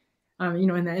 in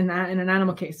an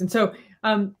animal case. And so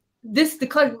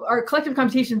our collective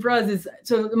computation for us is,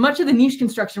 so much of the niche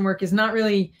construction work is not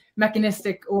really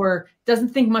mechanistic, or doesn't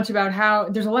think much about how,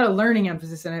 there's a lot of learning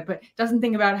emphasis in it, but doesn't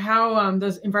think about how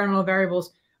those environmental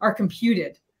variables are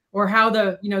computed, or how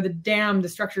the dam, the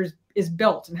structure is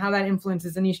built, and how that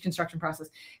influences the niche construction process.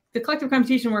 The collective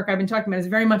computation work I've been talking about is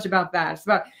very much about that. It's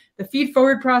about the feed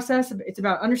forward process. It's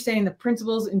about understanding the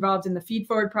principles involved in the feed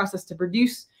forward process to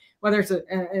produce, whether it's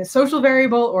a social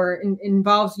variable or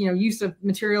involves use of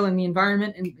material in the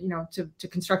environment, and to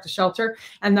construct a shelter,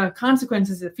 and the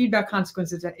consequences, the feedback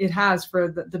consequences that it has for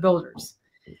the builders.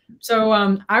 So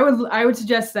I would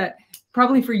suggest that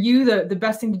probably for you the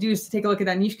best thing to do is to take a look at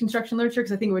that niche construction literature,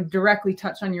 because I think it would directly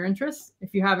touch on your interests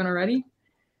if you haven't already.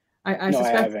 I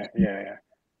suspect. I haven't. Yeah.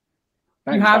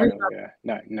 You haven't?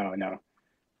 Yeah. No.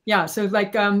 Yeah, so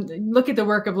look at the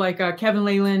work of Kevin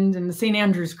Leyland and the St.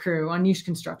 Andrews crew on niche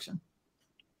construction.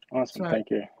 Awesome,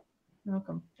 thank you. You're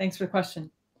welcome. Thanks for the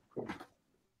question. Cool.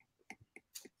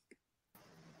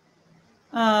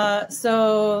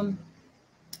 So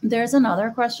there's another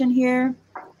question here,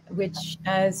 which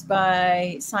is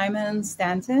by Simon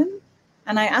Stanton.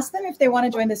 And I asked them if they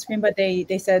want to join the screen, but they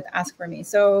said, ask for me.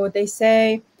 So they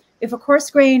say, if a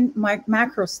coarse-grained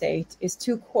macro state is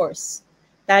too coarse,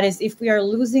 that is, if we are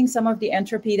losing some of the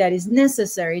entropy that is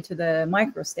necessary to the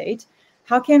microstate,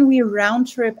 how can we round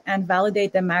trip and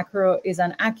validate the macro is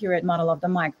an accurate model of the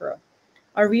micro?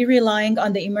 Are we relying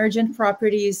on the emergent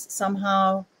properties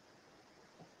somehow?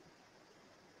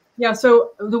 Yeah,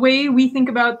 so the way we think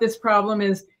about this problem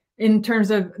is in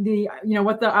terms of the,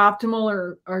 what the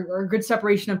optimal or good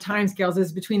separation of timescales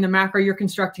is between the macro you're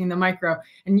constructing and the micro.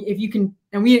 And if you can,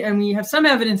 and we have some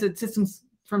evidence that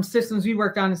systems we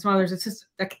worked on and some others, it's just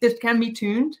that this can be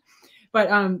tuned, but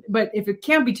if it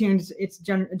can't be tuned, it's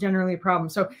generally a problem.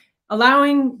 So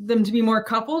allowing them to be more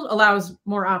coupled allows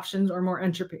more options or more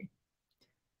entropy.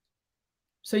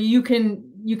 So you can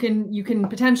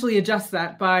potentially adjust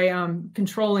that by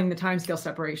controlling the timescale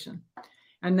separation.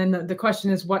 And then the question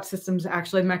is, what systems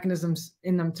actually have mechanisms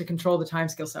in them to control the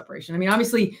timescale separation? I mean,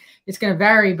 obviously it's going to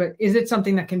vary, but is it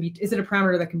something that is it a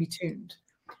parameter that can be tuned?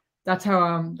 That's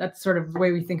how, that's sort of the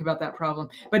way we think about that problem.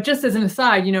 But just as an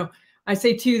aside, I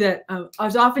say too that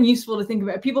it's often useful to think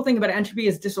about, people think about entropy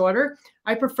as disorder.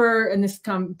 I prefer, and this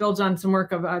builds on some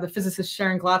work of the physicist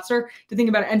Sharon Glotzer, to think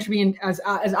about entropy as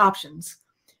options.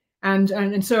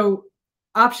 And so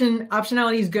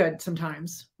optionality is good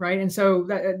sometimes, right? And so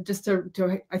that, just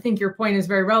to I think your point is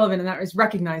very relevant, and that is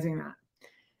recognizing that.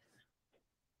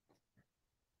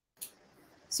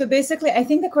 So basically, I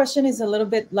think the question is a little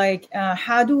bit like,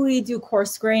 how do we do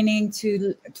coarse graining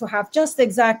to have just the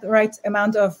exact right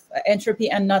amount of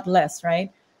entropy and not less,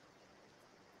 right?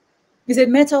 Is it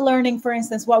meta learning, for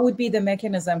instance? What would be the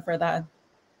mechanism for that?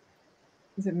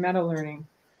 Is it meta learning?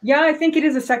 Yeah, I think it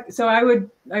is so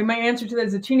my answer to that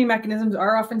is the tuning mechanisms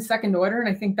are often second order, and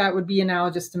I think that would be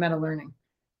analogous to meta learning,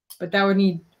 but that would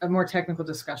need a more technical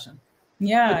discussion.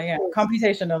 Yeah,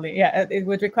 computationally, yeah, it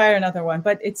would require another one,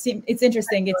 but it's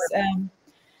interesting. It's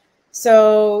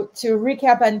so to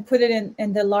recap and put it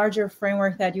in the larger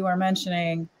framework that you are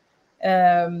mentioning,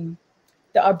 the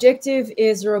objective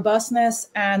is robustness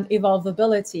and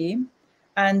evolvability.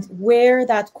 And where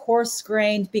that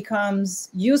coarse-grained becomes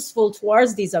useful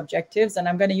towards these objectives, and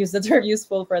I'm going to use the term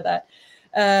useful for that,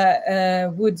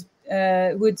 would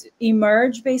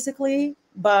emerge basically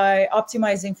by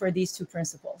optimizing for these two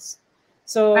principles.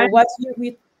 So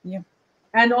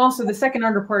and also the second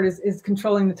order part is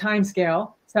controlling the time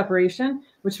scale separation,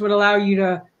 which would allow you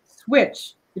to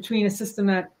switch between a system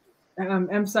that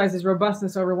emphasizes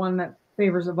robustness over one that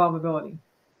favors evolvability.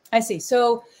 I see.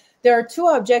 So there are two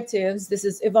objectives. This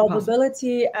is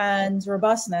evolvability and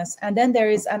robustness. And then there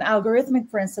is an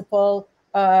algorithmic principle.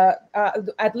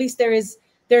 At least there's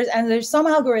some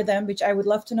algorithm, which I would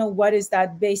love to know what is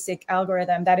that basic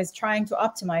algorithm that is trying to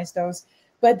optimize those.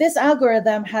 But this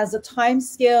algorithm has a time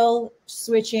scale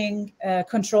switching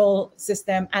control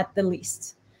system at the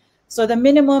least. So the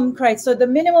minimum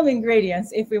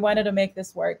ingredients, if we wanted to make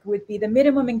this work, would be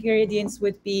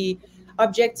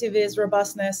objective is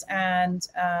robustness and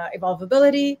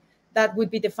evolvability. That would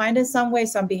be defined in some way,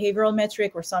 some behavioral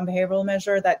metric or some behavioral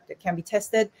measure that can be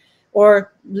tested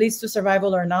or leads to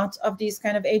survival or not of these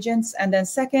kind of agents. And then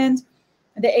second,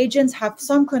 the agents have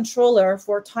some controller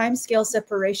for time scale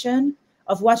separation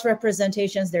of what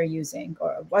representations they're using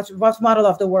or what model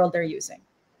of the world they're using.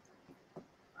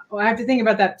 Well, I have to think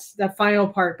about that final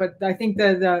part, but I think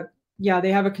they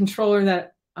have a controller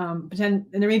that and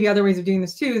there may be other ways of doing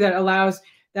this too, that allows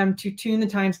them to tune the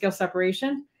timescale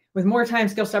separation. With more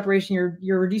timescale separation,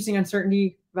 you're reducing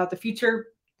uncertainty about the future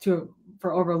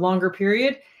for over a longer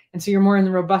period, and so you're more in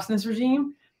the robustness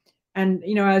regime. And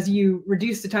as you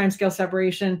reduce the timescale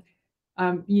separation,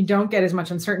 you don't get as much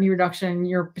uncertainty reduction.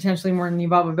 You're potentially more in the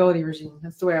evolvability regime.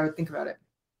 That's the way I would think about it.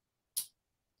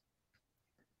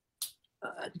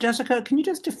 Jessica, can you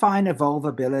just define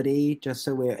evolvability, just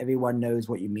so everyone knows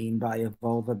what you mean by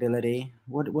evolvability?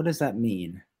 What does that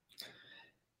mean?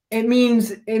 It means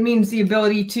the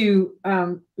ability to,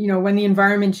 when the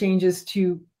environment changes,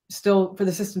 for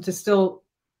the system to still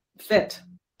fit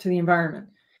to the environment.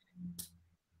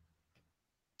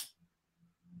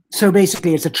 So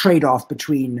basically, it's a trade-off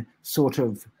between sort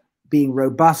of being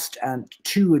robust and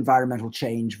to environmental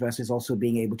change versus also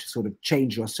being able to sort of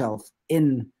change yourself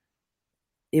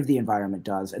if the environment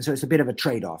does. And so it's a bit of a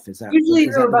trade-off. Is that usually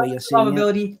the way you're seeing it?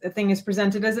 Evolvability thing is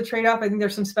presented as a trade-off. I think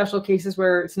there's some special cases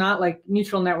where it's not, like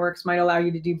neutral networks might allow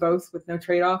you to do both with no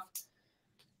trade-off.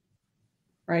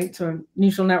 Right? So a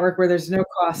neutral network where there's no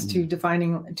cost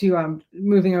to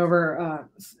moving over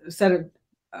a set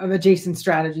of adjacent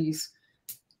strategies.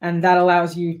 And that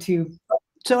allows you to.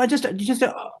 So I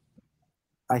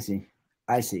see.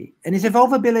 And is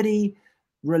evolvability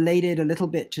related a little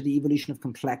bit to the evolution of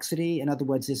complexity? In other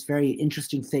words, this very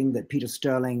interesting thing that Peter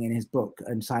Sterling in his book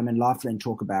and Simon Laughlin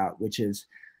talk about, which is,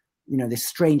 this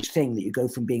strange thing that you go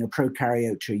from being a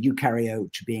prokaryote to a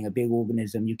eukaryote to being a big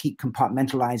organism. You keep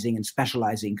compartmentalizing and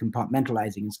specializing,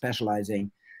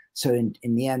 So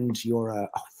in the end, you're a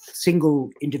single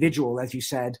individual, as you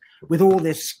said, with all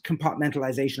this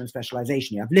compartmentalization and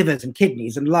specialization. You have livers and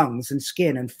kidneys and lungs and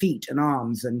skin and feet and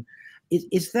arms. And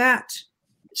is that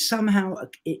somehow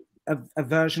a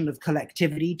version of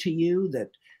collectivity to you, that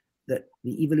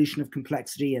the evolution of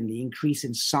complexity and the increase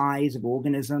in size of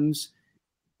organisms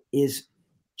is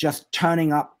just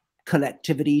turning up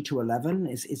collectivity to 11?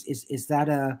 Is that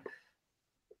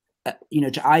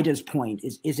to Ida's point,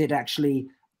 is it actually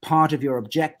part of your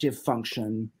objective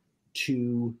function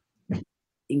to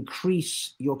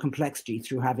increase your complexity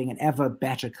through having an ever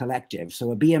better collective?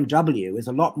 So a BMW is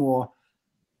a lot more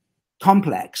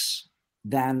complex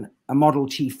than a Model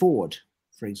T Ford,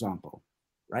 for example,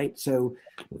 right? So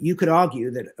you could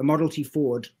argue that a Model T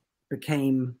Ford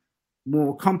became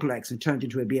more complex and turned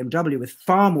into a BMW with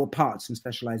far more parts and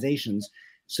specializations.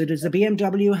 So does the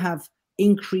BMW have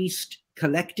increased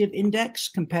collective index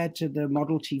compared to the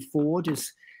Model T Ford?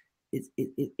 Is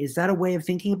that a way of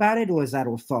thinking about it, or is that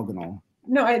orthogonal?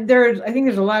 No, I think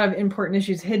there's a lot of important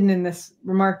issues hidden in this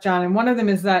remark, John. And one of them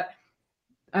is that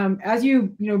as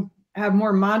you have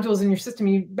more modules in your system,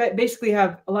 you basically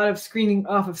have a lot of screening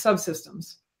off of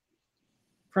subsystems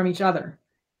from each other.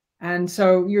 And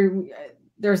so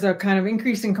there's a kind of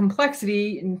increase in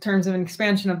complexity in terms of an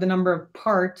expansion of the number of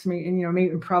parts, and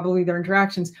maybe probably their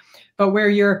interactions, but where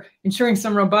you're ensuring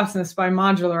some robustness by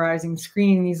modularizing,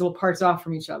 screening these little parts off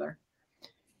from each other.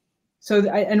 So,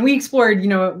 and we explored,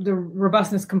 the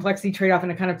robustness complexity trade-off in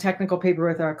a kind of technical paper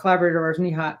with our collaborator,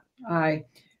 Nihat,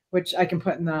 which I can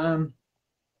put in the,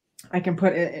 I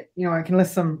can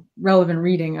list some relevant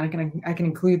reading. I can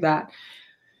include that.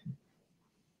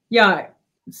 Yeah,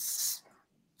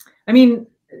 I mean,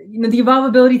 the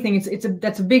evolvability thing,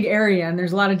 that's a big area, and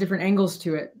there's a lot of different angles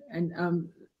to it. And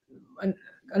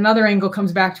another angle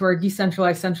comes back to our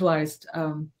decentralized, centralized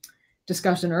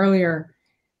discussion earlier,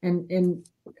 and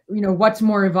what's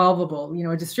more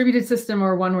evolvable, a distributed system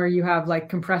or one where you have like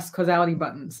compressed causality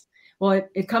buttons. Well,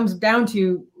 it comes down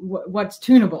to what's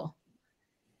tunable.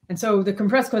 And so the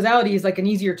compressed causality is like an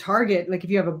easier target. Like if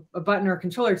you have a button or a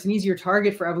controller, it's an easier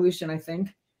target for evolution, I think,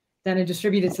 than a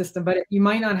distributed system. But you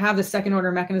might not have the second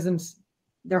order mechanisms.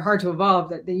 They're hard to evolve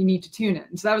that you need to tune it.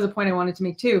 And so that was a point I wanted to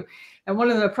make too. And one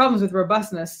of the problems with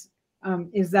robustness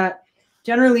is that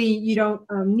generally you don't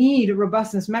need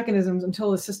robustness mechanisms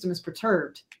until the system is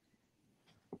perturbed.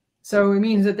 So it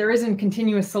means that there isn't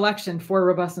continuous selection for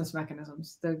robustness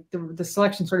mechanisms. The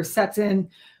selection sort of sets in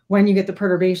when you get the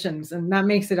perturbations, and that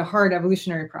makes it a hard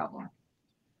evolutionary problem.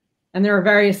 And there are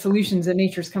various solutions that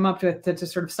nature's come up with to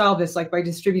sort of solve this, like by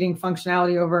distributing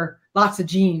functionality over lots of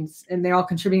genes, and they all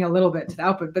contributing a little bit to the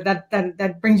output. But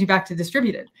that brings you back to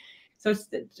distributed. So it's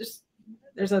just,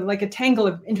 there's a tangle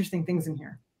of interesting things in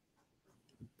here.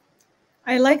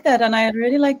 I like that, and I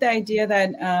really like the idea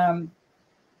that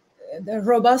the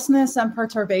robustness and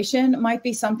perturbation might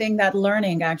be something that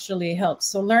learning actually helps.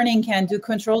 So learning can do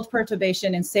controlled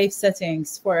perturbation in safe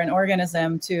settings for an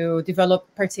organism to develop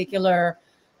particular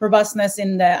robustness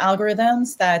in the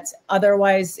algorithms that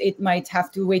otherwise it might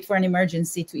have to wait for an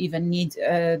emergency to even need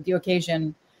the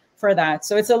occasion for that.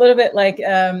 So it's a little bit like,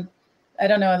 I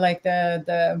don't know, like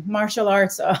the martial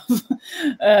arts of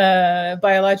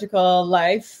biological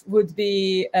life would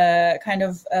be kind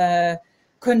of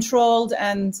controlled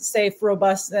and safe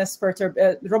robustness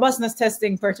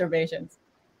testing perturbations.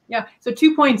 Yeah. So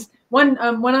 2 points. One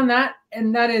on that,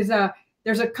 and that is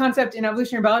there's a concept in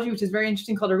evolutionary biology which is very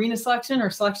interesting called arena selection, or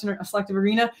a selective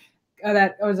arena,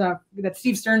 that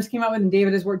Steve Stearns came out with, and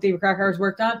David Krakauer has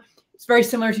worked on. It's very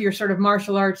similar to your sort of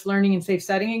martial arts learning in safe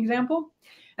setting example.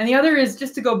 And the other is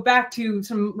just to go back to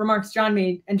some remarks John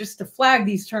made, and just to flag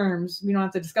these terms. We don't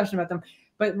have the discussion about them.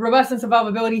 But robustness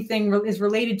evolvability thing is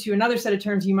related to another set of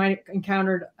terms you might have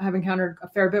encountered a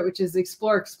fair bit, which is the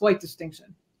explore-exploit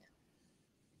distinction.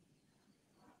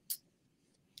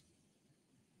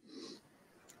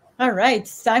 All right,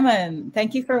 Simon,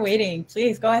 thank you for waiting.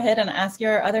 Please go ahead and ask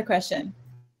your other question.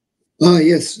 Oh,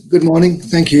 yes. Good morning.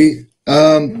 Thank you.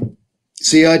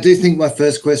 See, I do think my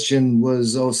first question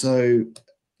was also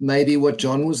maybe what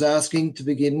John was asking to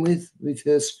begin with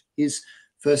his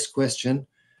first question.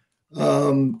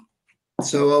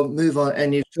 So I'll move on,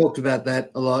 and you talked about that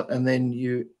a lot, and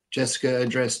then Jessica,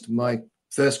 addressed my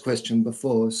first question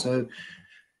before. So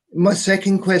my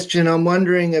second question, I'm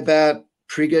wondering about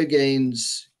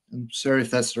Prigogine's, I'm sorry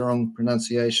if that's the wrong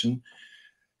pronunciation,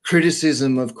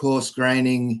 criticism of coarse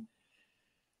graining,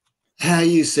 how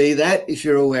you see that, if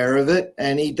you're aware of it.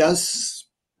 And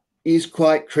he's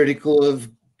quite critical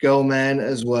of Goldman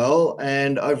as well,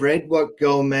 and I've read what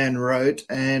Goldman wrote,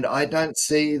 and I don't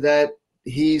see that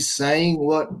he's saying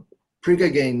what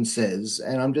Prigogine says,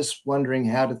 and I'm just wondering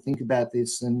how to think about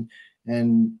this, and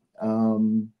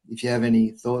if you have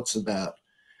any thoughts about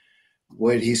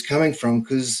where he's coming from,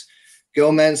 because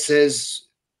Gelman says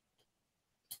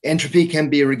entropy can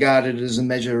be regarded as a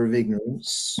measure of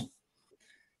ignorance.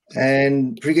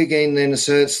 And Prigogine then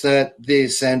asserts that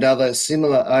this and other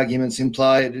similar arguments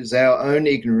imply it is our own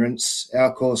ignorance,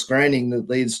 our coarse graining, that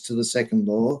leads to the second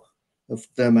law of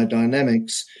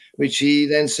thermodynamics, which he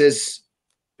then says,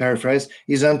 paraphrase,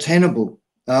 is untenable.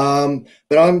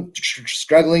 But I'm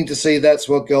struggling to see that's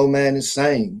what Gelman is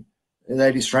saying,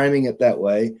 that he's framing it that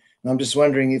way. And I'm just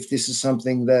wondering if this is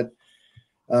something that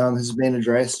has been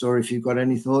addressed, or if you've got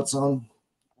any thoughts on.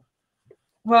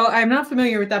 Well, I'm not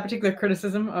familiar with that particular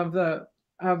criticism of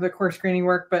the coarse graining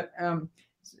work, but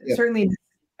certainly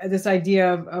this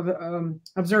idea of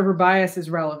observer bias is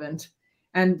relevant.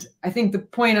 And I think the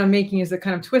point I'm making is a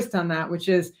kind of twist on that, which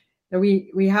is that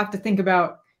we have to think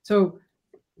about, so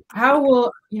how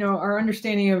will, our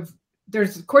understanding of,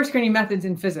 there's coarse graining methods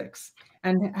in physics,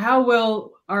 and how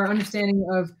will our understanding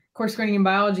of coarse graining in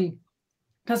biology,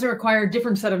 does it require a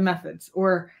different set of methods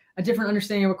or a different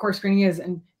understanding of what coarse graining is?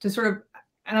 And to sort of,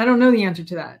 and I don't know the answer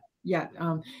to that yet,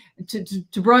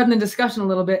 to broaden the discussion a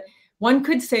little bit, one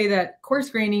could say that coarse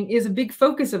graining is a big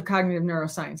focus of cognitive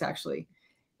neuroscience, actually,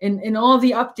 in all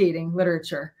the updating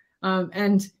literature.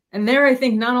 And there, I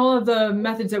think not all of the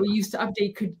methods that we use to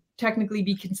update could technically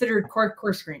be considered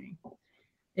coarse graining.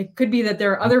 It could be that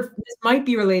there are other, this might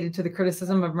be related to the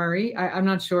criticism of Murray. I'm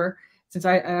not sure, since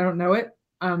I don't know it.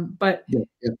 But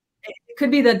it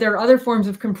could be that there are other forms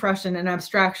of compression and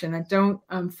abstraction that don't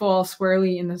fall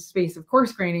squarely in the space of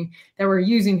coarse graining that we're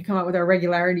using to come up with our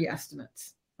regularity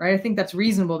estimates, right? I think that's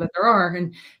reasonable that there are.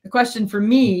 And the question for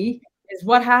me is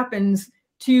what happens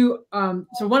to,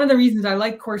 so one of the reasons I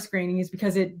like coarse graining is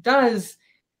because it does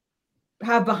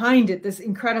have behind it this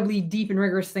incredibly deep and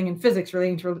rigorous thing in physics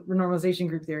relating to renormalization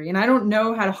group theory. And I don't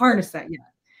know how to harness that yet,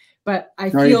 but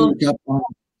I feel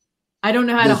I don't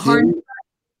know how to harness that.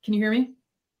 Can you hear me?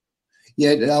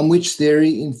 Yeah, which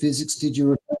theory in physics did you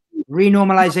refer to?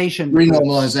 Renormalization.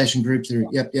 Renormalization group theory.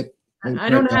 Yep. I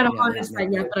don't know how to harness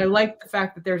that yet, but I like the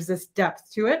fact that there's this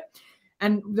depth to it.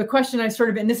 And the question I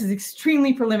sort of, and this is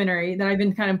extremely preliminary, that I've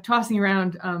been kind of tossing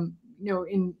around,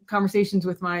 in conversations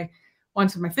with my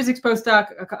physics postdoc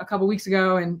a couple weeks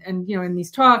ago, and in these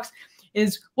talks,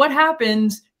 is what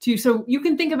happens to, so you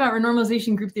can think about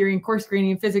renormalization group theory and coarse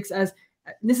graining in physics as,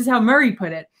 this is how Murray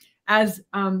put it, as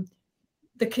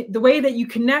the way that you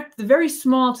connect the very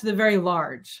small to the very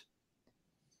large,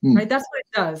 right? That's what it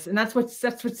does, and that's what's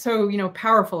so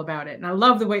powerful about it. And I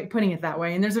love the way putting it that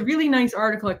way. And there's a really nice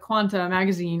article at Quanta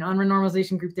magazine on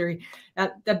renormalization group theory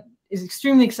that is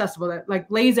extremely accessible, that like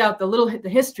lays out the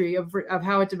history of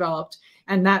how it developed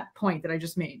and that point that I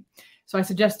just made. So I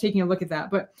suggest taking a look at that.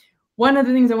 But one of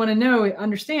the things I want to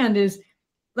understand is,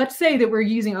 let's say that we're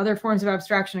using other forms of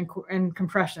abstraction and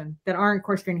compression that aren't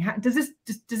coarse graining. Does this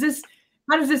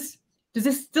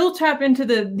still tap into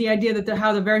the idea that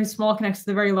how the very small connects to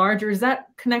the very large, or is that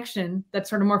connection, that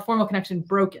sort of more formal connection,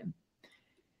 broken?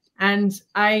 And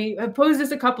I have posed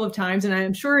this a couple of times, and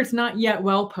I'm sure it's not yet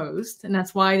well posed, and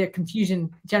that's why the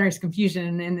generates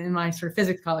confusion in my sort of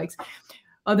physics colleagues.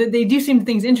 They do seem to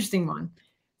think it's an interesting one.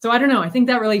 So I don't know. I think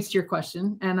that relates to your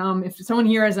question. And if someone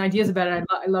here has ideas about it,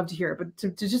 I'd love to hear it. But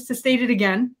to state it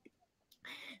again,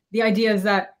 the idea is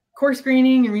that coarse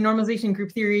graining and renormalization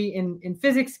group theory in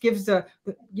physics gives a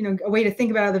way to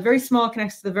think about how the very small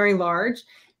connects to the very large.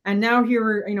 And now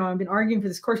here, I've been arguing for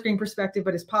this coarse graining perspective,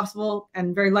 but it's possible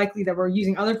and very likely that we're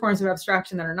using other forms of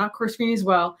abstraction that are not coarse graining as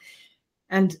well.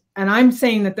 And I'm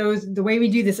saying that the way we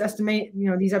do this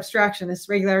these abstraction, this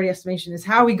regularity estimation, is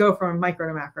how we go from micro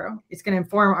to macro. It's going to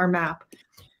inform our map.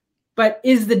 But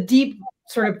is the deep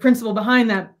sort of principle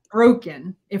behind that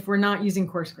broken if we're not using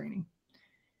coarse graining?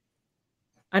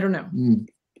 I don't know.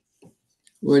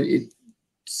 Well,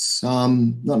 it's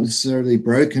not necessarily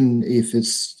broken if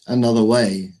it's another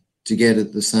way to get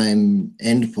at the same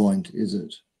endpoint, is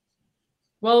it?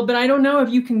 Well, but I don't know if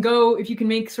you can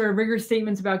make sort of rigorous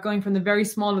statements about going from the very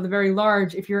small to the very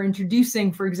large if you're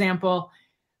introducing, for example,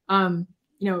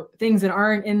 things that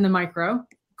aren't in the micro.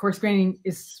 Coarse graining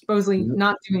is supposedly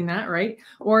not doing that, right?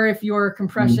 Or if your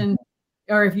compression,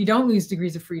 or if you don't lose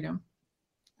degrees of freedom.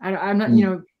 I'm not,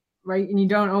 right? And you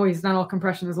don't always, not all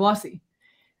compression is lossy.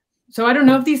 So I don't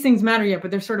know if these things matter yet, but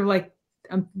they're sort of like,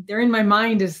 they're in my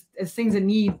mind as things that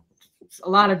need a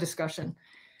lot of discussion.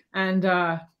 And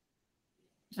I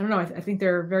don't know. I think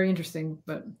they're very interesting,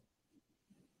 but.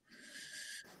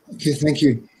 Okay, thank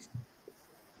you.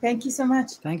 Thank you so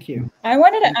much. Thank you. I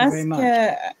wanted to Thank you very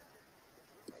ask,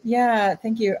 Yeah,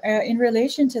 thank you. In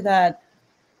relation to that,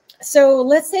 so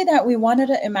let's say that we wanted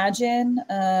to imagine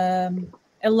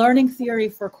a learning theory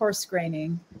for coarse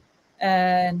graining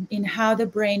and in how the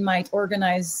brain might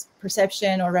organize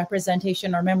perception or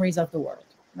representation or memories of the world,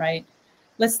 right?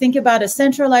 Let's think about a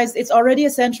centralized, it's already a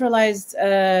centralized,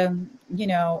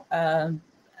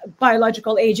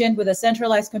 biological agent with a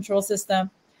centralized control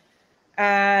system.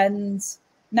 And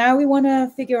now we want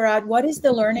to figure out what is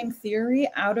the learning theory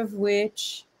out of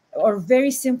which, or very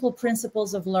simple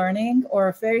principles of learning,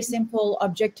 or very simple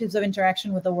objectives of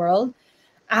interaction with the world.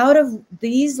 Out of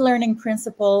these learning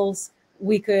principles,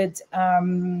 we could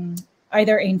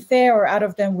either infer or out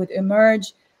of them would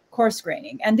emerge coarse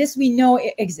graining. And this we know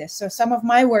it exists. So some of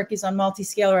my work is on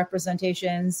multi-scale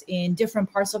representations in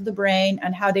different parts of the brain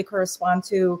and how they correspond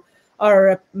to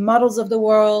our models of the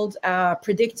world,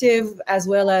 predictive as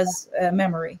well as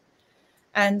memory.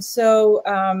 And so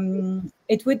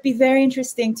it would be very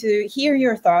interesting to hear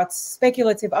your thoughts,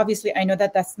 speculative. Obviously, I know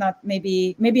that that's not,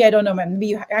 maybe I don't know, maybe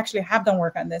you actually have done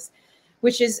work on this,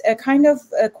 which is a kind of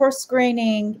a coarse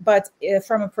graining, but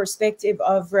from a perspective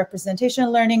of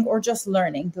representation learning or just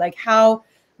learning, like how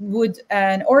would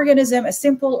an organism, a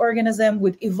simple organism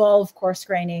would evolve coarse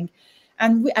graining?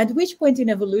 And at which point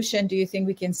in evolution do you think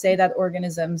we can say that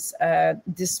organisms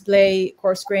display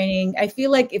coarse graining? I feel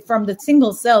like from the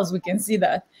single cells, we can see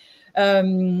that.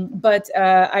 But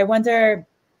I wonder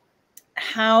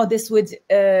how this would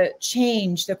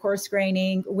change the coarse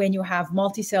graining when you have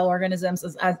multi-cell organisms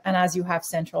and as you have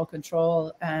central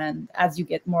control and as you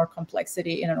get more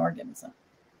complexity in an organism.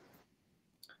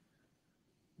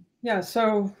 Yeah,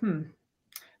 so,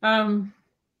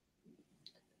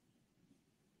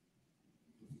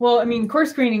 well, I mean,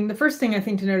 coarse graining, the first thing I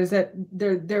think to note is that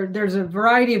there's a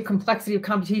variety of complexity of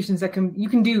computations that you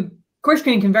can do. Coarse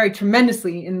graining can vary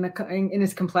tremendously in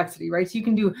its complexity, right? So you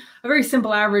can do a very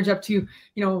simple average up to,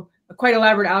 quite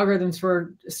elaborate algorithms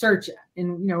for search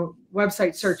in,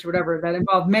 website search or whatever that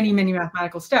involve many, many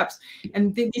mathematical steps.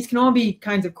 And these can all be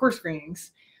kinds of coarse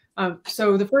grainings.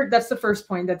 So that's the first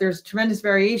point, that there's tremendous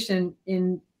variation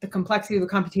in the complexity of the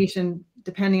computation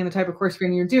depending on the type of coarse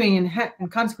graining you're doing.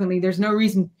 And consequently, there's no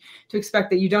reason to expect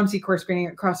that you don't see coarse graining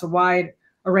across a wide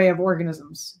array of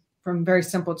organisms, from very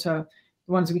simple to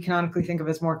the ones we canonically think of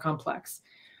as more complex.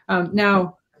 I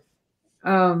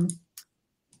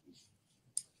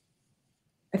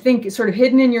think sort of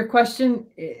hidden in your question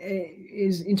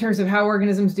is in terms of how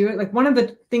organisms do it. Like one of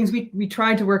the things we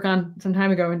tried to work on some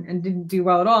time ago and didn't do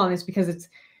well at all, and it's because it's,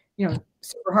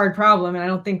 super hard problem, and I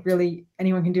don't think really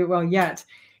anyone can do it well yet,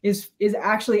 is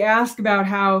actually ask about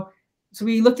how, so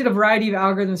we looked at a variety of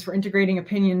algorithms for integrating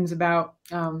opinions about,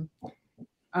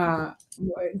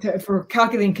 for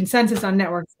calculating consensus on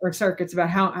networks or circuits about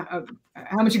how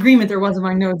much agreement there was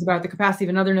among nodes about the capacity of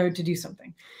another node to do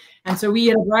something. And so we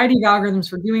had a variety of algorithms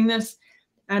for doing this,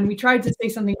 and we tried to say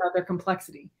something about their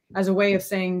complexity as a way of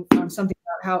saying something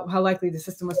about how likely the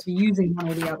system was to be using one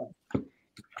or the other.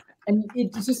 And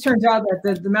it just turns out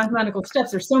that the mathematical steps,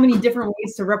 there's so many different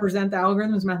ways to represent the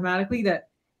algorithms mathematically that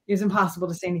it's impossible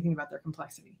to say anything about their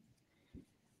complexity.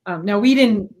 Now we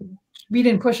didn't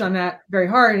push on that very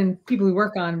hard, and people who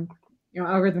work on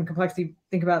algorithm complexity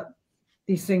think about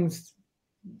these things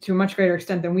to a much greater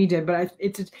extent than we did. But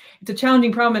it's a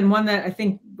challenging problem, and one that I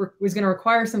think was going to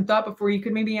require some thought before you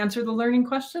could maybe answer the learning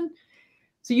question.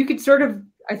 So you could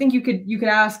I think you could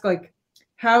ask, like,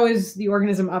 how is the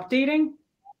organism updating,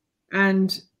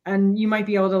 and you might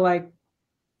be able to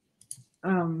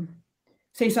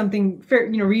say something fair,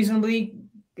 reasonably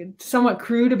somewhat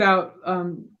crude about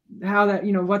how that,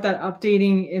 what that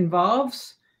updating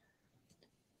involves.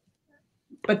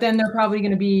 But then they're probably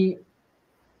going to be,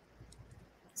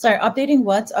 sorry, updating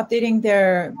what? Updating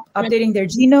their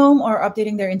genome, or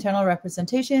updating their internal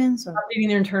representations? Or? Updating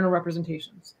their internal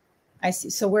representations. I see.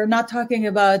 So we're not talking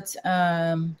about.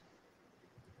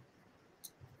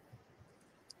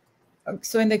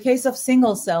 So in the case of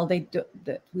single cell,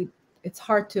 it's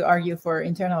hard to argue for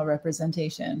internal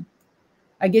representation.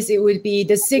 I guess it would be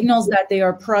the signals that they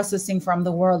are processing from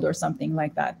the world or something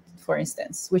like that, for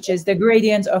instance, which is the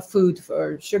gradient of food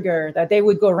for sugar, that they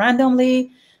would go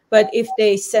randomly. But if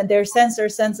their sensor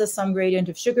senses some gradient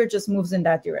of sugar, just moves in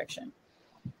that direction.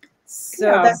 So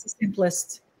that's the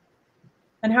simplest.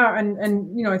 And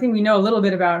I think we know a little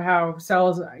bit about how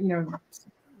cells,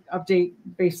 update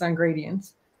based on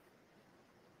gradients.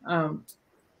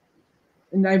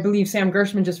 And I believe Sam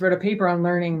Gershman just wrote a paper on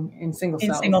learning in single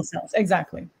cells. In single cells,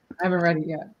 exactly. I haven't read it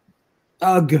yet.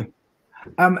 Ugh.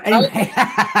 Anyway,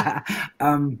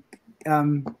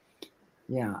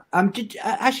 Yeah.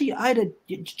 Actually,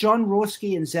 John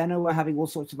Rorsky and Zena were having all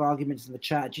sorts of arguments in the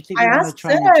chat. Do you think I we want to asked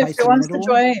try and Zena if entice she them in wants at to all?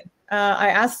 join. I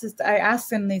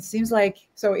asked, and it seems like,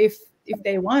 so if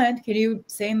they want, can you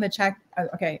say in the chat?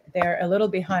 Okay, they're a little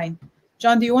behind.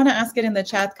 John, do you want to ask it in the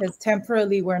chat, because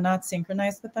temporarily we're not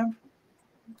synchronized with them?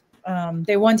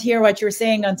 They won't hear what you're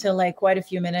saying until like quite a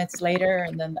few minutes later,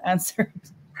 and then answer.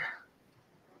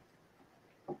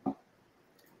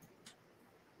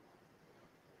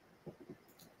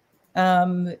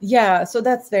 Yeah, so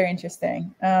that's very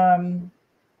interesting.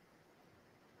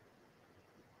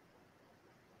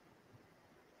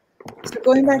 So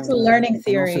going back to learning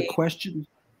theory. Also questions.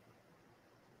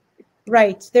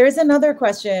 Right. There is another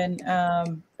question,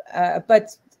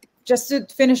 but just to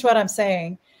finish what I'm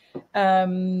saying,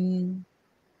 I'm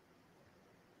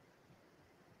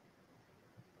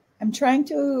trying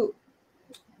to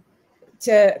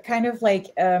kind of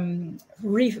like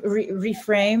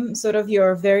reframe sort of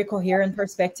your very coherent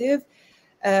perspective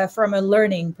from a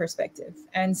learning perspective,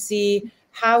 and see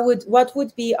what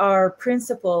would be our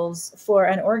principles for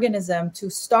an organism to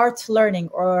start learning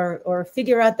or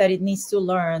figure out that it needs to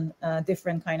learn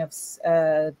different kind of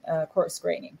coarse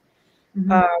graining.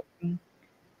 Mm-hmm.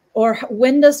 Or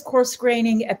when does coarse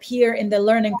graining appear in the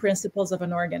learning principles of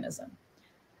an organism?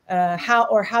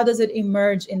 How does it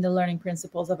emerge in the learning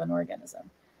principles of an organism?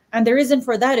 And the reason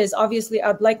for that is obviously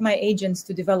I'd like my agents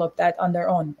to develop that on their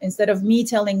own, instead of me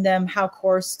telling them how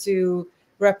coarse to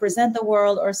represent the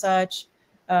world or such.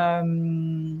 So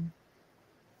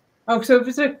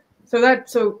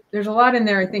there's a lot in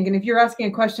there, I think. And if you're asking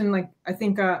a question, like, I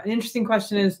think an interesting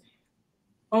question is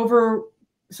so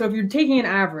if you're taking an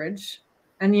average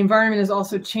and the environment is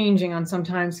also changing on some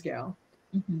time scale,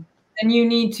 mm-hmm. then you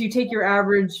need to take your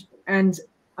average and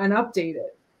update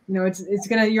it. You know,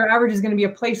 your average is going to be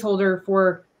a placeholder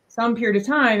for some period of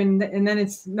time, and then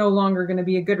it's no longer going to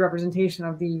be a good representation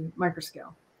of the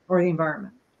microscale or the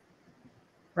environment,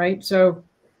 right? So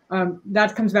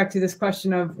that comes back to this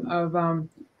question of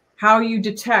how you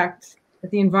detect that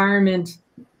the environment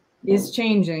is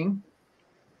changing,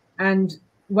 and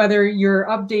whether your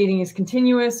updating is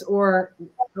continuous or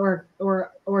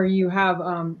you have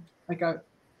like a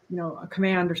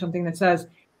command or something that says,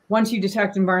 once you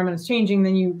detect environment is changing,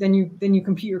 then you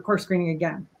compute your coarse graining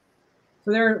again.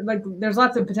 So there's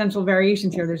lots of potential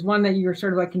variations here. There's one that you're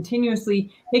sort of like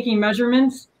continuously taking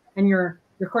measurements, and your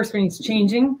coarse graining is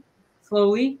changing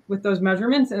slowly with those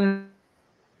measurements, and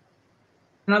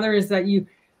another is that you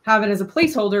have it as a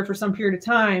placeholder for some period of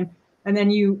time, and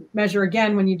then you measure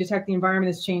again when you detect the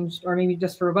environment has changed, or maybe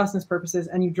just for robustness purposes,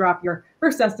 and you drop your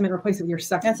first estimate and replace it with your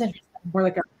second. That's interesting. More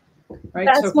like right.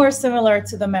 That's more similar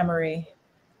to the memory,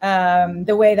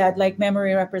 the way that like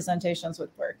memory representations would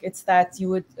work. It's that you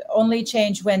would only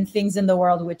change when things in the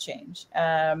world would change.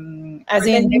 As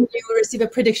in, if you receive a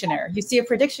prediction error, you see a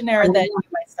prediction error, then you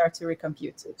might start to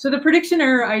recompute it. So the prediction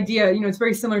error idea, it's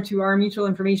very similar to our mutual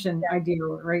information idea,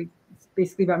 right? It's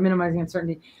basically about minimizing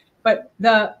uncertainty. But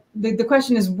the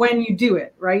question is when you do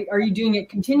it, right? Are you doing it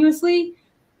continuously,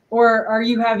 or do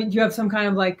you have some kind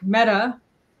of like meta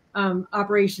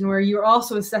operation where you're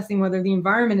also assessing whether the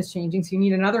environment is changing, so you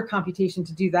need another computation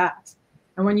to do that?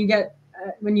 And when you get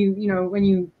when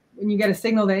you get a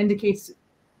signal that indicates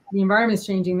the environment is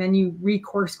changing, then you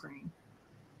re-coarse grain.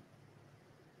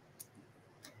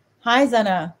 Hi,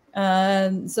 Zena.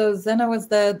 So Zena was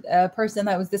the person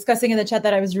that was discussing in the chat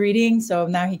that I was reading, so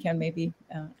now he can maybe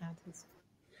add his.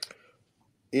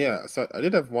 Yeah, so I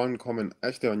did have one comment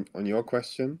actually on your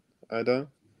question, Ida.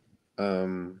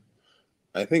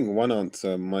 I think one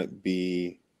answer might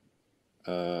be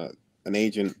an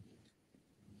agent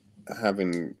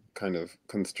having kind of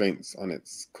constraints on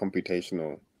its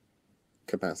computational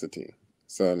capacity.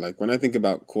 So like when I think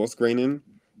about coarse graining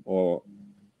or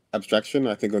abstraction,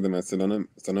 I think of them as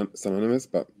synonymous,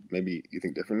 but maybe you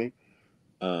think differently.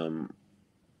 I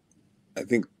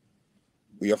think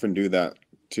we often do that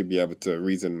to be able to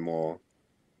reason more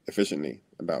efficiently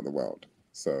about the world.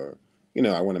 So,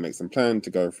 I want to make some plan to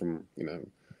go from,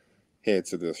 here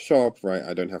to the shop, right?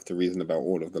 I don't have to reason about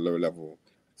all of the low level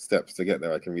steps to get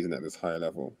there. I can reason at this higher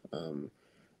level. And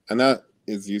that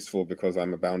is useful because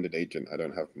I'm a bounded agent. I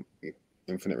don't have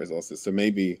infinite resources. So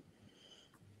maybe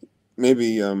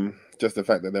just the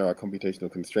fact that there are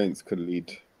computational constraints could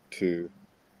lead to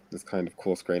this kind of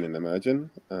coarse graining emerging.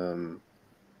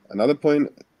 Another point,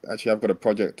 actually, I've got a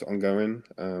project ongoing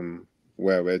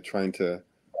where we're trying to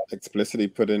explicitly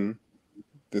put in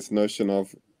this notion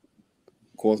of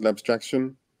causal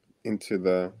abstraction into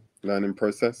the learning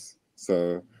process.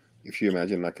 So if you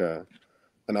imagine like an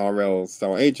RL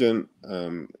style agent,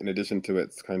 in addition to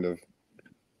its kind of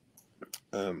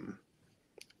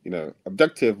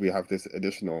objective, we have this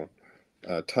additional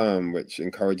term which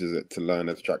encourages it to learn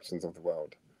abstractions of the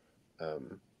world.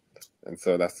 And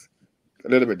so that's a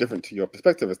little bit different to your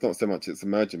perspective. It's not so much it's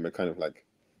emerging, but kind of like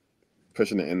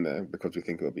pushing it in there because we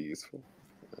think it will be useful.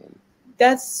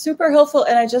 That's super helpful.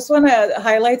 And I just want to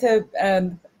highlight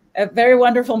a very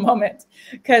wonderful moment,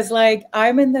 because like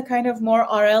I'm in the kind of more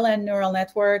RL and neural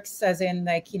networks, as in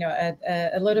like,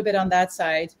 a little bit on that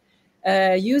side.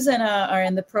 You are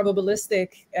in the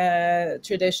probabilistic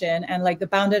tradition, and like the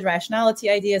bounded rationality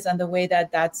ideas and the way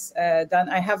that that's done.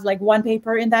 I have like one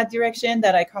paper in that direction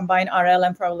that I combine RL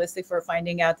and probabilistic for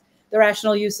finding out the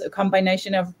rational use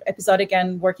combination of episodic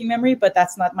and working memory, but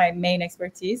that's not my main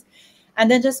expertise. And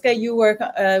then Jessica, you work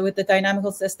with the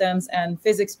dynamical systems and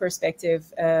physics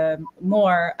perspective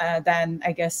more than,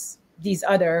 I guess, these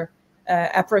other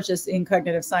approaches in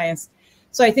cognitive science.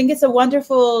 So I think it's a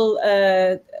wonderful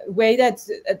way that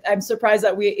I'm surprised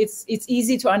that it's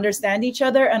easy to understand each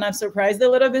other, and I'm surprised a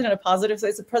little bit in a positive. So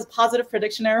it's a positive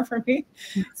prediction error for me.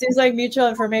 Seems like mutual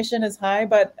information is high,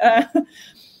 but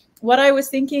what I was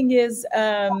thinking is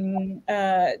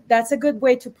that's a good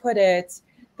way to put it.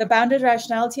 The bounded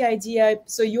rationality idea.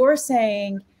 So you're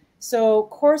saying, so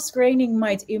coarse graining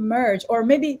might emerge, or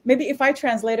maybe if I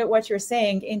translated what you're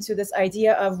saying into this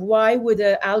idea of why would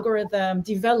an algorithm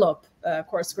develop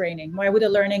coarse graining? Why would a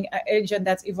learning agent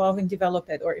that's evolving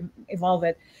develop it or evolve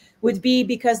it? Would be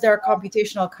because there are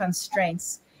computational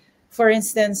constraints. For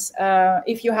instance,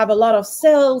 if you have a lot of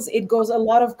cells, it goes a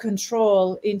lot of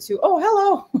control into, oh,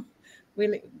 hello.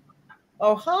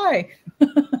 Oh, hi.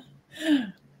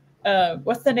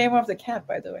 What's the name of the cat,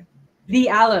 by the way? The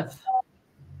Aleph.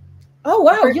 Oh,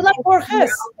 wow. You like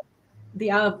Borges.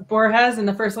 The Aleph, Borges, and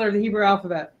the first letter of the Hebrew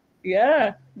alphabet.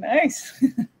 Yeah, nice.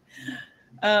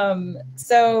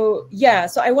 So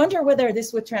I wonder whether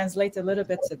this would translate a little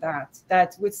bit to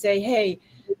that would say, hey,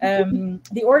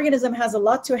 the organism has a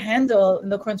lot to handle in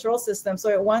the control system, so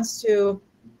it wants to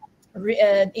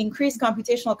increase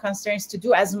computational constraints to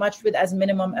do as much with as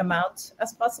minimum amount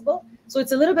as possible. So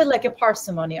it's a little bit like a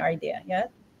parsimony idea, yeah?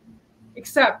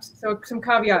 Except, so some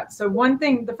caveats. So one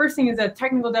thing, the first thing is a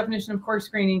technical definition of coarse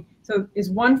graining. So is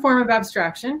one form of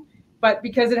abstraction, but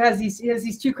because it has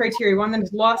these two criteria, one that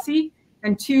is lossy,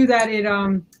 and two that it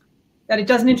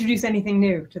doesn't introduce anything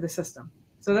new to the system.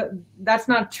 So that's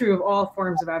not true of all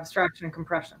forms of abstraction and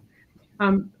compression.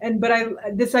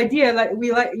 This idea that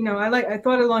I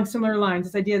thought along similar lines,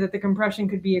 this idea that the compression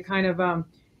could be a kind of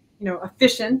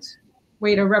efficient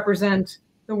way to represent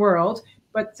the world.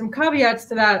 But some caveats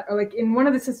to that are like in one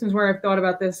of the systems where I've thought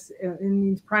about this, in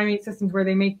these primate systems where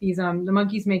they make these the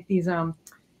monkeys make these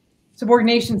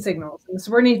subordination signals. And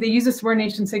they use the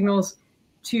subordination signals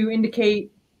to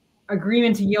indicate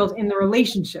agreement to yield in the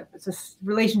relationship. It's a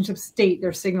relationship state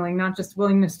they're signaling, not just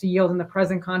willingness to yield in the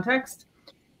present context.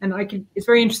 And it's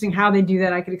very interesting how they do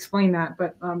that. I could explain that.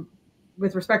 But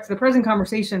with respect to the present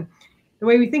conversation, the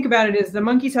way we think about it is the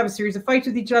monkeys have a series of fights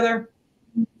with each other.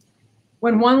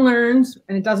 When one learns,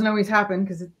 and it doesn't always happen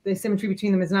because the asymmetry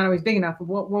between them is not always big enough, but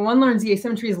when one learns the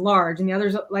asymmetry is large and the other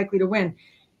is likely to win,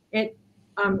 it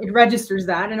registers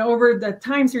that. And over the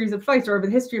time series of fights, or over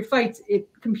the history of fights, it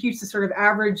computes the sort of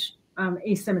average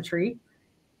asymmetry.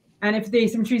 And if the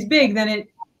asymmetry is big, then it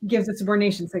gives a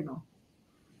subordination signal.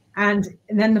 And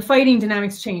then the fighting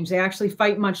dynamics change. They actually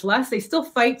fight much less. They still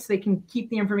fight, so they can keep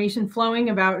the information flowing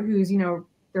about who's,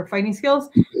 their fighting skills,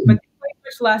 but they fight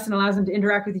much less and allows them to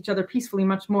interact with each other peacefully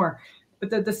much more.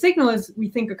 But the signal is, we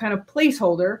think, a kind of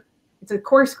placeholder. It's a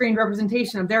coarse-grained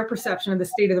representation of their perception of the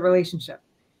state of the relationship.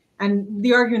 And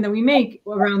the argument that we make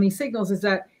around these signals is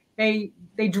that they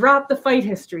drop the fight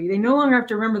history. They no longer have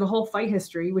to remember the whole fight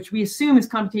history, which we assume is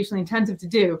computationally intensive to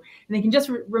do. And they can just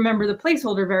remember the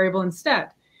placeholder variable instead.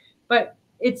 But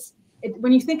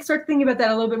when you start thinking about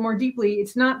that a little bit more deeply,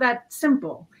 it's not that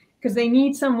simple, because they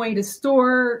need some way to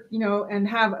store, and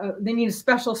they need a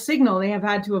special signal they have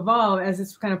had to evolve as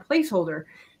this kind of placeholder.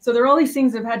 So there are all these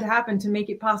things that have had to happen to make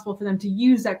it possible for them to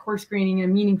use that coarse graining in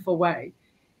a meaningful way.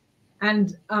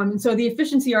 And so the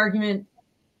efficiency argument,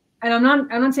 and I'm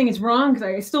not saying it's wrong, because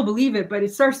I still believe it, but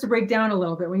it starts to break down a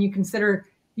little bit when you consider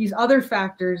these other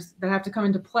factors that have to come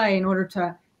into play in order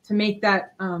to make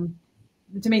that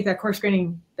coarse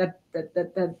graining, that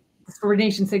the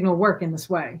subordination signal work in this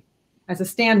way as a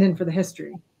stand-in for the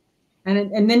history.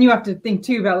 And then you have to think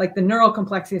too about like the neural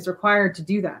complexity that's required to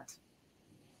do that.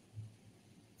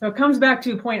 So it comes back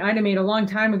to a point Ida made a long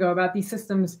time ago about these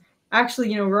systems.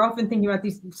 Actually, we're often thinking about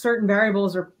these certain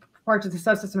variables or parts of the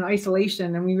subsystem in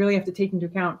isolation, and we really have to take into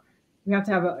account, we have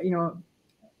to have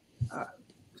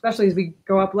especially as we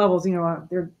go up levels,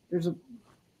 there's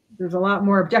a lot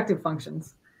more objective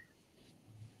functions.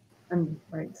 And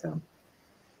right, so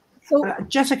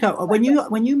Jessica, when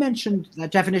you mentioned the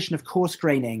definition of coarse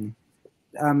graining,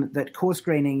 that coarse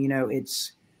graining, you know,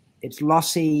 it's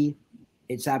lossy,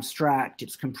 it's abstract,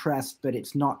 it's compressed, but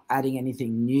it's not adding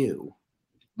anything new,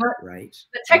 right?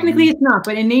 But technically it's not,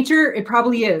 but in nature it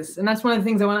probably is, and that's one of the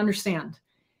things I want to understand.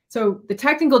 So the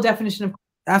technical definition of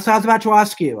that's what I was about to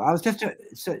ask you. I was just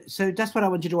so that's what I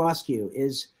wanted to ask you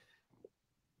is,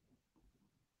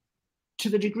 to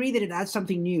the degree that it adds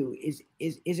something new, is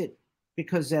it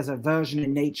because there's a version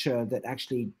in nature that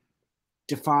actually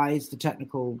defies the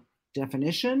technical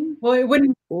definition? Well, it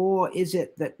wouldn't. Or is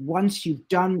it that once you've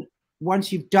done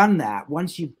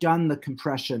the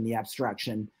compression, the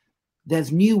abstraction,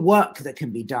 there's new work that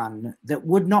can be done that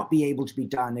would not be able to be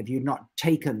done if you'd not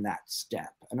taken that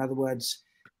step? In other words,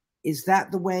 is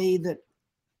that the way that?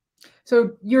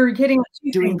 So you're getting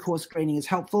doing coarse graining is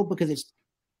helpful because it's.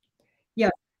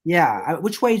 Yeah.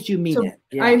 Which ways do you mean it?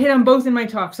 Yeah. I hit on both in my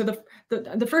talk. So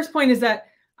the first point is that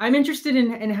I'm interested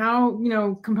in how, you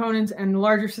know, components and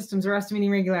larger systems are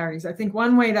estimating regularities. I think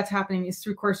one way that's happening is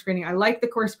through coarse graining. I like the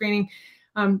coarse graining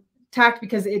tact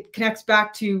because it connects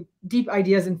back to deep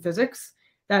ideas in physics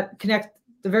that connect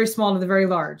the very small to the very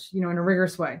large, you know, in a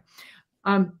rigorous way.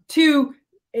 Two,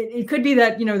 it could be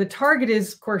that, you know, the target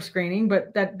is coarse graining,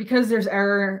 but that because there's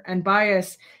error and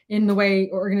bias in the way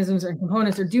organisms and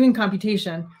components are doing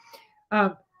computation,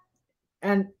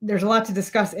 and there's a lot to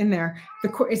discuss in there,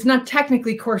 it's not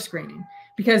technically coarse graining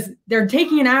because they're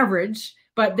taking an average,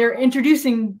 but they're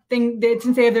introducing things that,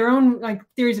 since they have their own like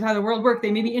theories of how the world works,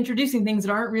 they may be introducing things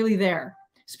that aren't really there,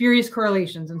 spurious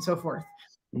correlations and so forth.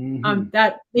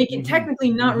 That make it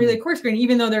technically not really coarse graining,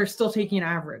 even though they're still taking an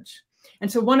average.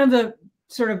 And so one of the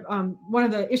one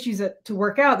of the issues to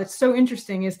work out that's so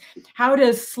interesting is how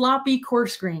does sloppy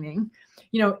coarse graining,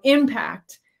 you know,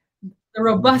 impact the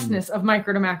robustness of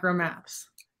micro to macro maps,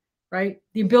 right?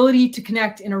 The ability to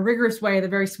connect in a rigorous way the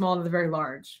very small to the very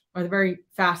large, or the very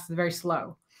fast to the very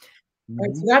slow.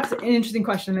 Right? So that's an interesting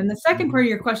question. And the second part of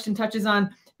your question touches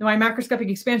on my macroscopic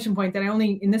expansion point that I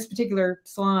only in this particular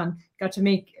salon got to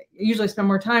make. I usually spend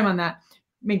more time on that,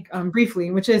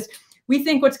 briefly, which is we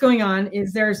think what's going on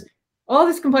is there's all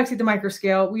this complexity at the micro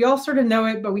scale. We all sort of know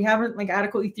it, but we haven't like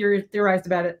adequately theorized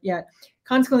about it yet.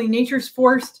 Consequently, nature's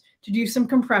forced to do some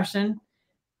compression,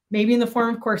 maybe in the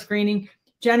form of coarse graining,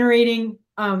 generating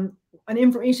an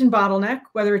information bottleneck,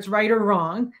 whether it's right or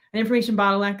wrong, an information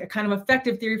bottleneck, a kind of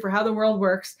effective theory for how the world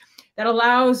works that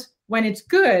allows, when it's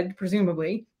good,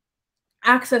 presumably,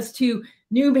 access to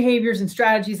new behaviors and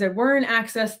strategies that weren't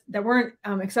accessible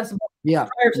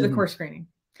prior to the coarse graining.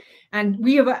 And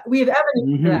we have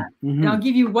evidence for that. And I'll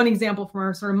give you one example from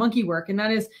our sort of monkey work, and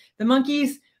that is the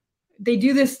monkeys, they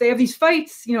do this, they have these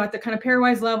fights, you know, at the kind of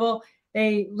pairwise level.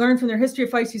 They learn from their history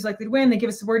of fights who's likely to win. They give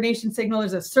a subordination signal.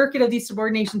 There's a circuit of these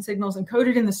subordination signals.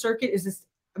 Encoded in the circuit is this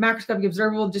macroscopic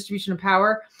observable distribution of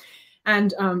power.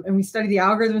 And we study the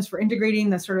algorithms for integrating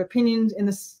the sort of opinions in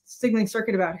the signaling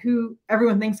circuit about who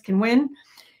everyone thinks can win. And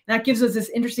that gives us this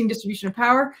interesting distribution of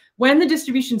power. When the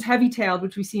distribution's heavy-tailed,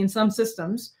 which we see in some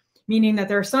systems, meaning that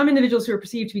there are some individuals who are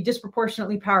perceived to be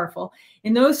disproportionately powerful,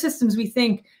 in those systems, we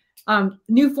think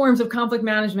new forms of conflict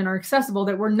management are accessible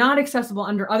that were not accessible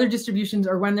under other distributions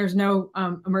or when there's no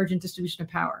emergent distribution of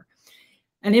power.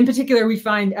 And in particular, we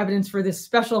find evidence for this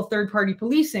special third-party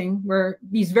policing where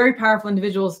these very powerful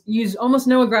individuals use almost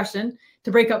no aggression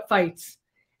to break up fights.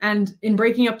 And in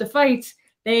breaking up the fights,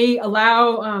 they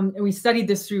allow, and we studied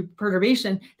this through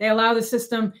perturbation, they allow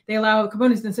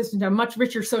components in the system to have much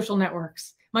richer social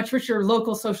networks, much richer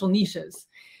local social niches.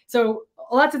 So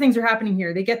lots of things are happening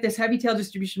here. They get this heavy tail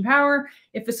distribution power.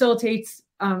 It facilitates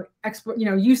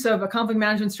use of a conflict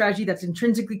management strategy that's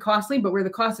intrinsically costly, but where the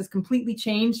cost is completely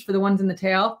changed for the ones in the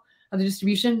tail of the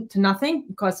distribution to nothing.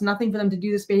 It costs nothing for them to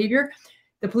do this behavior.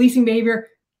 The policing behavior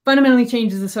fundamentally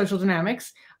changes the social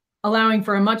dynamics, allowing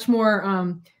for a much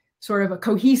more sort of a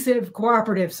cohesive,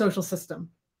 cooperative social system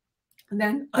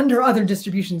than under other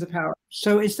distributions of power.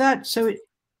 So is that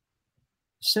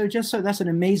so that's an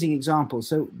amazing example.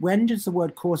 So when does the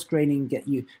word coarse graining get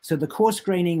you? So the coarse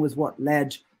graining was what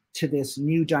led to this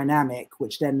new dynamic,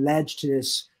 which then led to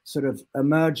this sort of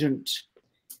emergent,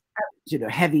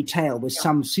 heavy tail with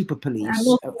some super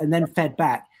police, and then fed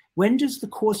back. When does the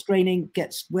coarse graining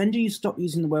when do you stop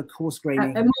using the word coarse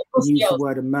graining and use the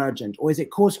word emergent? Or is it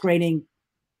coarse graining?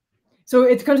 So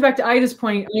it comes back to Ida's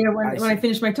point. When I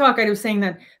finished my talk, I was saying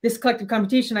that this collective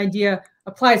computation idea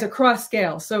applies across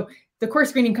scales. So the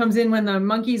coarse graining comes in when the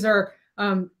monkeys are,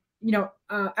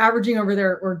 averaging over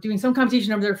their, or doing some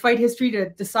computation over their fight history to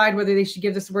decide whether they should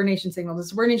give the subordination signal. The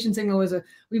subordination signal is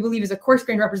we believe is a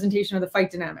coarse-grained representation of the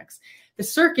fight dynamics. The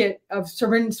circuit of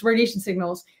subordination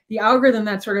signals, the algorithm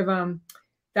that sort of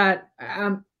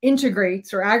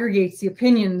integrates or aggregates the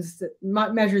opinions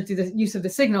that measured through the use of the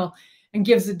signal and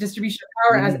gives the distribution of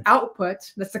power as output,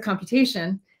 that's the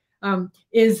computation,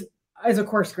 is a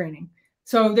coarse graining.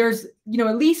 So there's,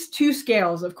 at least two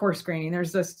scales of coarse graining.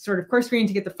 There's this sort of coarse graining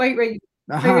to get the fight rate,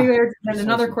 regulators, and then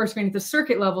another coarse graining at the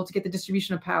circuit level to get the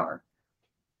distribution of power.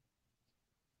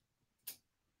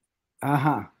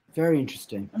 Very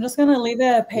interesting. I'm just going to leave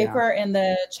a paper in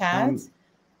the chat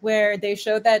where they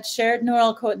showed that shared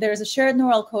neural code. There's a shared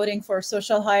neural coding for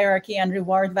social hierarchy and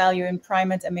reward value in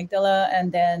primate amygdala,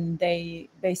 and then they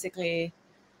basically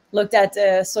looked at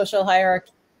the social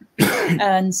hierarchy.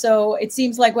 And so it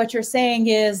seems like what you're saying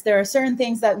is there are certain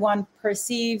things that one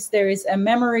perceives. There is a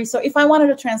memory. So if I wanted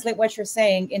to translate what you're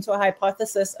saying into a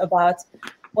hypothesis about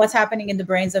what's happening in the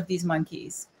brains of these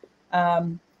monkeys,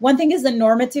 one thing is the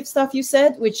normative stuff you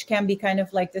said, which can be kind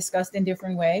of like discussed in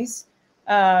different ways.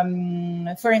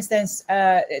 For instance,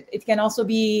 it can also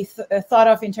be thought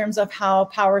of in terms of how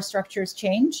power structures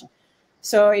change.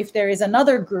 So if there is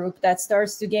another group that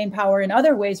starts to gain power in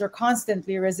other ways or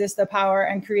constantly resist the power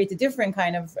and create a different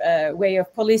kind of way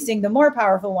of policing the more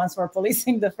powerful ones or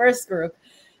policing the first group,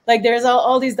 like there's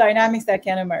all these dynamics that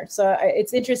can emerge. So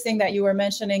it's interesting that you were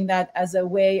mentioning that as a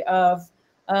way of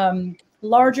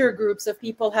larger groups of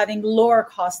people having lower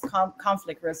cost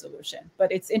conflict resolution.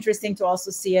 But it's interesting to also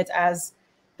see it as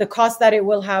the cost that it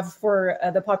will have for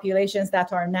the populations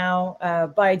that are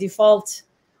now by default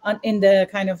in the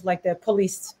kind of like the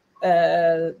police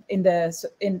in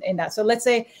that. So let's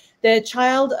say the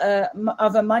child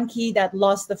of a monkey that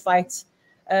lost the fight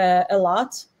a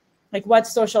lot, like what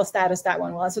social status that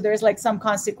one was. So there's like some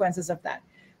consequences of that.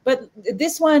 But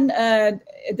this one,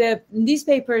 these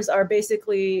papers are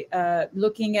basically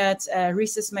looking at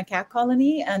rhesus macaque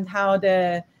colony and how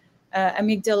the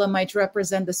amygdala might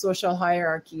represent the social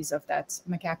hierarchies of that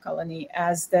macaque colony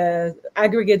as the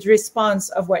aggregate response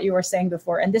of what you were saying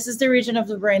before. And this is the region of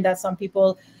the brain that some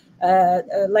people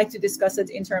like to discuss it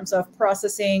in terms of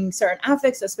processing certain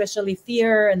affects, especially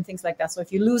fear and things like that. So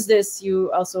if you lose this,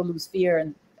 you also lose fear.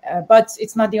 And but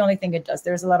it's not the only thing it does.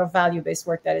 There's a lot of value-based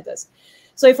work that it does.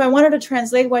 So if I wanted to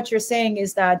translate what you're saying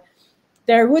is that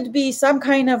there would be some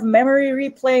kind of memory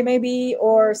replay maybe,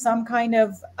 or some kind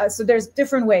of, so there's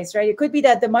different ways, right? It could be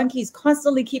that the monkey is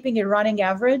constantly keeping a running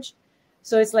average.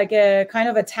 So it's like a kind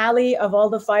of a tally of all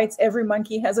the fights. Every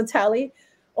monkey has a tally.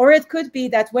 Or it could be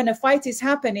that when a fight is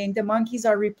happening, the monkeys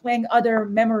are replaying other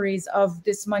memories of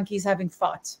this monkeys having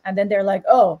fought. And then they're like,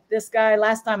 oh, this guy,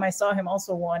 last time I saw him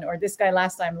also won, or this guy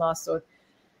last time lost.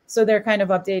 So they're kind of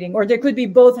updating, or there could be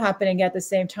both happening at the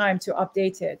same time to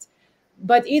update it.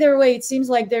 But either way, it seems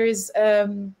like there is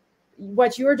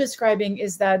what you're describing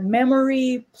is that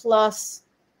memory plus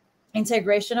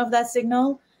integration of that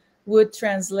signal would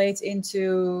translate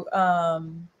into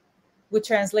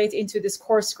this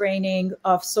coarse graining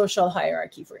of social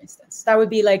hierarchy, for instance. That would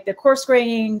be like the coarse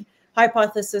graining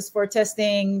hypothesis for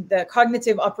testing the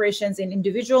cognitive operations in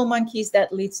individual monkeys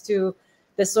that leads to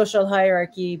the social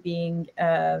hierarchy being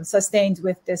sustained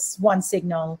with this one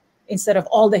signal instead of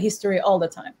all the history all the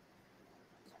time.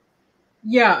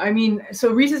 Yeah, I mean,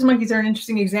 so rhesus monkeys are an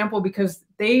interesting example because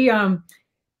they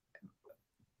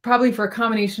probably for a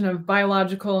combination of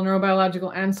biological,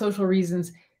 neurobiological, and social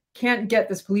reasons can't get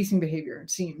this policing behavior,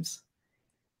 it seems.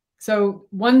 So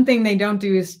one thing they don't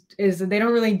do is they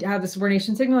don't really have the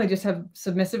subordination signal. They just have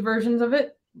submissive versions of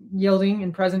it, yielding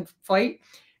in present flight.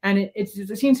 And it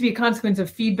seems to be a consequence of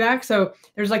feedback. So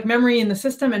there's like memory in the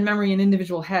system and memory in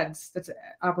individual heads that's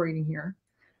operating here.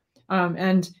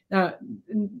 Because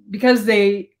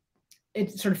they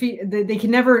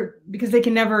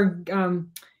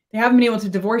haven't been able to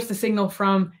divorce the signal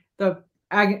from the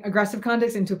aggressive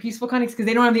context into a peaceful context because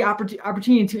they don't have the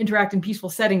opportunity to interact in peaceful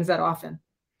settings that often.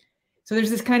 So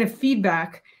there's this kind of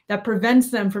feedback that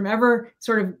prevents them from ever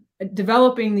sort of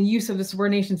developing the use of the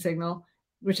subordination signal,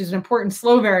 which is an important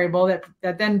slow variable that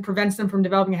then prevents them from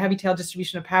developing a heavy tail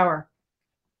distribution of power.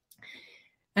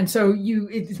 And so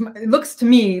it looks to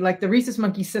me like the rhesus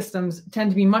monkey systems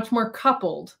tend to be much more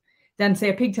coupled than, say,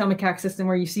 a pigtail macaque system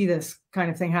where you see this kind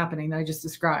of thing happening that I just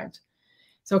described.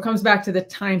 So it comes back to the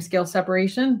time scale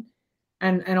separation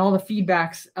and all the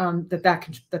feedbacks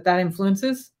that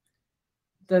influences.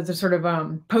 The sort of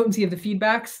potency of the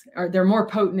feedbacks they're more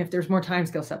potent if there's more time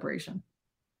scale separation.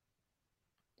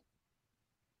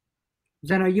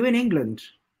 Zen, are you in England?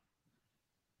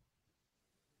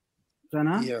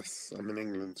 Werner? Yes, I'm in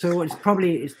England. So it's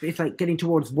probably it's like getting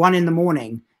towards 1 in the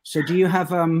morning. So do you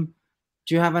have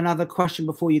another question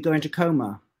before you go into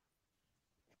coma?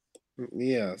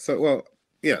 Yeah. So well,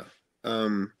 yeah.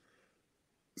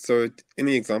 So in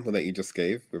the example that you just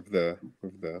gave with the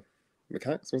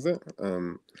macaques, was it?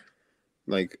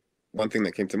 Like one thing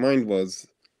that came to mind was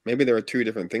maybe there are two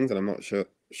different things, and I'm not sure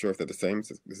if they're the same.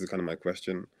 So this is kind of my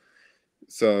question.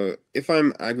 So if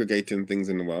I'm aggregating things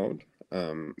in the world,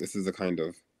 this is a kind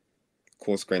of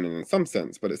coarse graining in some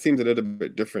sense, but it seems a little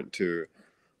bit different to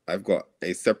I've got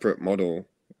a separate model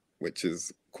which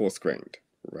is coarse grained,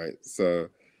 right? So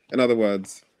in other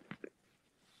words,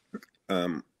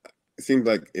 it seems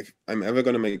like if I'm ever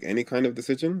going to make any kind of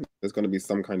decision, there's going to be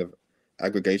some kind of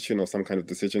aggregation or some kind of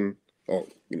decision, or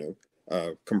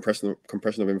compression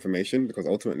of information, because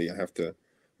ultimately I have to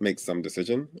make some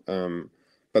decision.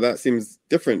 But that seems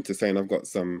different to saying I've got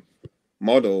some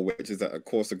model which is at a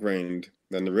coarser grained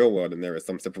than the real world, and there is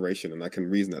some separation, and I can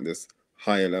reason at this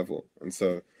higher level. And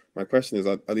so my question is,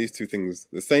 are these two things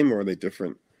the same, or are they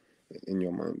different in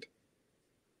your mind?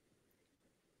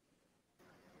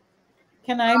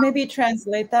 Can I maybe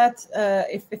translate that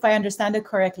if I understand it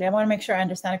correctly? I want to make sure I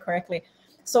understand it correctly.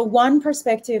 So one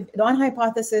perspective, one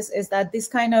hypothesis is that this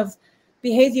kind of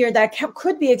behavior that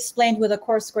could be explained with a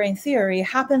coarse grain theory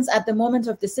happens at the moment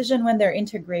of decision when they're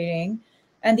integrating.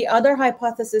 And the other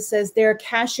hypothesis says they're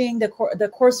caching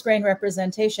the coarse grain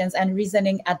representations and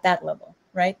reasoning at that level,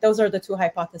 right? Those are the two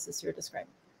hypotheses you're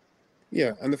describing.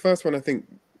 Yeah, and the first one I think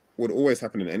would always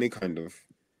happen in any kind of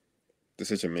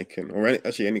decision making, or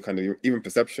actually any kind of even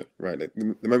perception, right? Like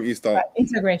the moment you start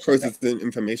integration, processing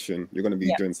information, you're going to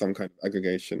be doing some kind of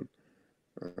aggregation.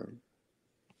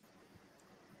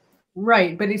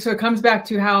 Right, but so it comes back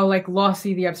to how like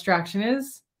lossy the abstraction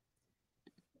is.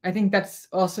 I think that's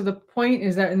also the point,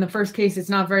 is that in the first case it's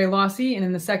not very lossy, and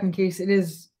in the second case it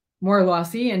is more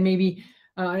lossy. And maybe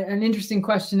an interesting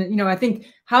question, I think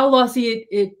how lossy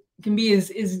it can be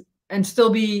is and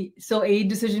still aid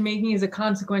decision making is a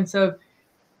consequence of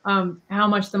how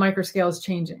much the microscale is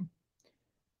changing.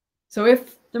 So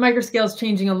if the microscale is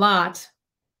changing a lot,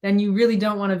 then you really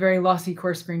don't want a very lossy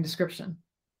coarse grain description.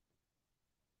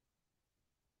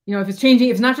 If it's changing,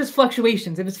 if it's not just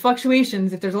fluctuations,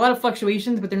 if there's a lot of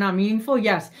fluctuations, but they're not meaningful,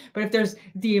 yes. But if there's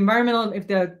if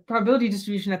the probability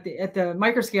distribution at the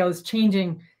microscale is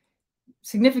changing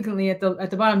significantly at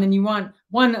the bottom, then you want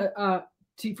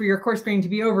for your coarse grain to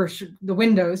be over the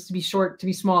windows, to be short, to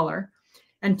be smaller,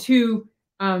 and two,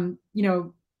 and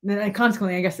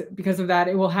consequently, I guess because of that,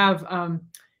 it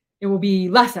will be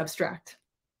less abstract.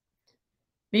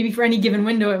 Maybe for any given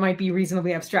window, it might be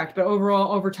reasonably abstract, but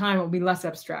overall, over time, it will be less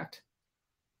abstract.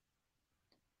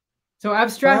 So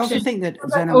abstraction. I also think that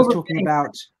Zena was talking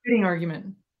about fitting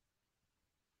argument.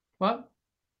 What?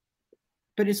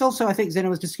 But it's also, I think Zena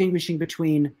was distinguishing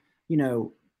between,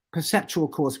 perceptual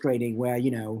coarse grading, where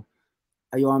you're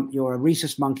a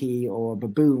rhesus monkey or a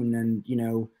baboon,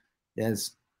 and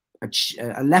there's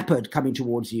a leopard coming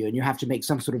towards you, and you have to make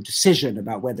some sort of decision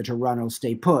about whether to run or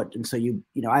stay put. And so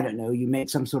I don't know, you make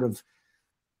some sort of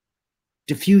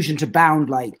diffusion to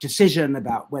bound like decision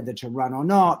about whether to run or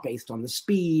not based on the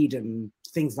speed and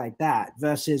things like that.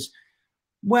 Versus,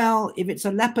 well, if it's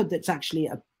a leopard that's actually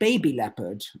a baby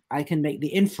leopard, I can make the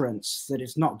inference that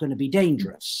it's not going to be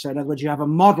dangerous. So in other words, you have a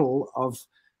model of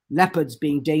leopards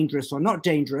being dangerous or not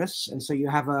dangerous, and so you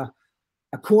have a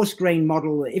coarse grain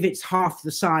model. If it's half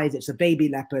the size, it's a baby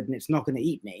leopard and it's not going to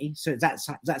eat me. So that's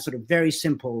that sort of very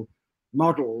simple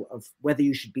model of whether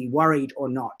you should be worried or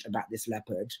not about this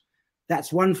leopard.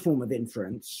 That's one form of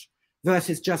inference,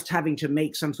 versus just having to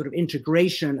make some sort of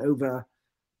integration over,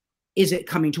 is it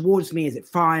coming towards me? Is it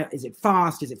fast?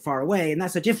 Is it far away? And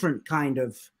that's a different kind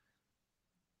of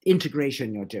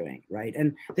integration you're doing, right?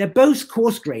 And they're both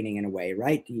coarse graining in a way,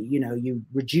 right? You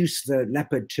reduce the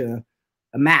leopard to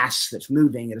a mass that's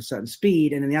moving at a certain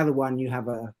speed, and in the other one you have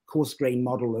a coarse grain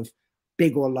model of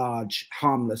big or large,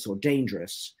 harmless or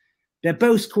dangerous. They're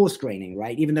both coarse graining,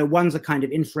 right? Even though one's a kind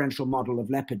of inferential model of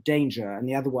leopard danger, and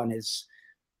the other one is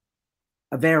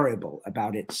a variable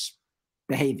about its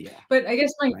behavior. But I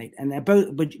guess right, and they're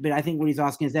both. But I think what he's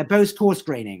asking is they're both coarse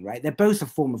graining, right? They're both a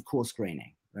form of coarse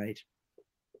graining, right?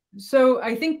 So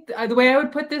I think the way I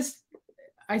would put this,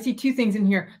 I see two things in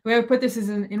here. The way I would put this is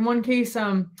in one case,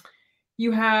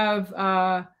 you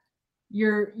have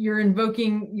you're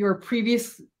invoking your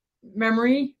previous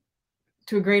memory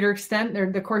to a greater extent.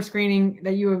 They're the coarse graining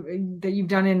that you've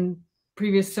done in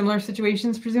previous similar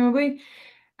situations, presumably.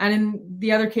 And in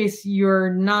the other case, you're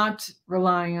not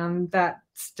relying on that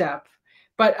step,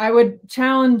 But I would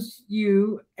challenge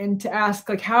you and to ask,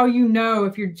 like, how you know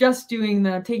if you're just doing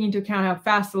the taking into account how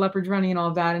fast the leopard's running and all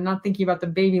of that, and not thinking about the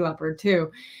baby leopard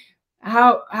too,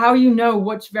 how you know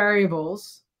which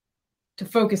variables to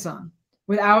focus on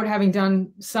without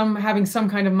having some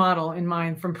kind of model in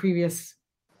mind from previous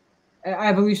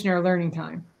evolutionary learning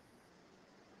time.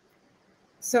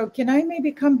 So can I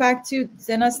maybe come back to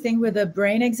Zena's thing with the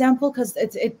brain example? Because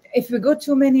if we go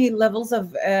too many levels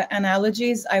of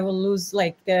analogies, I will lose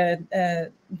like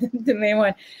the main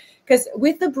one. Because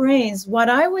with the brains, what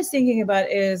I was thinking about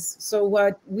is, so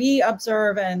what we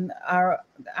observe and our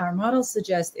models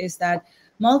suggest is that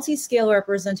multi-scale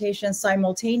representations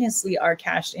simultaneously are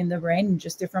cached in the brain, in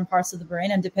just different parts of the brain.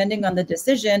 And depending on the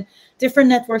decision, different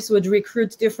networks would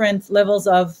recruit different levels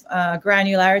of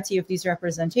granularity of these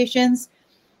representations.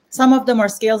 Some of them are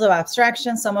scales of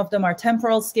abstraction, some of them are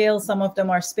temporal scales, some of them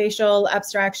are spatial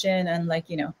abstraction, and like,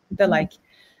 you know, the like.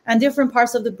 And different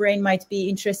parts of the brain might be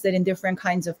interested in different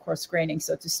kinds of coarse graining,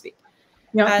 so to speak.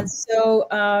 Yeah. And so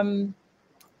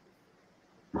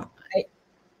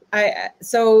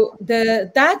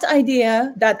that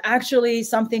idea that actually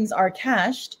some things are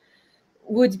cached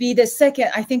would be the second,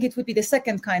 I think it would be the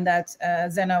second kind that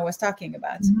Zena was talking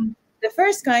about. Mm-hmm. The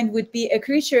first kind would be a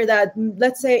creature that,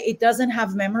 let's say, it doesn't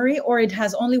have memory, or it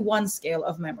has only one scale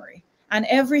of memory. And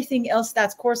everything else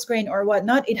that's coarse grain or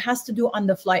whatnot, it has to do on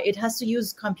the fly. It has to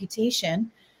use computation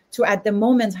to, at the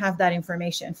moment, have that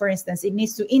information. For instance, it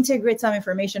needs to integrate some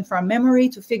information from memory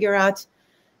to figure out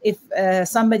if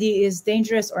somebody is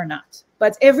dangerous or not.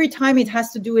 But every time it has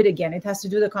to do it again. It has to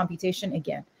do the computation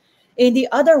again. In the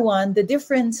other one, the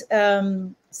different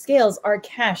scales are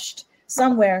cached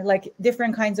somewhere, like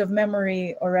different kinds of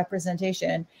memory or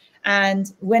representation.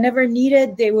 And whenever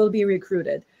needed, they will be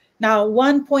recruited. Now,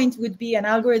 one point would be an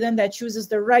algorithm that chooses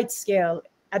the right scale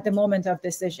at the moment of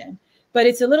decision. But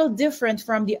it's a little different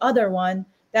from the other one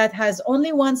that has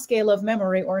only one scale of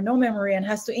memory or no memory and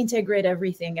has to integrate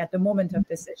everything at the moment of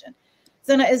decision.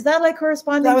 So now, is that like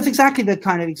corresponding? That was exactly the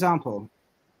kind of example.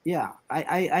 Yeah,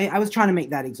 I was trying to make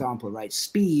that example, right?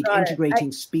 Speed,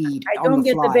 integrating speed on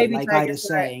the fly, like I was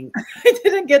saying. I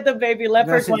didn't get the baby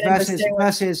leopard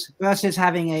versus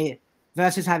having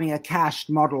a cached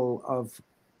model of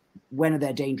when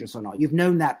they're dangerous or not. You've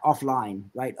known that offline,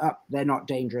 right? They're not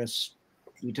dangerous.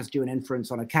 You just do an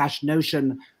inference on a cached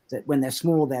notion that when they're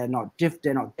small, they're not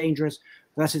dangerous.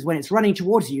 Versus when it's running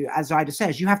towards you, as Ida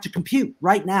says, you have to compute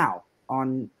right now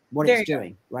on what it's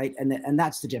doing, right? And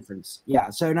that's the difference. Yeah.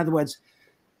 So in other words,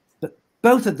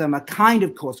 both of them are kind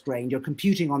of coarse-grained. You're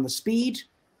computing on the speed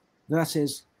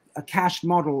versus a cached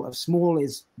model of small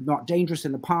is not dangerous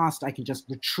in the past. I can just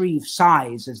retrieve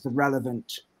size as the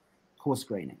relevant coarse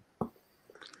graining.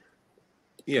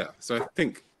 Yeah. So I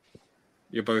think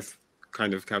you're both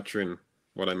kind of capturing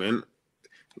what I meant.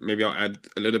 Maybe I'll add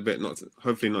a little bit,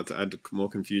 hopefully not to add more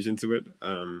confusion to it.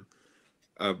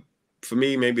 For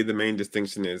me, maybe the main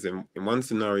distinction is in one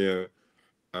scenario,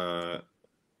 a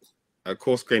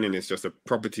coarse graining is just a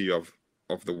property of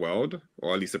the world,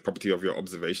 or at least a property of your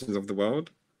observations of the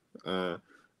world. And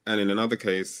in another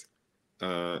case,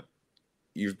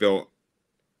 you've built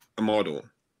a model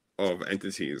of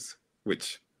entities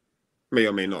which may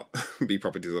or may not be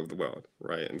properties of the world,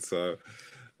 right? And so,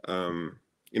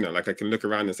 you know, like I can look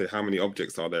around and say, how many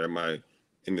objects are there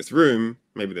in this room?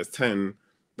 Maybe there's 10.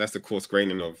 That's the coarse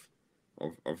graining of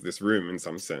this room in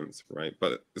some sense, right?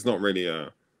 But it's not really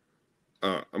a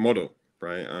model,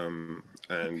 right? And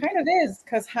it kind of is,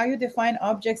 because how you define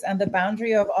objects and the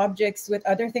boundary of objects with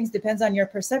other things depends on your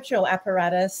perceptual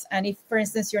apparatus. And if, for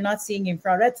instance, you're not seeing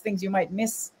infrared things, you might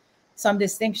miss some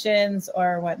distinctions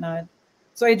or whatnot.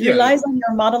 So it relies on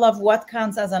your model of what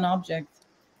counts as an object.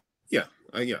 Yeah,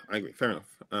 I agree. Fair enough.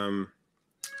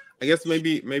 I guess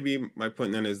maybe my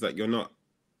point then is that you're not,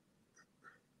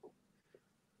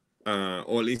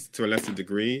 or at least to a lesser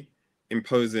degree,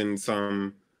 imposing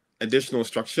some additional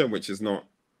structure, which is not,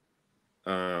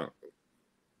 I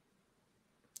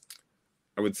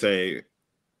would say,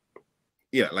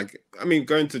 yeah, like, I mean,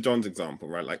 going to John's example,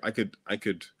 right? Like I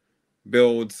could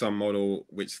build some model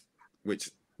which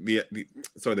the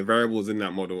variables in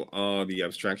that model are the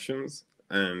abstractions,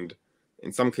 and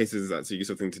in some cases that's a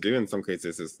useful thing to do, in some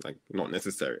cases it's like not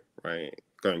necessary, right?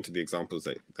 Going to the examples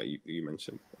that you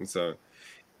mentioned. And so,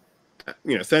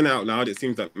 you know, saying it out loud, it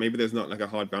seems that maybe there's not like a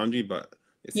hard boundary, but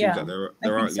it seems that there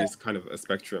are at least kind of a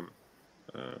spectrum.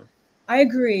 I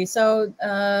agree. So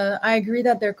I agree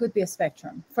that there could be a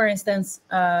spectrum. For instance,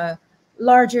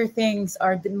 larger things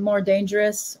are more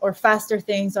dangerous, or faster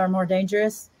things are more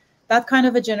dangerous. That kind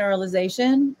of a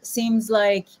generalization seems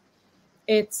like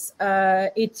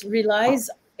it relies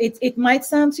it might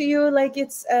sound to you like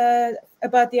it's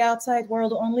about the outside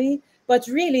world only, but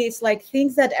really it's like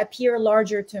things that appear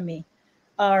larger to me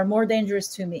are more dangerous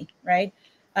to me, right?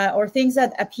 Or things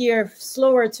that appear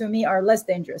slower to me are less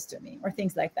dangerous to me, or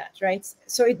things like that, right?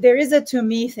 So there is a to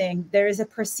me thing. There is a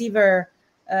perceiver,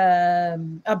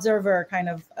 observer kind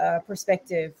of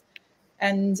perspective.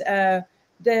 And I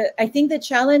think the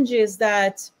challenge is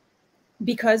that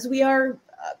because we are,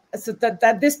 so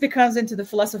that this becomes into the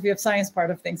philosophy of science part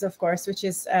of things, of course, which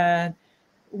is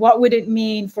what would it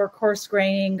mean for coarse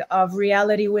graining of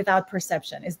reality without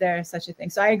perception? Is there such a thing?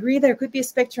 So I agree there could be a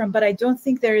spectrum, but I don't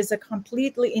think there is a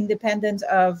completely independent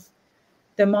of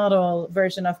the model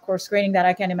version of coarse graining that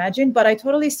I can imagine. But I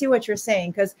totally see what you're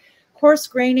saying, because coarse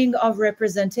graining of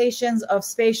representations of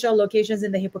spatial locations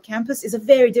in the hippocampus is a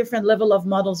very different level of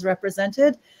models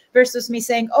represented versus me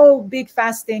saying, oh, big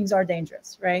fast things are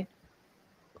dangerous, right?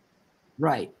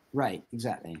 Right,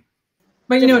 exactly.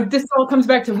 But you know, this all comes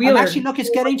back to Wheeler. Actually, look, it's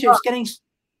getting. Look,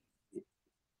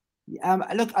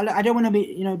 I don't want to be.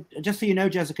 You know, just so you know,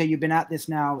 Jessica, you've been at this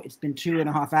now. It's been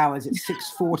 2.5 hours. It's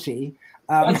 6:40.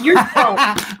 It's your fault.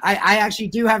 I actually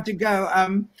do have to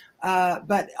go.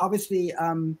 But obviously,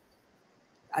 I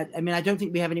mean, I don't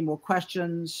think we have any more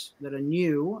questions that are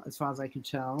new, as far as I can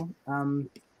tell.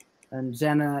 And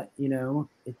Zena, you know,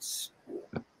 it's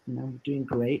doing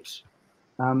great,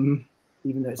 even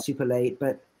though it's super late,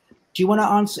 but. Do you want to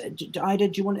answer, Ida,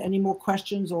 do you want any more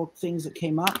questions or things that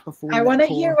came up before? I want to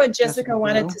hear what Jessica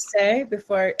wanted to say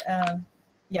before,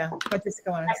 what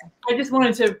Jessica wanted to say. I just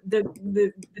wanted to,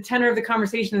 the tenor of the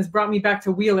conversation has brought me back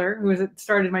to Wheeler, who has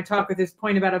started my talk with his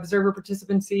point about observer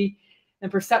participancy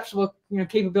and perceptual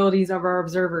capabilities of our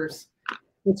observers,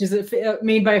 which is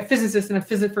made by a physicist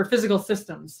and for physical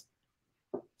systems.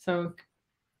 So.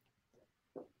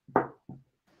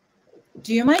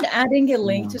 Do you mind adding a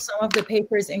link to some of the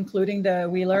papers, including the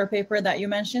Wheeler paper that you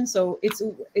mentioned? So it's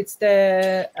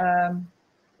the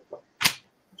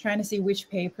trying to see which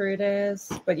paper it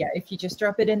is, but yeah, if you just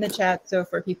drop it in the chat, so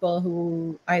for people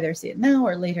who either see it now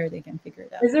or later, they can figure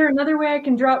it out. Is there another way I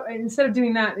can drop, instead of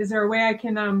doing that? Is there a way I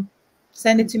can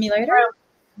send it to me later?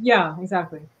 Yeah,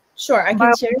 exactly. Sure, I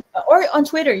can share it, or on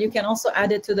Twitter. You can also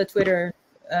add it to the Twitter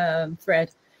thread.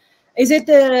 Is it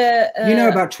the? You know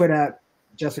about Twitter,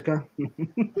 Jessica?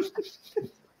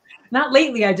 Not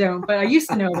lately, I don't, but I used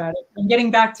to know about it. I'm getting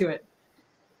back to it.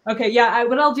 Okay, yeah.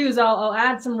 What I'll do is I'll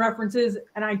add some references,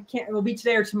 and it will be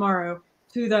today or tomorrow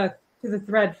to the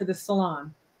thread for the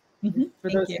Salon. For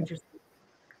those interested.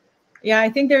 Yeah, I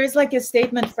think there is like a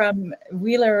statement from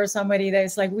Wheeler or somebody that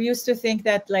is like, we used to think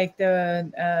that like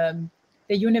the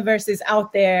universe is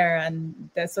out there, and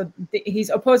he's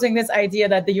opposing this idea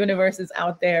that the universe is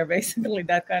out there, basically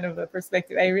that kind of a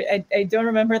perspective. I don't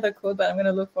remember the quote, but I'm going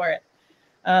to look for it.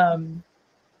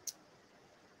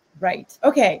 Right.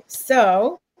 Okay.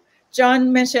 So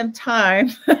John mentioned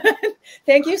time.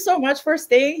 Thank you so much for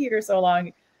staying here so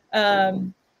long.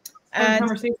 And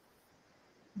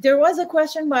there was a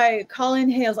question by Colin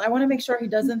Hales. I want to make sure he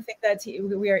doesn't think that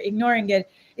we are ignoring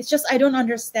it. It's just I don't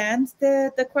understand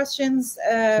the questions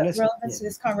relevant to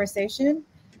this conversation.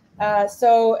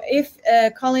 So if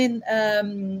Colin,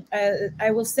 I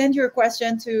will send your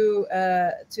question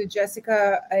to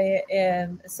Jessica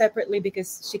separately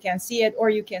because she can see it, or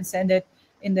you can send it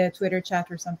in the Twitter chat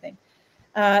or something.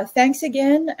 Thanks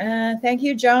again. Thank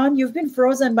you, John. You've been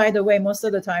frozen, by the way, most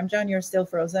of the time. John, you're still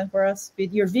frozen for us.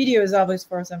 Your video is always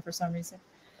frozen for some reason.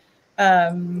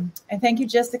 And thank you,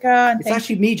 Jessica. And it's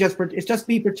actually me it's just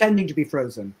me pretending to be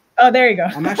frozen. Oh, there you go.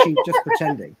 I'm actually just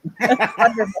pretending. That's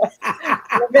wonderful.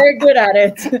 You're very good at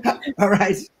it. All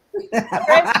right.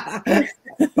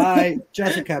 Bye,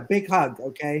 Jessica. Big hug,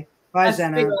 okay? Bye,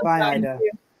 Zena. Bye, Ida.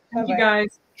 Thank you,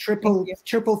 guys.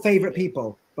 Triple favorite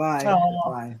people. Bye.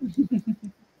 Bye.